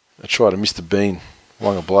 I try to Mr. Bean,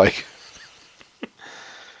 Wanga Blake.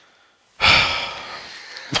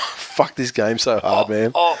 Fuck this game so hard,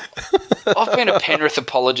 man. I've been a Penrith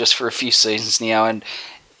apologist for a few seasons now, and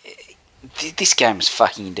this game is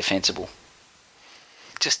fucking indefensible.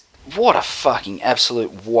 Just what a fucking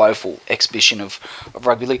absolute woeful exhibition of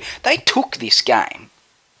rugby league. They took this game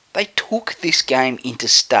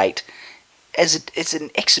interstate as an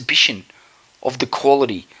exhibition of the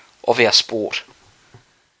quality of our sport.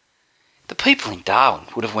 The people in Darwin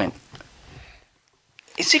would have went,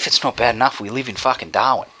 as if it's not bad enough we live in fucking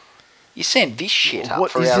Darwin. You send this shit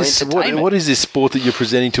up for our entertainment. What is this sport that you're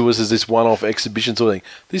presenting to us as this one-off exhibition sort of thing?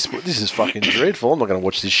 This is fucking dreadful. I'm not going to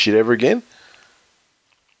watch this shit ever again.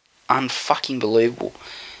 Unfucking believable.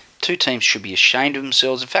 Two teams should be ashamed of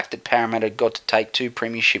themselves. The fact that Parramatta got to take 2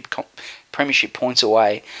 premiership points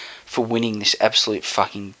away for winning this absolute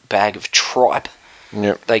fucking bag of tripe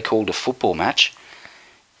they called a football match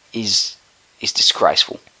is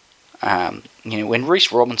disgraceful. When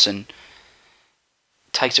Reece Robinson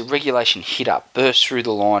takes a regulation hit up, bursts through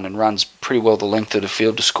the line and runs pretty well the length of the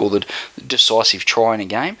field to score the decisive try in a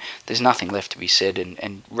game, there's nothing left to be said,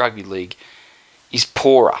 and rugby league is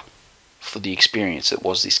poorer for the experience that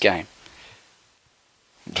was this game.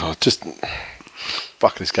 Just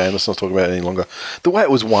fuck this game. Let's not talk about it any longer. The way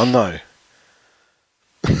it was won, though,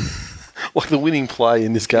 like the winning play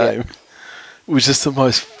in this game, was just the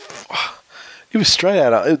most. It was straight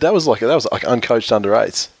out. That was like uncoached under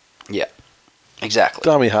 8s. Yeah, exactly.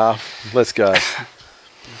 Dummy half. Let's go.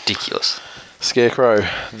 Ridiculous.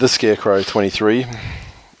 The Scarecrow 23.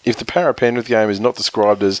 If the Para-Penrith game is not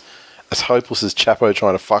described as hopeless as Chapo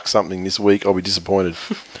trying to fuck something this week, I'll be disappointed.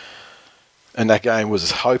 And that game was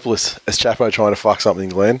as hopeless as Chapo trying to fuck something,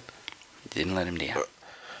 Glenn. Didn't let him down.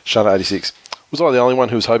 Shunner 86. Was I the only one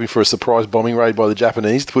who was hoping for a surprise bombing raid by the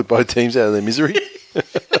Japanese to put both teams out of their misery?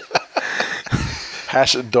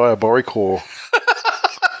 Hash Diaboricor.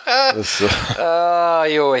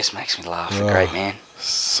 He always makes me laugh. A great man.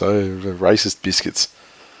 So racist biscuits.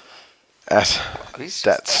 That's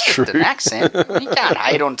true. An accent. You can't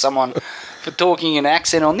hate on someone for talking an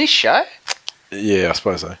accent on this show. Yeah, I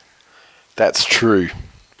suppose so. That's true.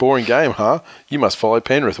 Boring game, huh? You must follow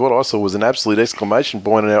Penrith. What I saw was an absolute exclamation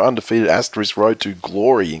point on our undefeated asterisk road to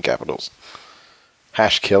glory in capitals.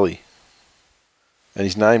 Hash Kelly. And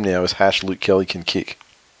his name now is Hash Luke Kelly Can Kick.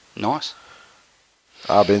 Nice.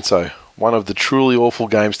 Benso. One of the truly awful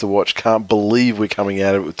games to watch. Can't believe we're coming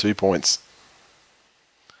out of it with 2 points.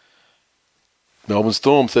 Melbourne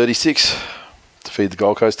Storm 36. Defeated the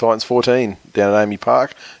Gold Coast Titans 14 down at Amy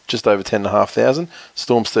Park, just over 10,500.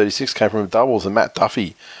 Storm's 36 came from doubles, and Matt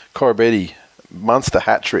Duffy, Corabetti, Munster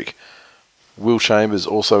hat-trick. Will Chambers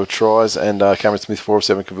also tries, and Cameron Smith 4 of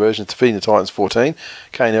 7 conversions, defeating the Titans 14.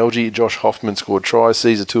 Kane Elgee, Josh Hoffman scored tries,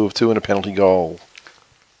 Caesar 2 of 2 and a penalty goal.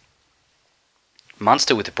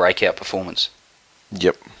 Munster with a breakout performance.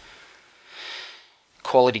 Yep.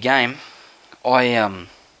 Quality game. I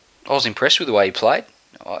was impressed with the way he played.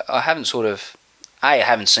 I haven't I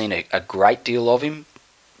haven't seen a great deal of him,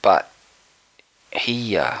 but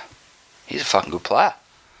he's a fucking good player.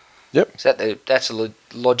 Yep. That's a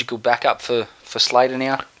logical backup for Slater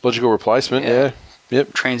now? Logical replacement, yeah.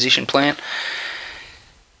 Yep. Transition plan.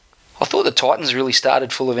 I thought the Titans really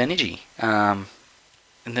started full of energy. And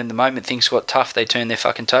then the moment things got tough, they turned their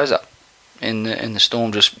fucking toes up. And the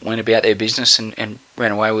Storm just went about their business and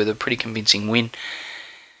ran away with a pretty convincing win.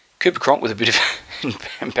 Cooper Cronk with a bit of an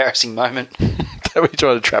embarrassing moment. We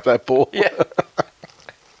tried to trap that ball. Yeah.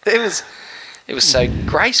 It was so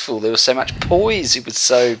graceful. There was so much poise. It was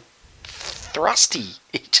so thrusty.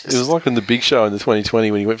 It was like in the Big Show in the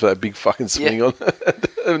 2020 when he went for that big fucking swing on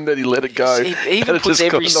and then he let it go. He even puts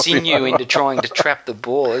every sinew into trying to trap the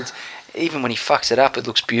ball. Even when he fucks it up, it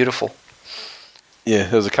looks beautiful. Yeah,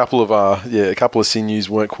 there was a couple of sinews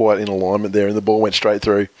weren't quite in alignment there and the ball went straight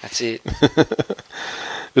through. That's it.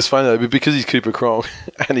 It's funny though, but because he's Cooper Cronk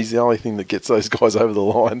and he's the only thing that gets those guys over the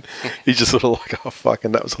line, he's just sort of like, oh,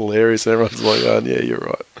 fucking, that was hilarious. And everyone's like, oh, yeah, you're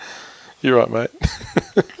right. You're right, mate.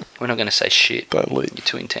 We're not going to say shit. Don't leave. You're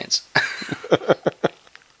too intense.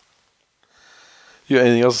 You got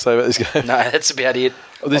anything else to say about this game? No, that's about it.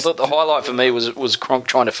 I thought the highlight for me was Cronk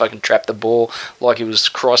trying to fucking trap the ball like he was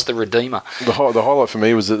Christ the Redeemer. The highlight for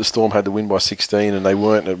me was that the Storm had to win by 16 and they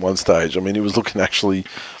weren't at one stage. I mean, it was looking actually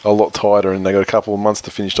a lot tighter and they got a couple of months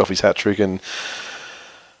to finish off his hat-trick and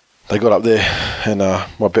they got up there and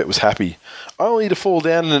my bet was happy. Only to fall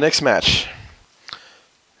down in the next match.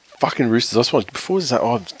 Fucking Roosters. I just wanted, before this,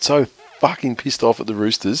 I'm so fucking pissed off at the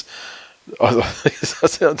Roosters. I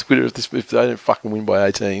said on Twitter, if they don't fucking win by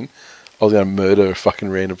 18, I was going to murder a fucking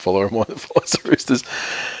random follower of mine that follows the Roosters.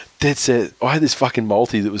 Dead set. I had this fucking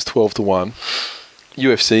multi that was 12-1.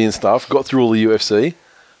 UFC and stuff. Got through all the UFC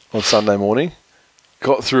on Sunday morning.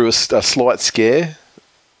 Got through a slight scare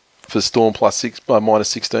for Storm minus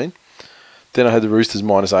 16. Then I had the Roosters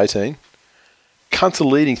minus 18. Cunts are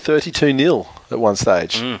leading 32-0 at one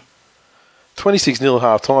stage. 26-0 at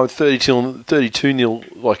half time,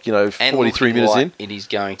 32-0, like, 43 minutes in. It is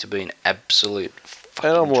going to be an absolute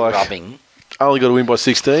and I'm like, drubbing. I only got to win by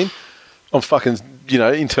 16. I'm fucking,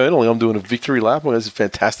 internally, I'm doing a victory lap. This is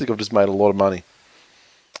fantastic. I've just made a lot of money.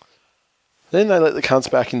 Then they let the cunts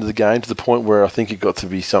back into the game to the point where I think it got to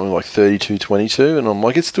be something like 32-22, and I'm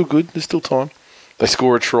like, it's still good. There's still time. They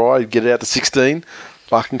score a try, get it out to 16.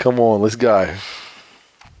 Fucking come on, let's go.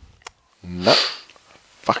 Nope.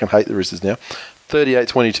 Fucking hate the Roosters now.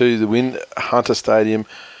 38-22 the win. Hunter Stadium,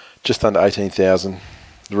 just under 18,000.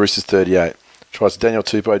 The Roosters 38. Tries to Daniel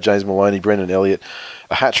Tupou, James Maloney, Brendan Elliott.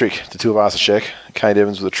 A hat-trick to Tuivasa-Sheck. Kane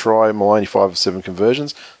Evans with a try. Maloney 5 of 7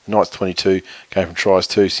 conversions. The Knights 22 came from tries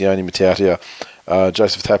too. Sione Matautia,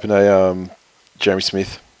 Joseph Tapine, Jeremy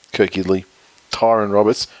Smith, Kurt Gidley, Tyrone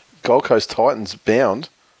Roberts. Gold Coast Titans bound.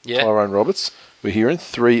 Yeah. Tyrone Roberts. We're hearing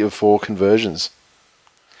 3 of 4 conversions.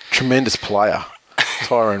 Tremendous player.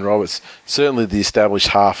 Tyrone Roberts. Certainly the established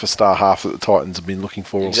star half that the Titans have been looking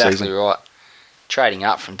for all season. Exactly right. Trading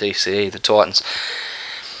up from DCE, the Titans.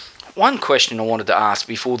 One question I wanted to ask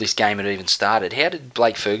before this game had even started. How did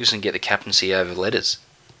Blake Ferguson get the captaincy over Letters?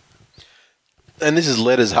 And this is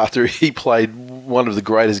Letters after he played one of the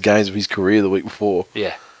greatest games of his career the week before.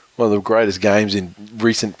 Yeah. One of the greatest games in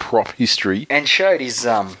recent prop history. And showed his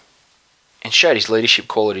leadership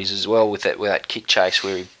qualities as well with that kick chase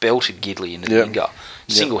where he belted Gidley into the winger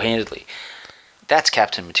single-handedly. That's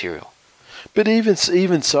captain material. But even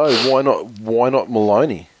so, why not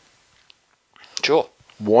Maloney? Sure.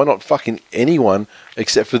 Why not fucking anyone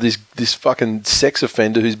except for this fucking sex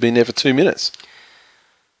offender who's been there for 2 minutes?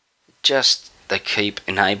 Just they keep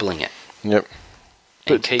enabling it. Yep.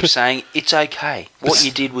 And keep saying it's okay. What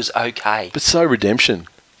you did was okay. But so redemption.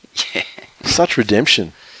 Yeah. Such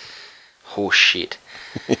redemption. Horse shit.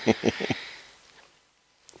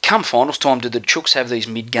 Come finals time, do the Chooks have these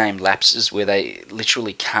mid-game lapses where they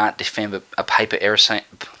literally can't defend a paper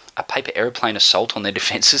aeroplane assault on their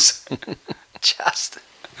defences?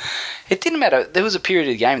 It didn't matter. There was a period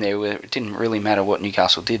of the game there where it didn't really matter what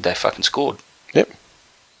Newcastle did. They fucking scored. Yep.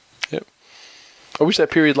 I wish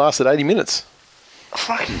that period lasted 80 minutes.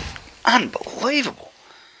 Fucking unbelievable.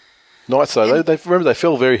 Knights, though, they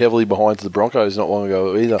fell very heavily behind to the Broncos not long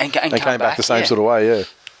ago either. And came back the same sort of way, yeah.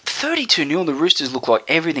 32-0, the Roosters looked like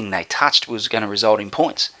everything they touched was going to result in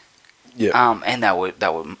points. Yeah. And they were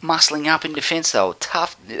muscling up in defence. They were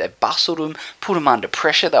tough. They bustled them, put them under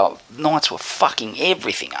pressure. Knights were fucking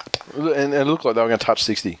everything up. And it looked like they were going to touch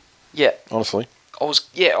 60. Yeah. Honestly. I was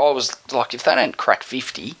like, if they don't crack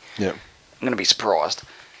 50, going to be surprised.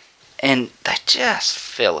 And they just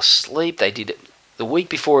fell asleep. They did it the week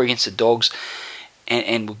before against the Dogs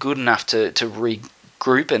and were good enough to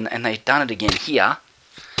regroup, and they've done it again here.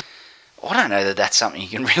 I don't know that that's something you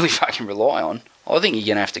can really fucking rely on. I think you're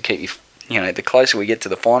going to have to keep the closer we get to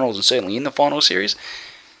the finals, and certainly in the final series,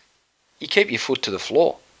 you keep your foot to the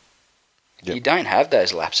floor. Yep. You don't have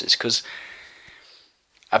those lapses, because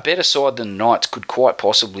a better side than the Knights could quite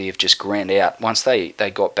possibly have just ground out. Once they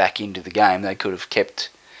got back into the game, they could have kept,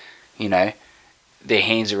 their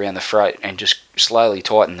hands around the throat and just slowly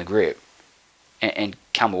tighten the grip and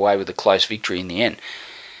come away with a close victory in the end.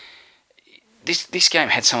 This game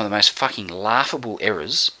had some of the most fucking laughable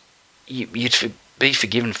errors. You'd be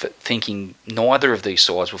forgiven for thinking neither of these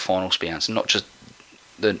sides were finals bound, not just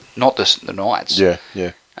the Knights. Yeah,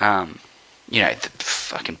 yeah. The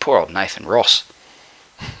fucking poor old Nathan Ross.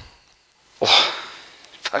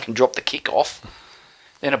 Fucking dropped the kick off.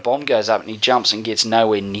 Then a bomb goes up and he jumps and gets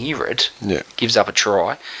nowhere near it. Yeah. Gives up a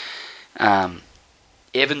try.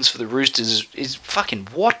 Evans for the Roosters is fucking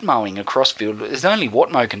Watmoing across field. There's only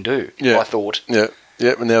Watmo can do, I thought. Yeah,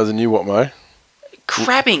 yeah, and there was a new Watmo.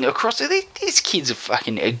 Crabbing across. This kid's a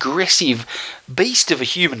fucking aggressive beast of a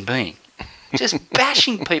human being. Just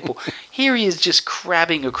bashing people. Here he is just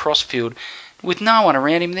crabbing across field with no one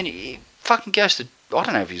around him. Then he fucking goes to, I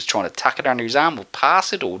don't know if he was trying to tuck it under his arm or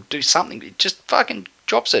pass it or do something. He just fucking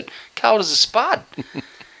drops it. Cold as a spud.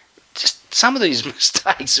 Just some of these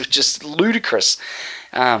mistakes are just ludicrous.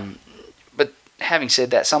 But having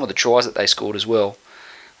said that, some of the tries that they scored as well,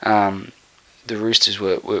 the Roosters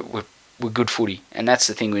were good footy. And that's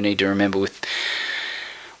the thing we need to remember with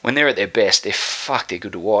when they're at their best, they're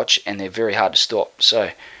good to watch and they're very hard to stop.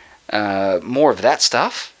 So more of that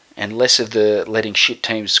stuff and less of the letting shit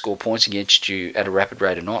teams score points against you at a rapid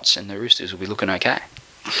rate of knots, and the Roosters will be looking okay.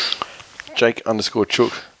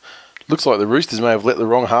 Jake_Chook. Looks like the Roosters may have let the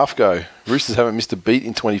wrong half go. Roosters haven't missed a beat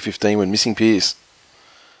in 2015 when missing Pearce.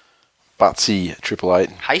 Butsy 888.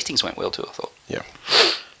 Hastings went well too, I thought. Yeah.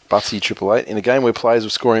 Butsy 888. In a game where players were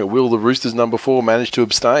scoring at will, the Roosters number 4 managed to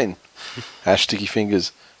abstain. #sticky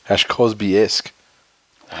fingers. #Cosby-esque.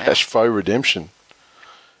 Wow. #faux redemption.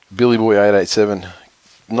 Billy Boy 887.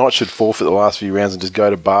 Knights should forfeit the last few rounds and just go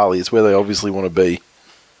to Bali. It's where they obviously want to be.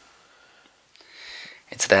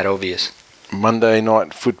 It's that obvious. Monday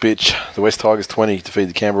night foot pitch. The West Tigers 20 defeat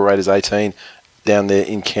the Canberra Raiders 18 down there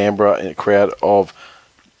in Canberra in a crowd of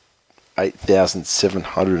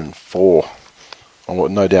 8,704 on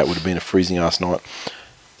what no doubt would have been a freezing ass night.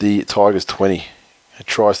 The Tigers 20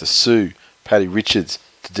 tries to sue Paddy Richards,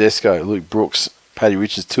 Tedesco, Luke Brooks. Paddy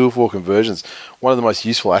Richards 2 of 4 conversions. One of the most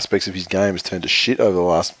useful aspects of his game has turned to shit over the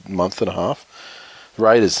last month and a half. The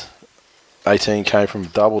Raiders 18 came from a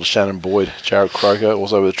double to Shannon Boyd. Jared Croker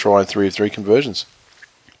also with a try and 3 of 3 conversions.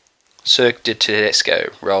 Cirque de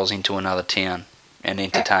Tedesco rolls into another town and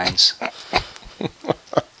entertains.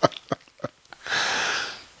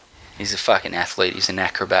 He's a fucking athlete. He's an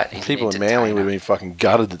acrobat. He's People in Manly would have been fucking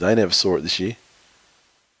gutted that they never saw it this year.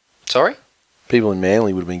 Sorry? People in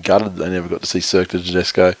Manly would have been gutted that they never got to see Cirque de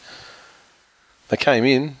Tedesco. They came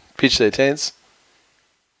in, pitched their tents.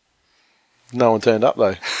 No one turned up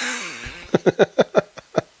though.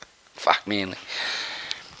 Fuck Manly.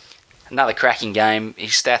 Another cracking game.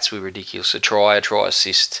 His stats were ridiculous. A try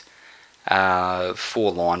assist, 4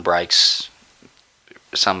 line breaks,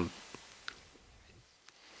 some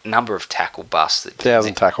number of tackle busts.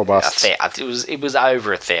 1,000 tackle busts. It was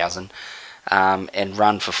over 1,000, and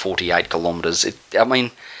run for 48 kilometres.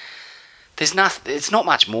 There's nothing. It's not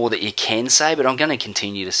much more that you can say, but I'm going to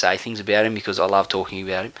continue to say things about him because I love talking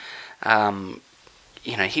about him.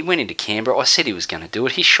 He went into Canberra. I said he was going to do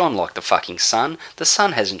it. He shone like the fucking sun. The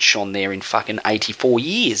sun hasn't shone there in fucking 84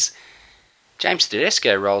 years. James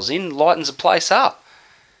Tedesco rolls in, lightens the place up.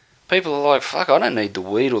 People are like, fuck, I don't need the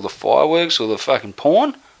weed or the fireworks or the fucking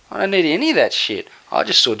porn. I don't need any of that shit. I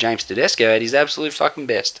just saw James Tedesco at his absolute fucking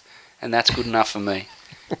best. And that's good enough for me.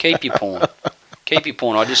 Keep your porn. Keep your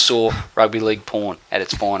porn. I just saw rugby league porn at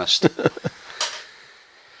its finest.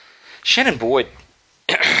 Shannon Boyd.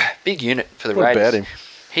 Big unit for the Raiders. What about him?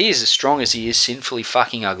 He is as strong as he is sinfully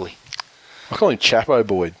fucking ugly. I call him Chapo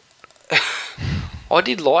Boyd. I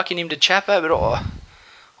did liken him to Chapo, but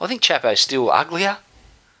I think Chapo's still uglier.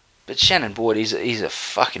 But Shannon Boyd, he's a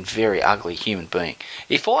fucking very ugly human being.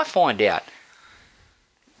 If I find out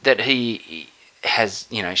that he has,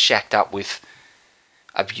 shacked up with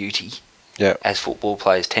a beauty, as football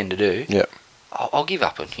players tend to do, I'll give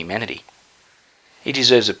up on humanity. He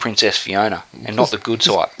deserves a Princess Fiona and not the good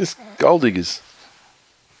side. It's gold diggers.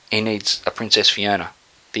 He needs a Princess Fiona,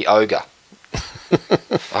 the ogre.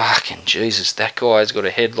 Fucking Jesus, that guy's got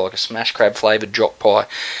a head like a smash crab flavoured drop pie.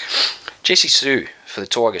 Jesse Sue for the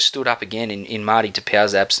Tigers stood up again in Marty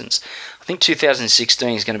Tapau's absence. I think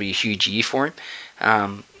 2016 is going to be a huge year for him.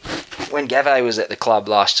 When Gavay was at the club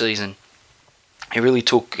last season, he really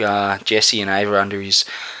took Jesse and Ava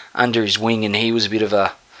under his wing, and he was a bit of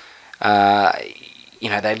a,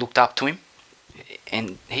 they looked up to him,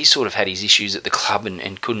 and he sort of had his issues at the club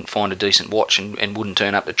and couldn't find a decent watch and wouldn't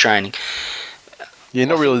turn up to training. Yeah,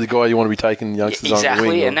 not really the guy you want to be taking youngsters on the wing.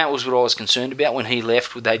 Exactly, and that was what I was concerned about when he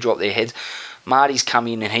left. Would they drop their heads? Marty's come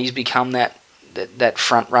in and he's become that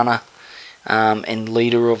front runner and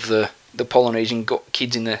leader of the Polynesian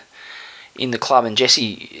kids in the club, and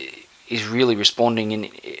Jesse is really responding.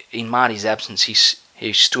 In Marty's absence,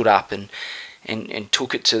 he stood up and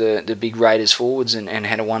took it to the big Raiders forwards and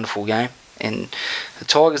had a wonderful game. And the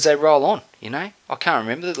Tigers, they roll on. I can't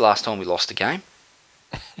remember the last time we lost a game.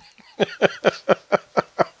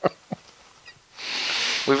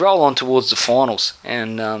 We roll on towards the finals,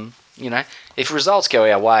 and if results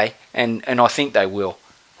go our way, and I think they will.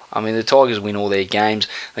 I mean, the Tigers win all their games.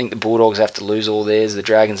 I think the Bulldogs have to lose all theirs. The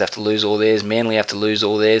Dragons have to lose all theirs. Manly have to lose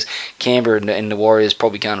all theirs. Canberra and the Warriors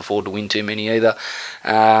probably can't afford to win too many either.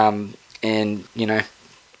 All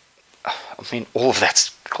of that's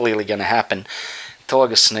clearly going to happen.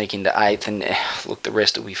 Tigers sneak into 8th, and look, the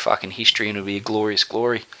rest will be fucking history, and it'll be a glorious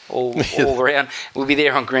glory all around. We'll be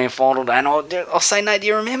there on grand final day, and I'll say, Nate, do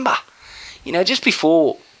you remember? Just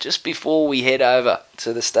before we head over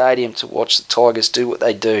to the stadium to watch the Tigers do what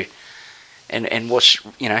they do, and watch,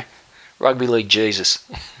 rugby league Jesus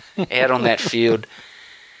out on that field,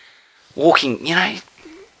 walking,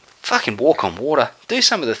 fucking walk on water, do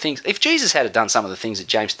some of the things. If Jesus had done some of the things that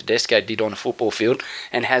James Tedesco did on a football field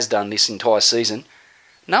and has done this entire season,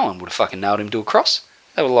 no one would have fucking nailed him to a cross.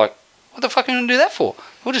 They were like, what the fuck are you going to do that for?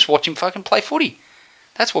 We'll just watch him fucking play footy.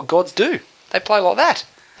 That's what gods do. They play like that.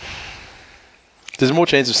 There's more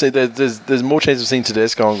chance of seeing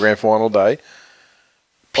Tedesco on grand final day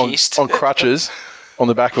pissed on crutches on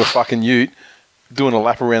the back of a fucking ute, doing a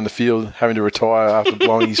lap around the field, having to retire after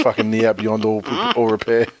blowing his fucking knee out beyond all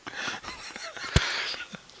repair.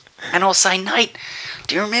 And I'll say, Nate,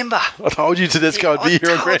 do you remember? I told you Tedesco would be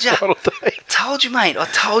here on grand final day. Told you, mate. I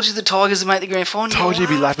told you the Tigers would make the grand final. Told you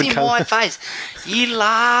he'd be lapping cunts. In my face. You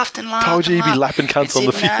laughed and laughed. Told you he'd be lapping cunts on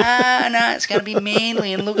the field. No, it's going to be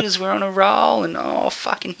Manly, and look at us, we're on a roll, and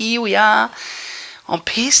fucking here we are. I'm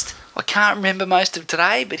pissed. I can't remember most of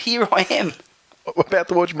today, but here I am. I'm about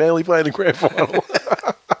to watch Manly play in the grand final.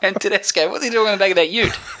 And Tedesco, what's he doing on the back of that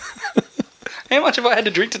ute? How much have I had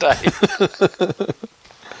to drink today?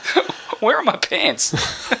 Where are my pants?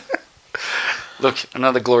 Look,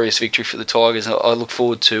 another glorious victory for the Tigers. I look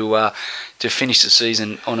forward to finish the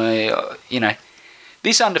season on a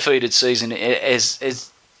this undefeated season has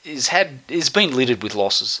been littered with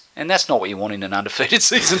losses, and that's not what you want in an undefeated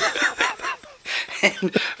season.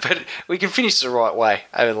 But we can finish the right way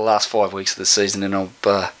over the last 5 weeks of the season, and I'll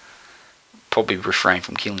probably refrain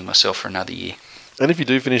from killing myself for another year. And if you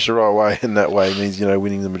do finish the right way, and that way means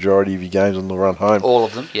winning the majority of your games on the run home, all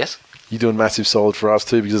of them, yes. You're doing massive solid for us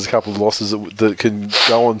too, because there's a couple of losses that can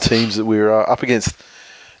go on teams that we're up against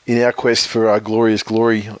in our quest for our glorious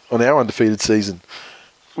glory on our undefeated season,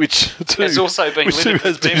 which too has also been littered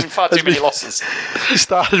with far too many losses. We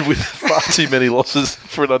started with far too many losses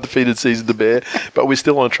for an undefeated season to bear, but we're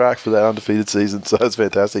still on track for that undefeated season, so that's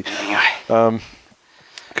fantastic.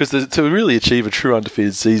 Because to really achieve a true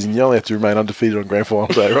undefeated season, you only have to remain undefeated on grand final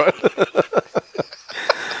day, right?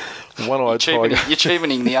 One-eyed Tiger. You're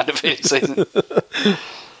cheapening the undefeated season.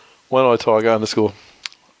 One-eyed Tiger _.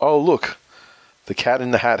 Oh, look. The cat in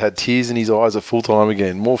the hat had tears in his eyes at full time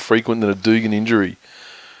again, more frequent than a Dugan injury.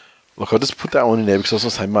 Look, I just put that one in there because I was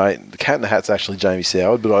going to say, mate, the cat in the hat's actually Jamie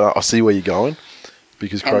Soward, but I see where you're going.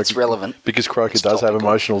 Because Croker, it's relevant. Because Croker does have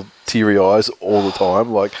emotional, teary eyes all the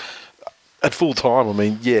time. Like, at full time, I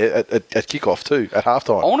mean, yeah, at kick-off too, at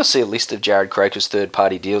halftime. I want to see a list of Jared Croker's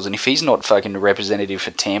third-party deals, and if he's not fucking a representative for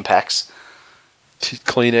Tampax...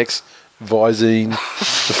 Kleenex, Visine,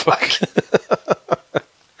 the fuck...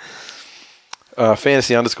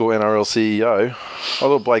 Fantasy _NRL CEO. I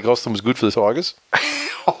thought Blake Austin was good for the Tigers.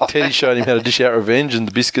 Teddy showed him how to dish out revenge, and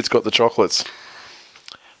the biscuits got the chocolates.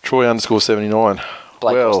 Troy _79.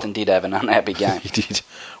 Blake Austin did have an unhappy game. He did.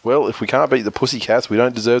 Well, if we can't beat the Pussycats, we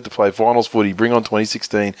don't deserve to play finals footy. Bring on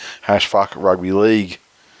 2016 #fuck rugby league.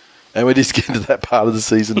 And we're just getting to that part of the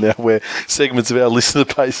season now where segments of our listener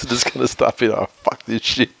base are just going to start being, oh, fuck this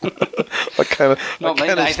shit. I can't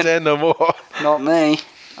stand no more. Not me.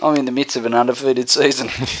 I'm in the midst of an undefeated season.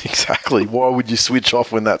 Exactly. Why would you switch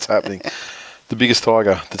off when that's happening? The biggest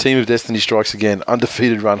tiger. The team of destiny strikes again.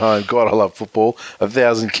 Undefeated run home. God, I love football.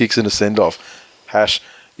 1,000 kicks and a send-off.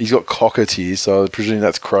 He's got cocker tears, so I presume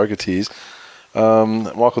that's croaker tears.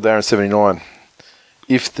 Michael Darren, 79.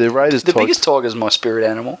 If the Raiders... The biggest tiger is my spirit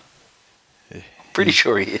animal. Pretty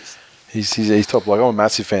sure he is. He's top bloke. I'm a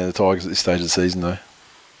massive fan of the Tigers at this stage of the season, though.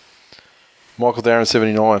 Michael Darren,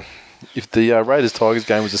 79. If the Raiders-Tigers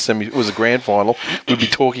game was a grand final, we'd be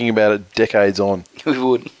talking about it decades on. We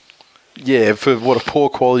would. Yeah, for what a poor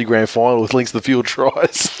quality grand final with links to the field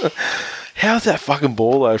tries. How's that fucking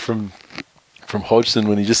ball, though, from Hodgson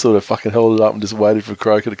when he just sort of fucking held it up and just waited for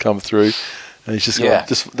Croker to come through? And he's just got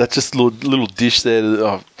that little dish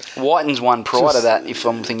there. Whiten's one prior to that, if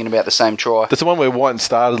I'm thinking about the same try. That's the one where Whiten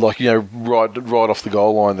started, right off the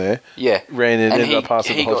goal line there. Yeah. Ran in, and ended up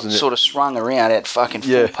passing he got sort of swung around at fucking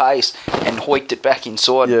full pace and hoiked it back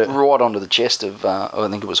inside right onto the chest of, I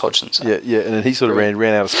think it was Hodgson. So. Yeah, and then he sort of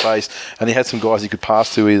ran out of space, and he had some guys he could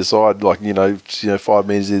pass to either side, 5 metres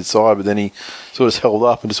either side, but then he sort of held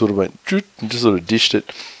up and just sort of went, and just sort of dished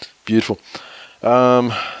it. Beautiful.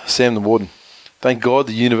 Sam the Warden. Thank God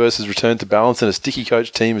the universe has returned to balance and a sticky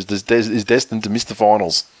coach team is destined to miss the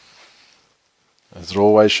finals. As it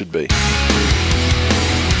always should be.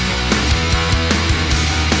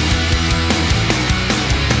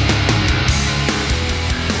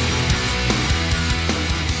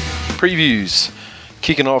 Previews.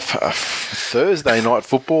 Kicking off Thursday night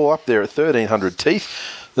football up there at 1300 Teeth.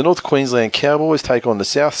 The North Queensland Cowboys take on the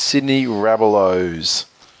South Sydney Rabbitohs.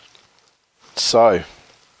 So...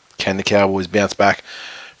 can the Cowboys bounce back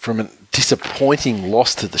from a disappointing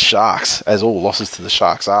loss to the Sharks, as all losses to the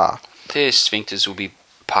Sharks are? Their sphincters will be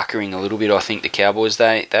puckering a little bit. I think the Cowboys,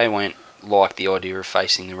 they won't like the idea of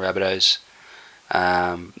facing the Rabbitohs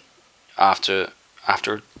after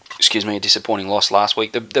a disappointing loss last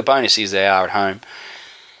week. The bonus is they are at home,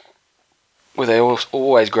 where they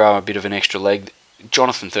always grow a bit of an extra leg.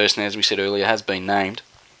 Jonathan Thurston, as we said earlier, has been named.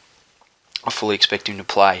 I fully expect him to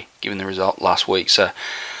play, given the result last week. So...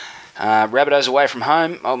 Rabbitohs away from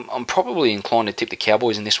home. I'm probably inclined to tip the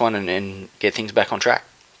Cowboys in this one and get things back on track.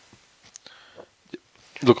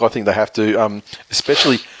 Look, I think they have to,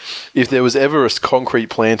 especially if there was ever a concrete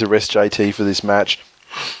plan to rest JT for this match,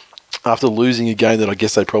 after losing a game that I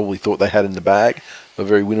guess they probably thought they had in the bag, a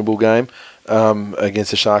very winnable game against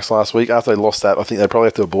the Sharks last week. After they lost that, I think they probably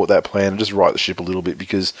have to abort that plan and just right the ship a little bit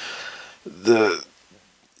because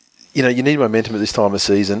you need momentum at this time of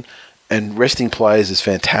season. And resting players is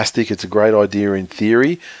fantastic. It's a great idea in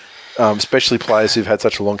theory, especially players who've had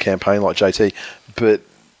such a long campaign like JT. But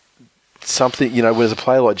when there's a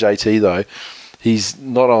player like JT, though, he's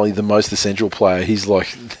not only the most essential player, he's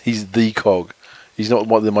the cog. He's not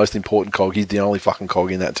one of the most important cog. He's the only fucking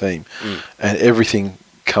cog in that team. And everything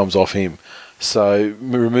comes off him. So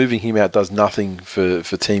removing him out does nothing for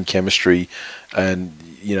team chemistry and,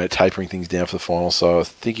 tapering things down for the final. So I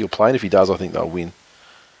think he'll play, and if he does, I think they'll win.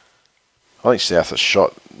 I think South are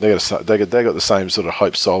shot. They got the same sort of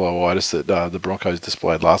hope solo-itis that the Broncos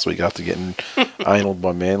displayed last week after getting analed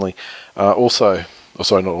by Manly. Not also,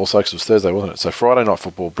 because it was Thursday, wasn't it? So Friday night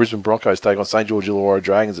football, Brisbane Broncos take on St George Illawarra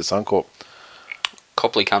Dragons at Suncorp.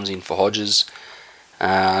 Copley comes in for Hodges.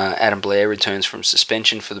 Adam Blair returns from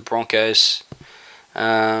suspension for the Broncos.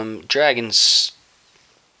 Dragons,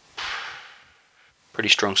 pretty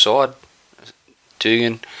strong side.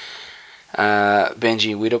 Dugan.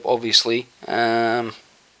 Benji Widdop, obviously. I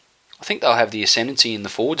think they'll have the ascendancy in the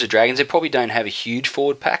forwards. The Dragons, they probably don't have a huge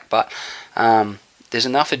forward pack, but there's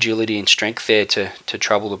enough agility and strength there to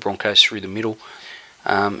trouble the Broncos through the middle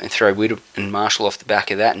and throw Widdop and Marshall off the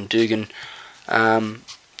back of that, and Dugan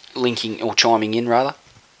chiming in rather.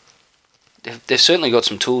 They've certainly got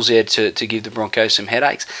some tools there to give the Broncos some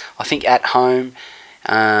headaches. I think at home,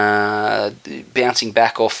 bouncing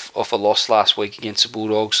back off a loss last week against the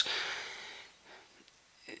Bulldogs,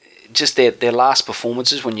 just their last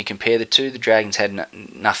performances, when you compare the two, the Dragons had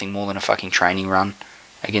nothing more than a fucking training run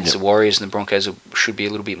against the Warriors, and the Broncos should be a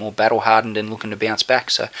little bit more battle-hardened and looking to bounce back.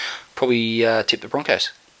 So probably tip the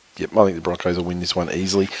Broncos. Yep, I think the Broncos will win this one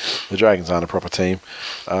easily. The Dragons aren't a proper team.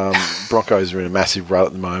 Broncos are in a massive rut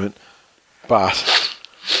at the moment, but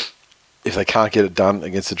if they can't get it done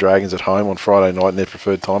against the Dragons at home on Friday night in their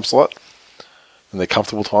preferred time slot, and their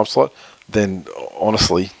comfortable time slot, then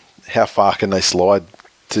honestly, how far can they slide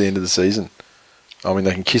to the end of the season? I mean,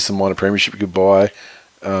 they can kiss the minor premiership goodbye,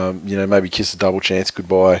 maybe kiss the double chance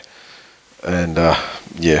goodbye, and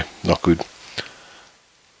not good.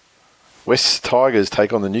 West Tigers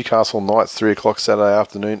take on the Newcastle Knights 3 o'clock Saturday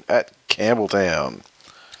afternoon at Campbelltown.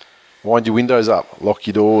 Wind your windows up, lock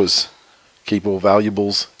your doors, keep all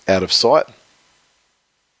valuables out of sight.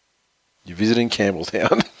 You're visiting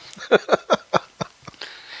Campbelltown.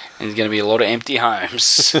 And there's going to be a lot of empty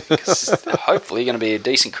homes. Hopefully going to be a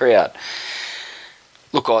decent crowd.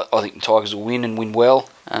 Look, I think the Tigers will win and win well,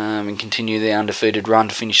 and continue their undefeated run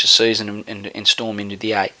to finish the season and storm into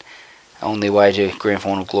the 8 on their way to grand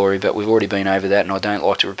final glory. But we've already been over that, and I don't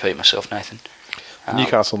like to repeat myself, Nathan.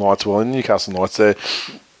 Newcastle Knights, Newcastle Knights,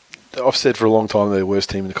 I've said for a long time they're the worst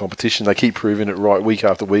team in the competition. They keep proving it right week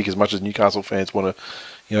after week, as much as Newcastle fans want to,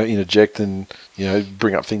 interject and,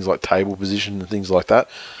 bring up things like table position and things like that.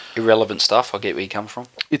 Irrelevant stuff. I get where you come from.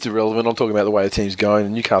 It's irrelevant. I'm talking about the way the team's going,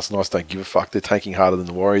 and Newcastle Knights don't give a fuck. They're tanking harder than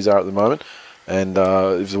the Warriors are at the moment. And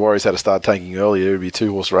if the Warriors had to start tanking earlier, it would be a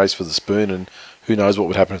 2-horse race for the spoon, and who knows what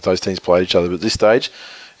would happen if those teams played each other. But at this stage,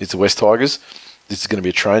 it's the West Tigers. This is going to be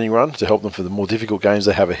a training run to help them for the more difficult games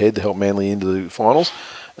they have ahead to help Manly into the finals.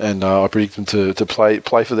 And I predict them to play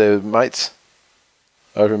for their mates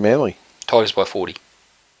over Manly. Tigers by 40.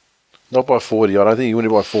 Not by 40. I don't think you win it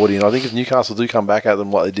by 40. And I think if Newcastle do come back at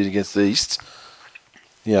them like they did against the East,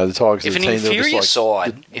 the Tigers if are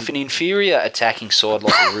the team. If an inferior attacking side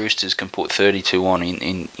like the Roosters can put 32 on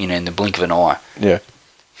in the blink of an eye,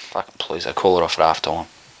 fucking please, they call it off at half time.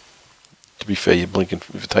 To be fair, you're blinking.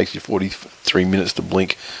 If it takes you 43 minutes to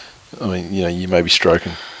blink, I mean, you may be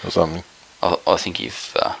stroking or something. I think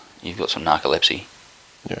you've got some narcolepsy.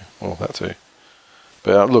 Yeah, well, that too.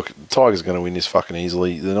 But look, Tigers are going to win this fucking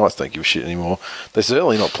easily. The Knights don't give a shit anymore. They're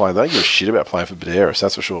certainly not playing. They don't give a shit about playing for Badairis,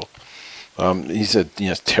 that's for sure. He's had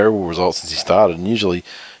terrible results since he started, and usually,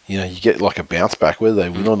 you get like a bounce back. Whether they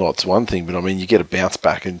win or not, it's one thing. But I mean, you get a bounce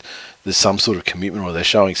back, and there's some sort of commitment, or they're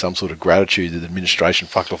showing some sort of gratitude that the administration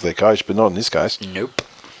fucked off their coach. But not in this case. Nope.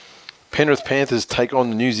 Penrith Panthers take on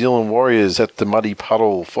the New Zealand Warriors at the Muddy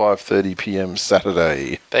Puddle, 5:30 p.m.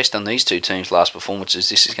 Saturday. Based on these two teams' last performances,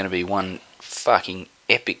 this is going to be one fucking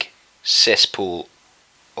epic cesspool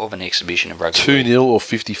of an exhibition of rugby. 2-0 or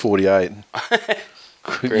 50-48.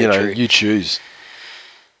 True. You choose.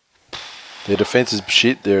 Their defence is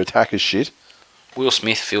shit. Their attack is shit. Will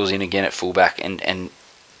Smith fills in again at fullback, and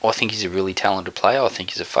I think he's a really talented player. I think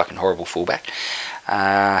he's a fucking horrible fullback.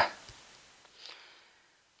 I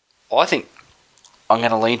think I'm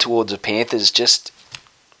going to lean towards the Panthers just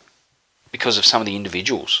because of some of the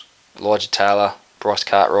individuals. Elijah Taylor, Bryce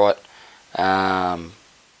Cartwright,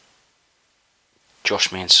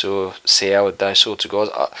 Josh Mansour, Soward, those sorts of guys.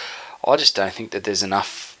 I just don't think that there's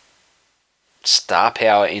enough star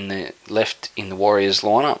power in the Warriors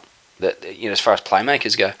lineup that as far as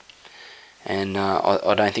playmakers go. And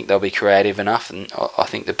I don't think they'll be creative enough. And I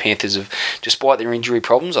think the Panthers have, despite their injury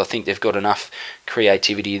problems, I think they've got enough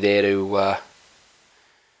creativity there to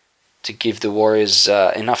give the Warriors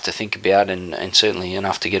enough to think about and certainly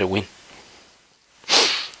enough to get a win.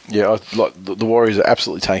 Yeah, the Warriors are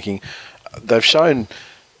absolutely tanking. They've shown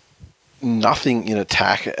nothing in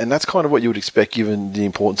attack, and that's kind of what you would expect given the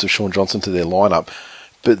importance of Sean Johnson to their lineup.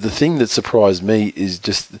 But the thing that surprised me is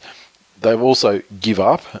just they also give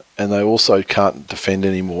up, and they also can't defend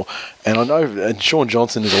anymore. And I know, and Sean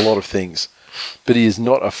Johnson is a lot of things, but he is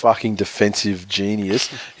not a fucking defensive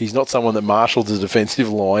genius. He's not someone that marshals the defensive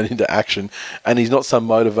line into action, and he's not some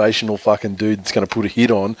motivational fucking dude that's going to put a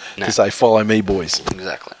hit on to say, "Follow me, boys."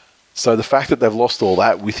 Exactly. So the fact that they've lost all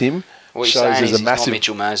that with him shows there's a massive. Not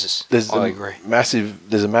Mitchell Moses. I agree.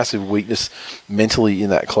 There's a massive weakness mentally in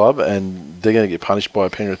that club, and they're going to get punished by a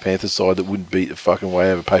Penrith Panthers side that wouldn't beat the fucking way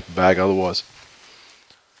out of a paper bag otherwise.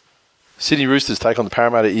 Sydney Roosters take on the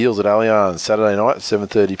Parramatta Eels at Allianz Saturday night at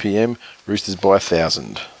 7:30 p.m. Roosters by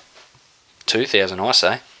 1,000. 2,000, I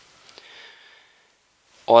say.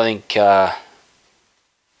 I think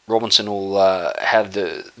Robinson will have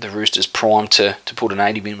the Roosters primed to put an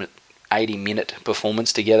 80-minute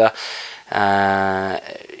performance together.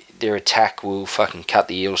 Their attack will fucking cut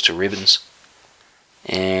the Eels to ribbons,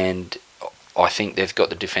 and I think they've got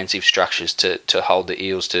the defensive structures to hold the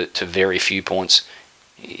Eels to very few points.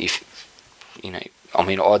 If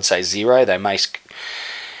I'd say 0. They may,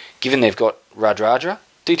 given they've got Radradra.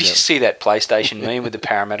 Did you see that PlayStation meme with the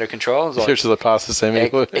Parramatta controls? Like, the pass the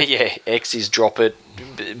semi. X is drop it.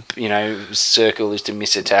 Circle is to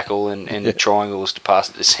miss a tackle, and triangle is to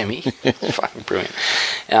pass it to semi. Fucking brilliant.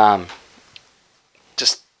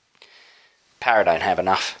 Just Parra don't have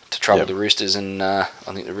enough to trouble the Roosters, and I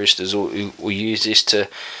think the Roosters will use this to,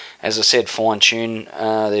 as I said, fine tune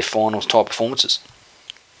their finals type performances.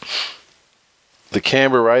 The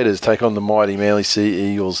Canberra Raiders take on the mighty Manly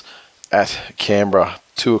Sea Eagles at Canberra,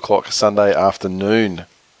 2:00 Sunday afternoon.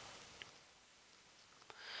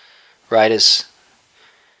 Raiders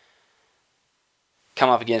come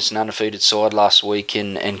up against an undefeated side last week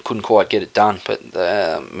and couldn't quite get it done, but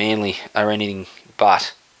Manly are anything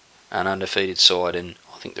but an undefeated side, and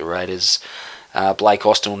I think the Raiders, Blake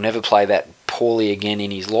Austin will never play that poorly again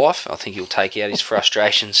in his life. I think he'll take out his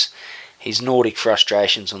frustrations, his Nordic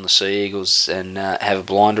frustrations on the Sea Eagles, and have a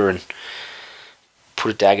blinder and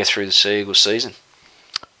put a dagger through the Sea Eagles season.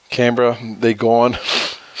 Canberra, they're gone.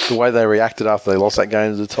 The way they reacted after they lost that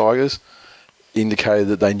game to the Tigers indicated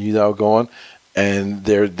that they knew they were gone, and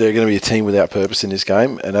they're going to be a team without purpose in this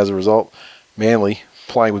game. And as a result, Manly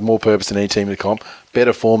playing with more purpose than any team in the comp,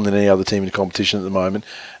 better form than any other team in the competition at the moment,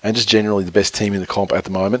 and just generally the best team in the comp at the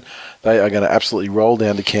moment. They are going to absolutely roll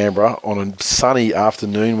down to Canberra on a sunny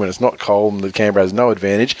afternoon when it's not cold and Canberra has no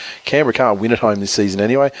advantage. Canberra can't win at home this season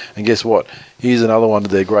anyway, and guess what? Here's another one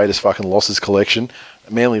of their greatest fucking losses collection.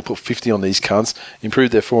 Manly put 50 on these cunts,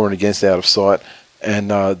 improved their for and against out of sight,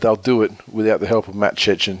 and they'll do it without the help of Matt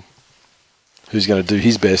Chechen, who's going to do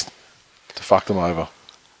his best to fuck them over.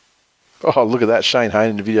 Oh, look at that. Shane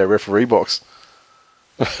Hayne in the video referee box.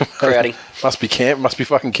 Crowding. Must be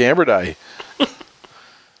fucking Canberra Day.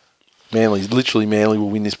 Manly will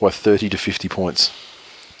win this by 30 to 50 points.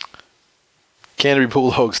 Canterbury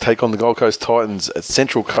Bulldogs take on the Gold Coast Titans at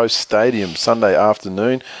Central Coast Stadium Sunday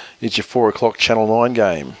afternoon. It's your 4 o'clock Channel 9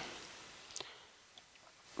 game.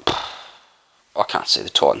 I can't see the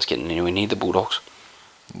Titans getting anywhere near the Bulldogs.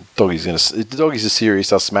 The Doggies are serious.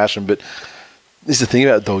 They'll smash them, but this is the thing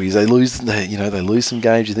about Doggies. They lose some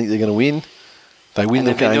games you think they're going to win. They win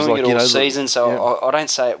the games like all season. So yeah. I don't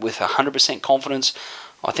say it with 100% confidence.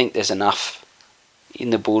 I think there's enough in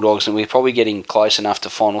the Bulldogs, and we're probably getting close enough to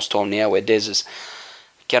finals time now where Des is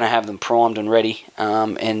going to have them primed and ready,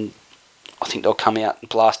 and I think they'll come out and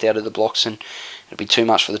blast out of the blocks, and it'll be too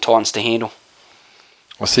much for the Titans to handle.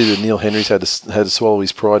 I see that Neil Henry's had to swallow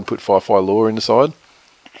his pride and put Fi Law in the side,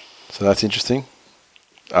 so that's interesting.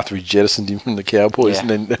 After he jettisoned him from the Cowboys and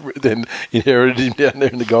then inherited him down there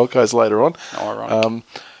in the Gold Coast later on. Oh,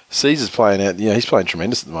 Caesar's playing out. He's playing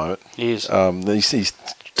tremendous at the moment. He is. He's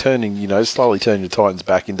turning, slowly turning the Titans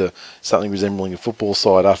back into something resembling a football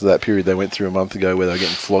side after that period they went through a month ago where they were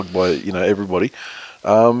getting flogged by, everybody.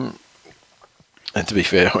 And to be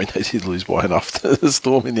fair, they did lose by enough to the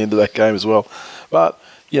Storm in the end of that game as well. But,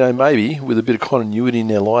 maybe with a bit of continuity in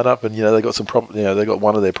their lineup and, they got some proper, they got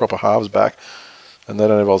one of their proper halves back. And they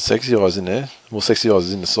don't have old Sexy Eyes in there. Well, Sexy Eyes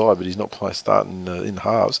is in the side, but he's not starting in the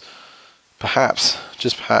halves. Perhaps,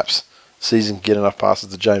 just perhaps, Season can get enough passes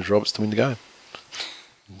to James Roberts to win the game.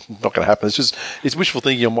 Not going to happen. It's wishful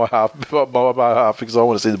thinking on my half because I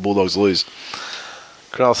want to see the Bulldogs lose.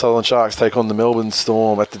 Cronulla Sutherland Sharks take on the Melbourne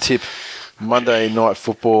Storm at the Tip. Monday Night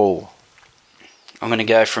Football. I'm going to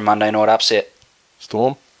go for a Monday night upset.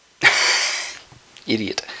 Storm?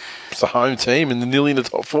 Idiot. It's a home team and they're nearly in the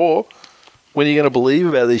top 4. When are you going to believe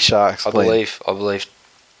about these Sharks? I believe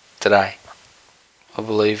today. I'll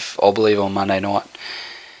believe on Monday night.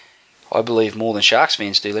 I believe more than Sharks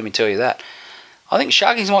fans do, let me tell you that. I think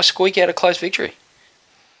Sharkies might squeak out a close victory.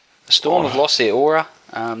 The Storm have lost their aura.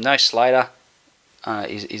 No Slater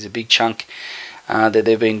is a big chunk that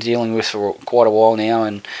they've been dealing with for quite a while now,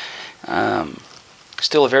 and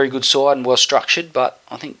still a very good side and well structured, but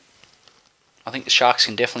I think the Sharks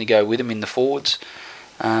can definitely go with them in the forwards.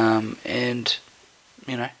 And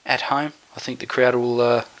at home, I think the crowd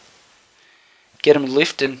will get them a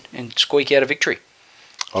lift and squeak out a victory.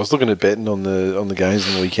 I was looking at betting on the games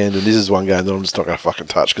on the weekend, and this is one game that I'm just not going to fucking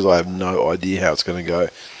touch because I have no idea how it's going to go.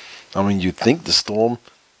 I mean, you'd think the Storm,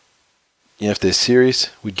 if they're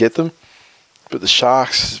serious, we'd get them, but the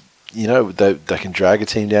Sharks, they can drag a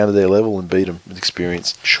team down to their level and beat them with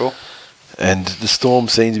experience. Sure. And the Storm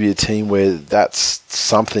seem to be a team where that's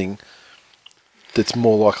something that's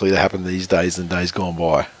more likely to happen these days than days gone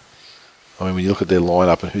by. I mean, when you look at their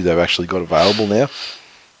lineup and who they've actually got available now,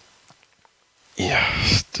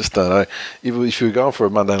 just don't know. If you were going for a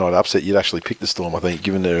Monday night upset, you'd actually pick the Storm, I think,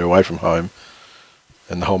 given they're away from home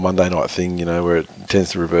and the whole Monday night thing, where it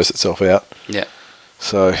tends to reverse itself out. Yeah.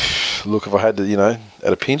 So, look, if I had to,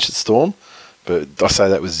 at a pinch, it's Storm, but I say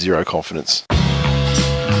that with zero confidence.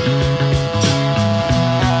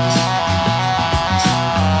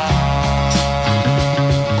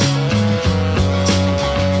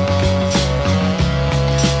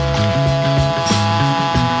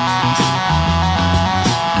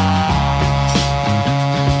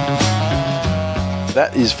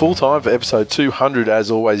 That is full time for episode 200. As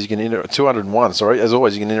always, you can 201. As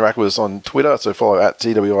always, you can interact with us on Twitter. So follow at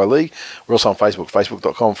TWiL League. We're also on Facebook,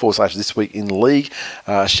 facebook.com/This Week in League.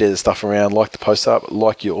 Share the stuff around, like the post up,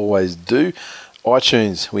 like you always do.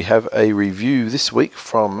 iTunes, we have a review this week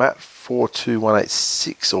from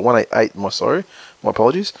Matt42186 or 188. My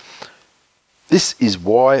apologies. This is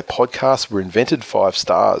why podcasts were invented. 5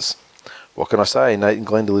 stars. What can I say? Nate and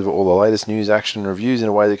Glenn deliver all the latest news, action, and reviews in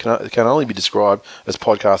a way that can only be described as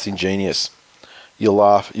podcasting genius. You'll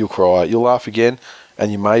laugh, you'll cry, you'll laugh again,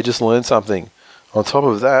 and you may just learn something. On top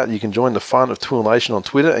of that, you can join the fun of TWiL Nation on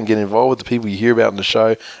Twitter and get involved with the people you hear about in the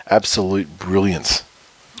show. Absolute brilliance.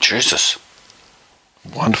 Jesus.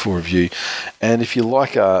 Wonderful review. And if you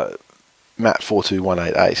like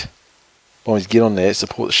Matt42188, always get on there,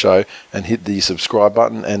 support the show, and hit the subscribe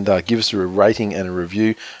button and give us a rating and a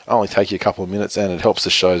review. It'll only take you a couple of minutes, and it helps the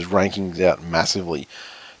show's rankings out massively.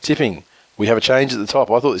 Tipping. We have a change at the top.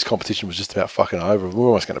 I thought this competition was just about fucking over. We were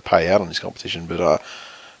almost going to pay out on this competition, but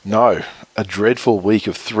no. A dreadful week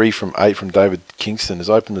of 3 from 8 from David Kingston has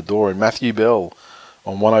opened the door, and Matthew Bell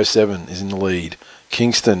on 107 is in the lead.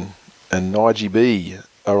 Kingston and Nige B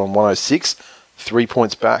are on 106, 3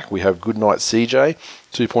 points back. We have Goodnight CJ,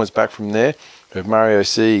 2 points back from there. We have Mario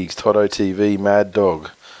Siegs, Toto TV, Mad Dog,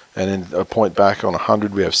 and then a point back on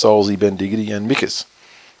 100 we have Soulsy, Ben Diggity, and Mikus.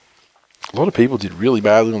 A lot of people did really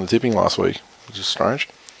badly on the tipping last week, which is strange.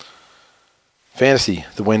 Fantasy,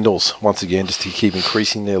 the Wendells, once again, just to keep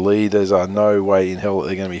increasing their lead. There's no way in hell that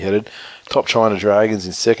they're going to be headed. Top China Dragons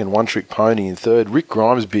in second, One Trick Pony in third. Rick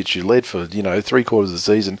Grimes, bitch, who led for, 3/4 of the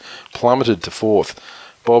season, plummeted to fourth.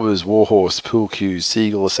 Bobbers, Warhorse, Pool Cues,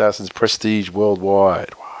 Seagull, Assassins, Prestige,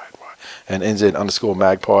 Worldwide, and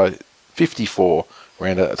NZ_Magpie 54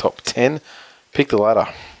 round out the top 10. Pick the ladder.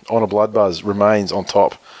 Honor Bloodbuzz remains on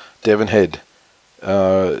top. Devonhead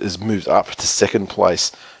is moved up to second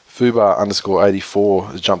place.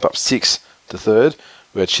 Fubar_84 has jumped up 6 to third.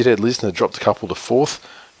 We had Shithead Listener dropped a couple to fourth.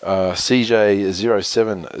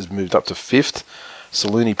 CJ07 has moved up to fifth.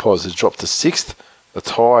 Saloony Pos has dropped to sixth. A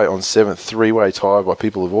tie on seventh, three-way tie by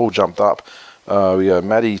people who've all jumped up. We got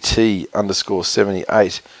Maddie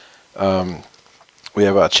T_78. We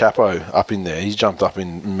have Chapo up in there. He's jumped up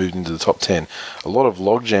and moved into the top 10. A lot of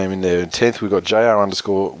logjam in there. In 10th, we've got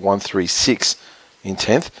JR_136 in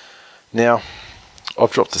 10th. Now,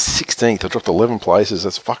 I've dropped to 16th. I've dropped 11 places.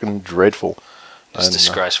 That's fucking dreadful. It's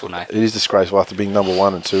disgraceful, Nate. It is disgraceful after being number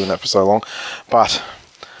 1 and 2 and that for so long. But,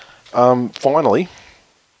 finally,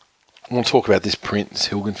 I want to talk about this print, this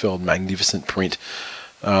Hilgenfeld magnificent print.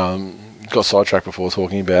 Got sidetracked before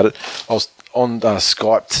talking about it. I was on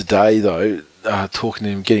Skype today, though, talking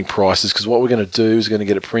to him, getting prices, because what we're going to do is going to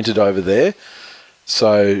get it printed over there,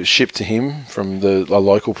 so shipped to him from a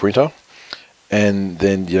local printer, and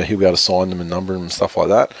then he'll be able to sign them and number them and stuff like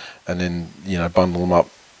that, and then bundle them up,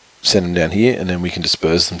 send them down here, and then we can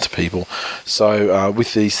disperse them to people. So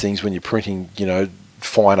with these things, when you're printing,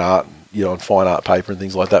 fine art, on fine art paper and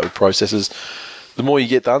things like that with processors, the more you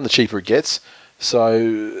get done, the cheaper it gets. So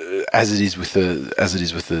as it is with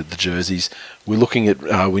the jerseys, we're looking at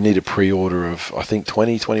we need a pre-order of I think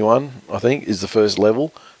 21 I think is the first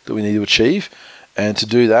level that we need to achieve, and to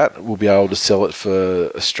do that we'll be able to sell it for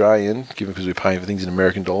Australian, given because we're paying for things in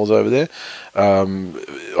American dollars over there. I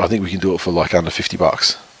think we can do it for like under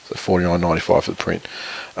 $50, so $49.95 for the print,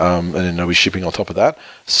 and then there'll be shipping on top of that.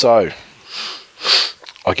 So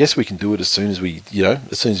I guess we can do it as soon as we do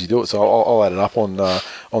it. So I'll add it up on the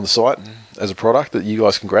site as a product that you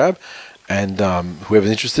guys can grab, and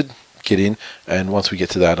whoever's interested, get in. And once we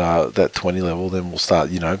get to that 20 level, then we'll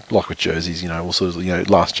start, like with jerseys, we'll sort of,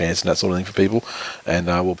 last chance and that sort of thing for people, and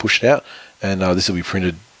we'll push it out. And this will be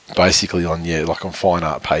printed basically on on fine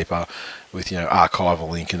art paper with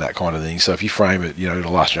archival ink and that kind of thing. So if you frame it,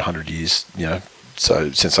 it'll last you 100 years.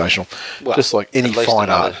 So sensational. Well, just like any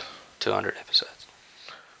fine art. 200 episodes.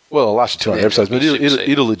 Well, it'll last you 200 episodes, but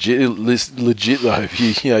it'll legit though.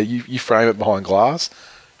 If you frame it behind glass,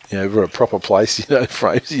 for a proper place,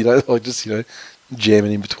 frames, like just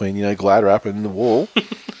jamming in between, glad wrap and the wall.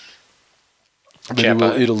 Then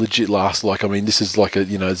it'll legit last. This is like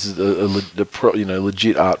this is a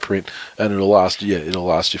legit art print, and it'll last. Yeah, it'll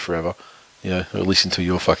last you forever. At least until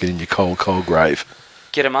you're fucking in your cold grave.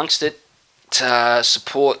 Get amongst it.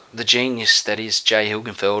 Support the genius that is Jay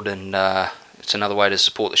Hilgenfeld, and it's another way to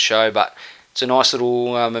support the show. But it's a nice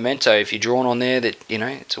little memento if you're drawn on there. That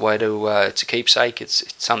it's a way to it's a keepsake. It's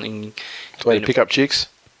something. It's a way to pick up chicks.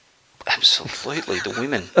 Absolutely, the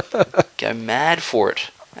women go mad for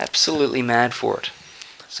it. Absolutely mad for it.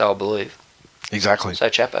 So I believe. Exactly. So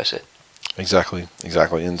Chapo said. Exactly.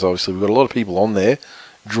 And so obviously we've got a lot of people on there,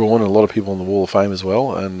 drawn, and a lot of people on the Wall of Fame as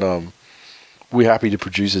well, and we're happy to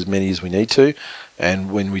produce as many as we need to.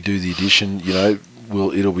 And when we do the edition,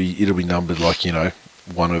 it'll be numbered like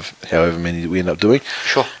one of however many that we end up doing.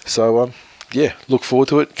 Sure. So look forward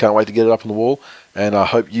to it. Can't wait to get it up on the wall, and I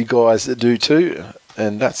hope you guys do too.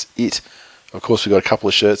 And that's it. Of course, we've got a couple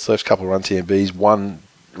of shirts left, a couple of Run TMBs, one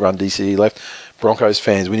Run DCE left. Broncos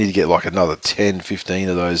fans, we need to get like another 10, 15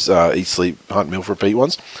 of those Eat, Sleep, Hunt, Milk, Repeat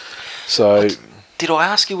ones. So, did I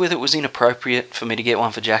ask you whether it was inappropriate for me to get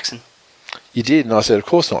one for Jackson? You did, and I said, of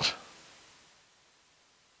course not.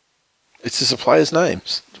 It's just a player's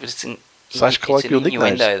names. But it's an colloquial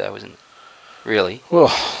nicknames. Innuendo, though, isn't it? Really?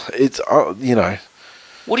 Well, it's, you know.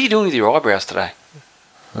 What are you doing with your eyebrows today?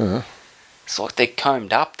 It's like they're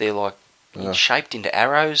combed up. They're like shaped into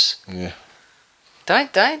arrows. Yeah.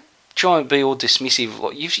 Don't try and be all dismissive.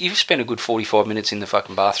 Like you've spent a good 45 minutes in the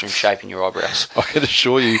fucking bathroom shaping your eyebrows. I can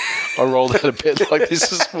assure you, I rolled out of bed like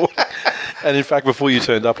this morning. And in fact, before you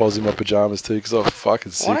turned up, I was in my pajamas too because I was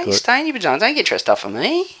fucking sick. Why don't you stay in your pajamas? Don't get dressed up for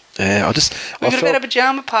me. Yeah, We've got a better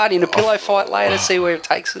pajama party and a pillow fight later. See where it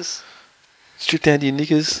takes us. Strip down to your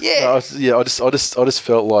knickers. Yeah. I just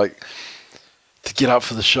felt like to get up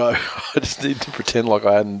for the show. I just need to pretend like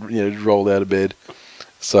I hadn't rolled out of bed.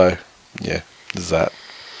 So yeah, there's that.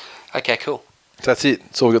 Okay, cool. That's it.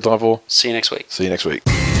 That's all we've got time for. See you next week. See you next week.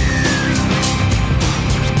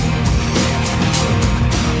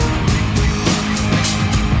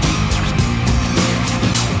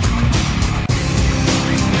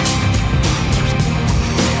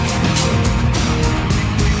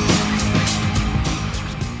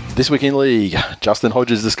 This week in league, Justin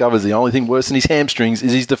Hodges discovers the only thing worse than his hamstrings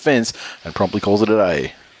is his defence and promptly calls it a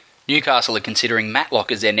day. Newcastle are considering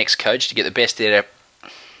Matlock as their next coach to get the best out of...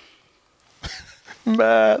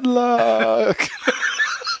 Matlock.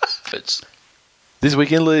 This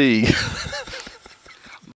week in league.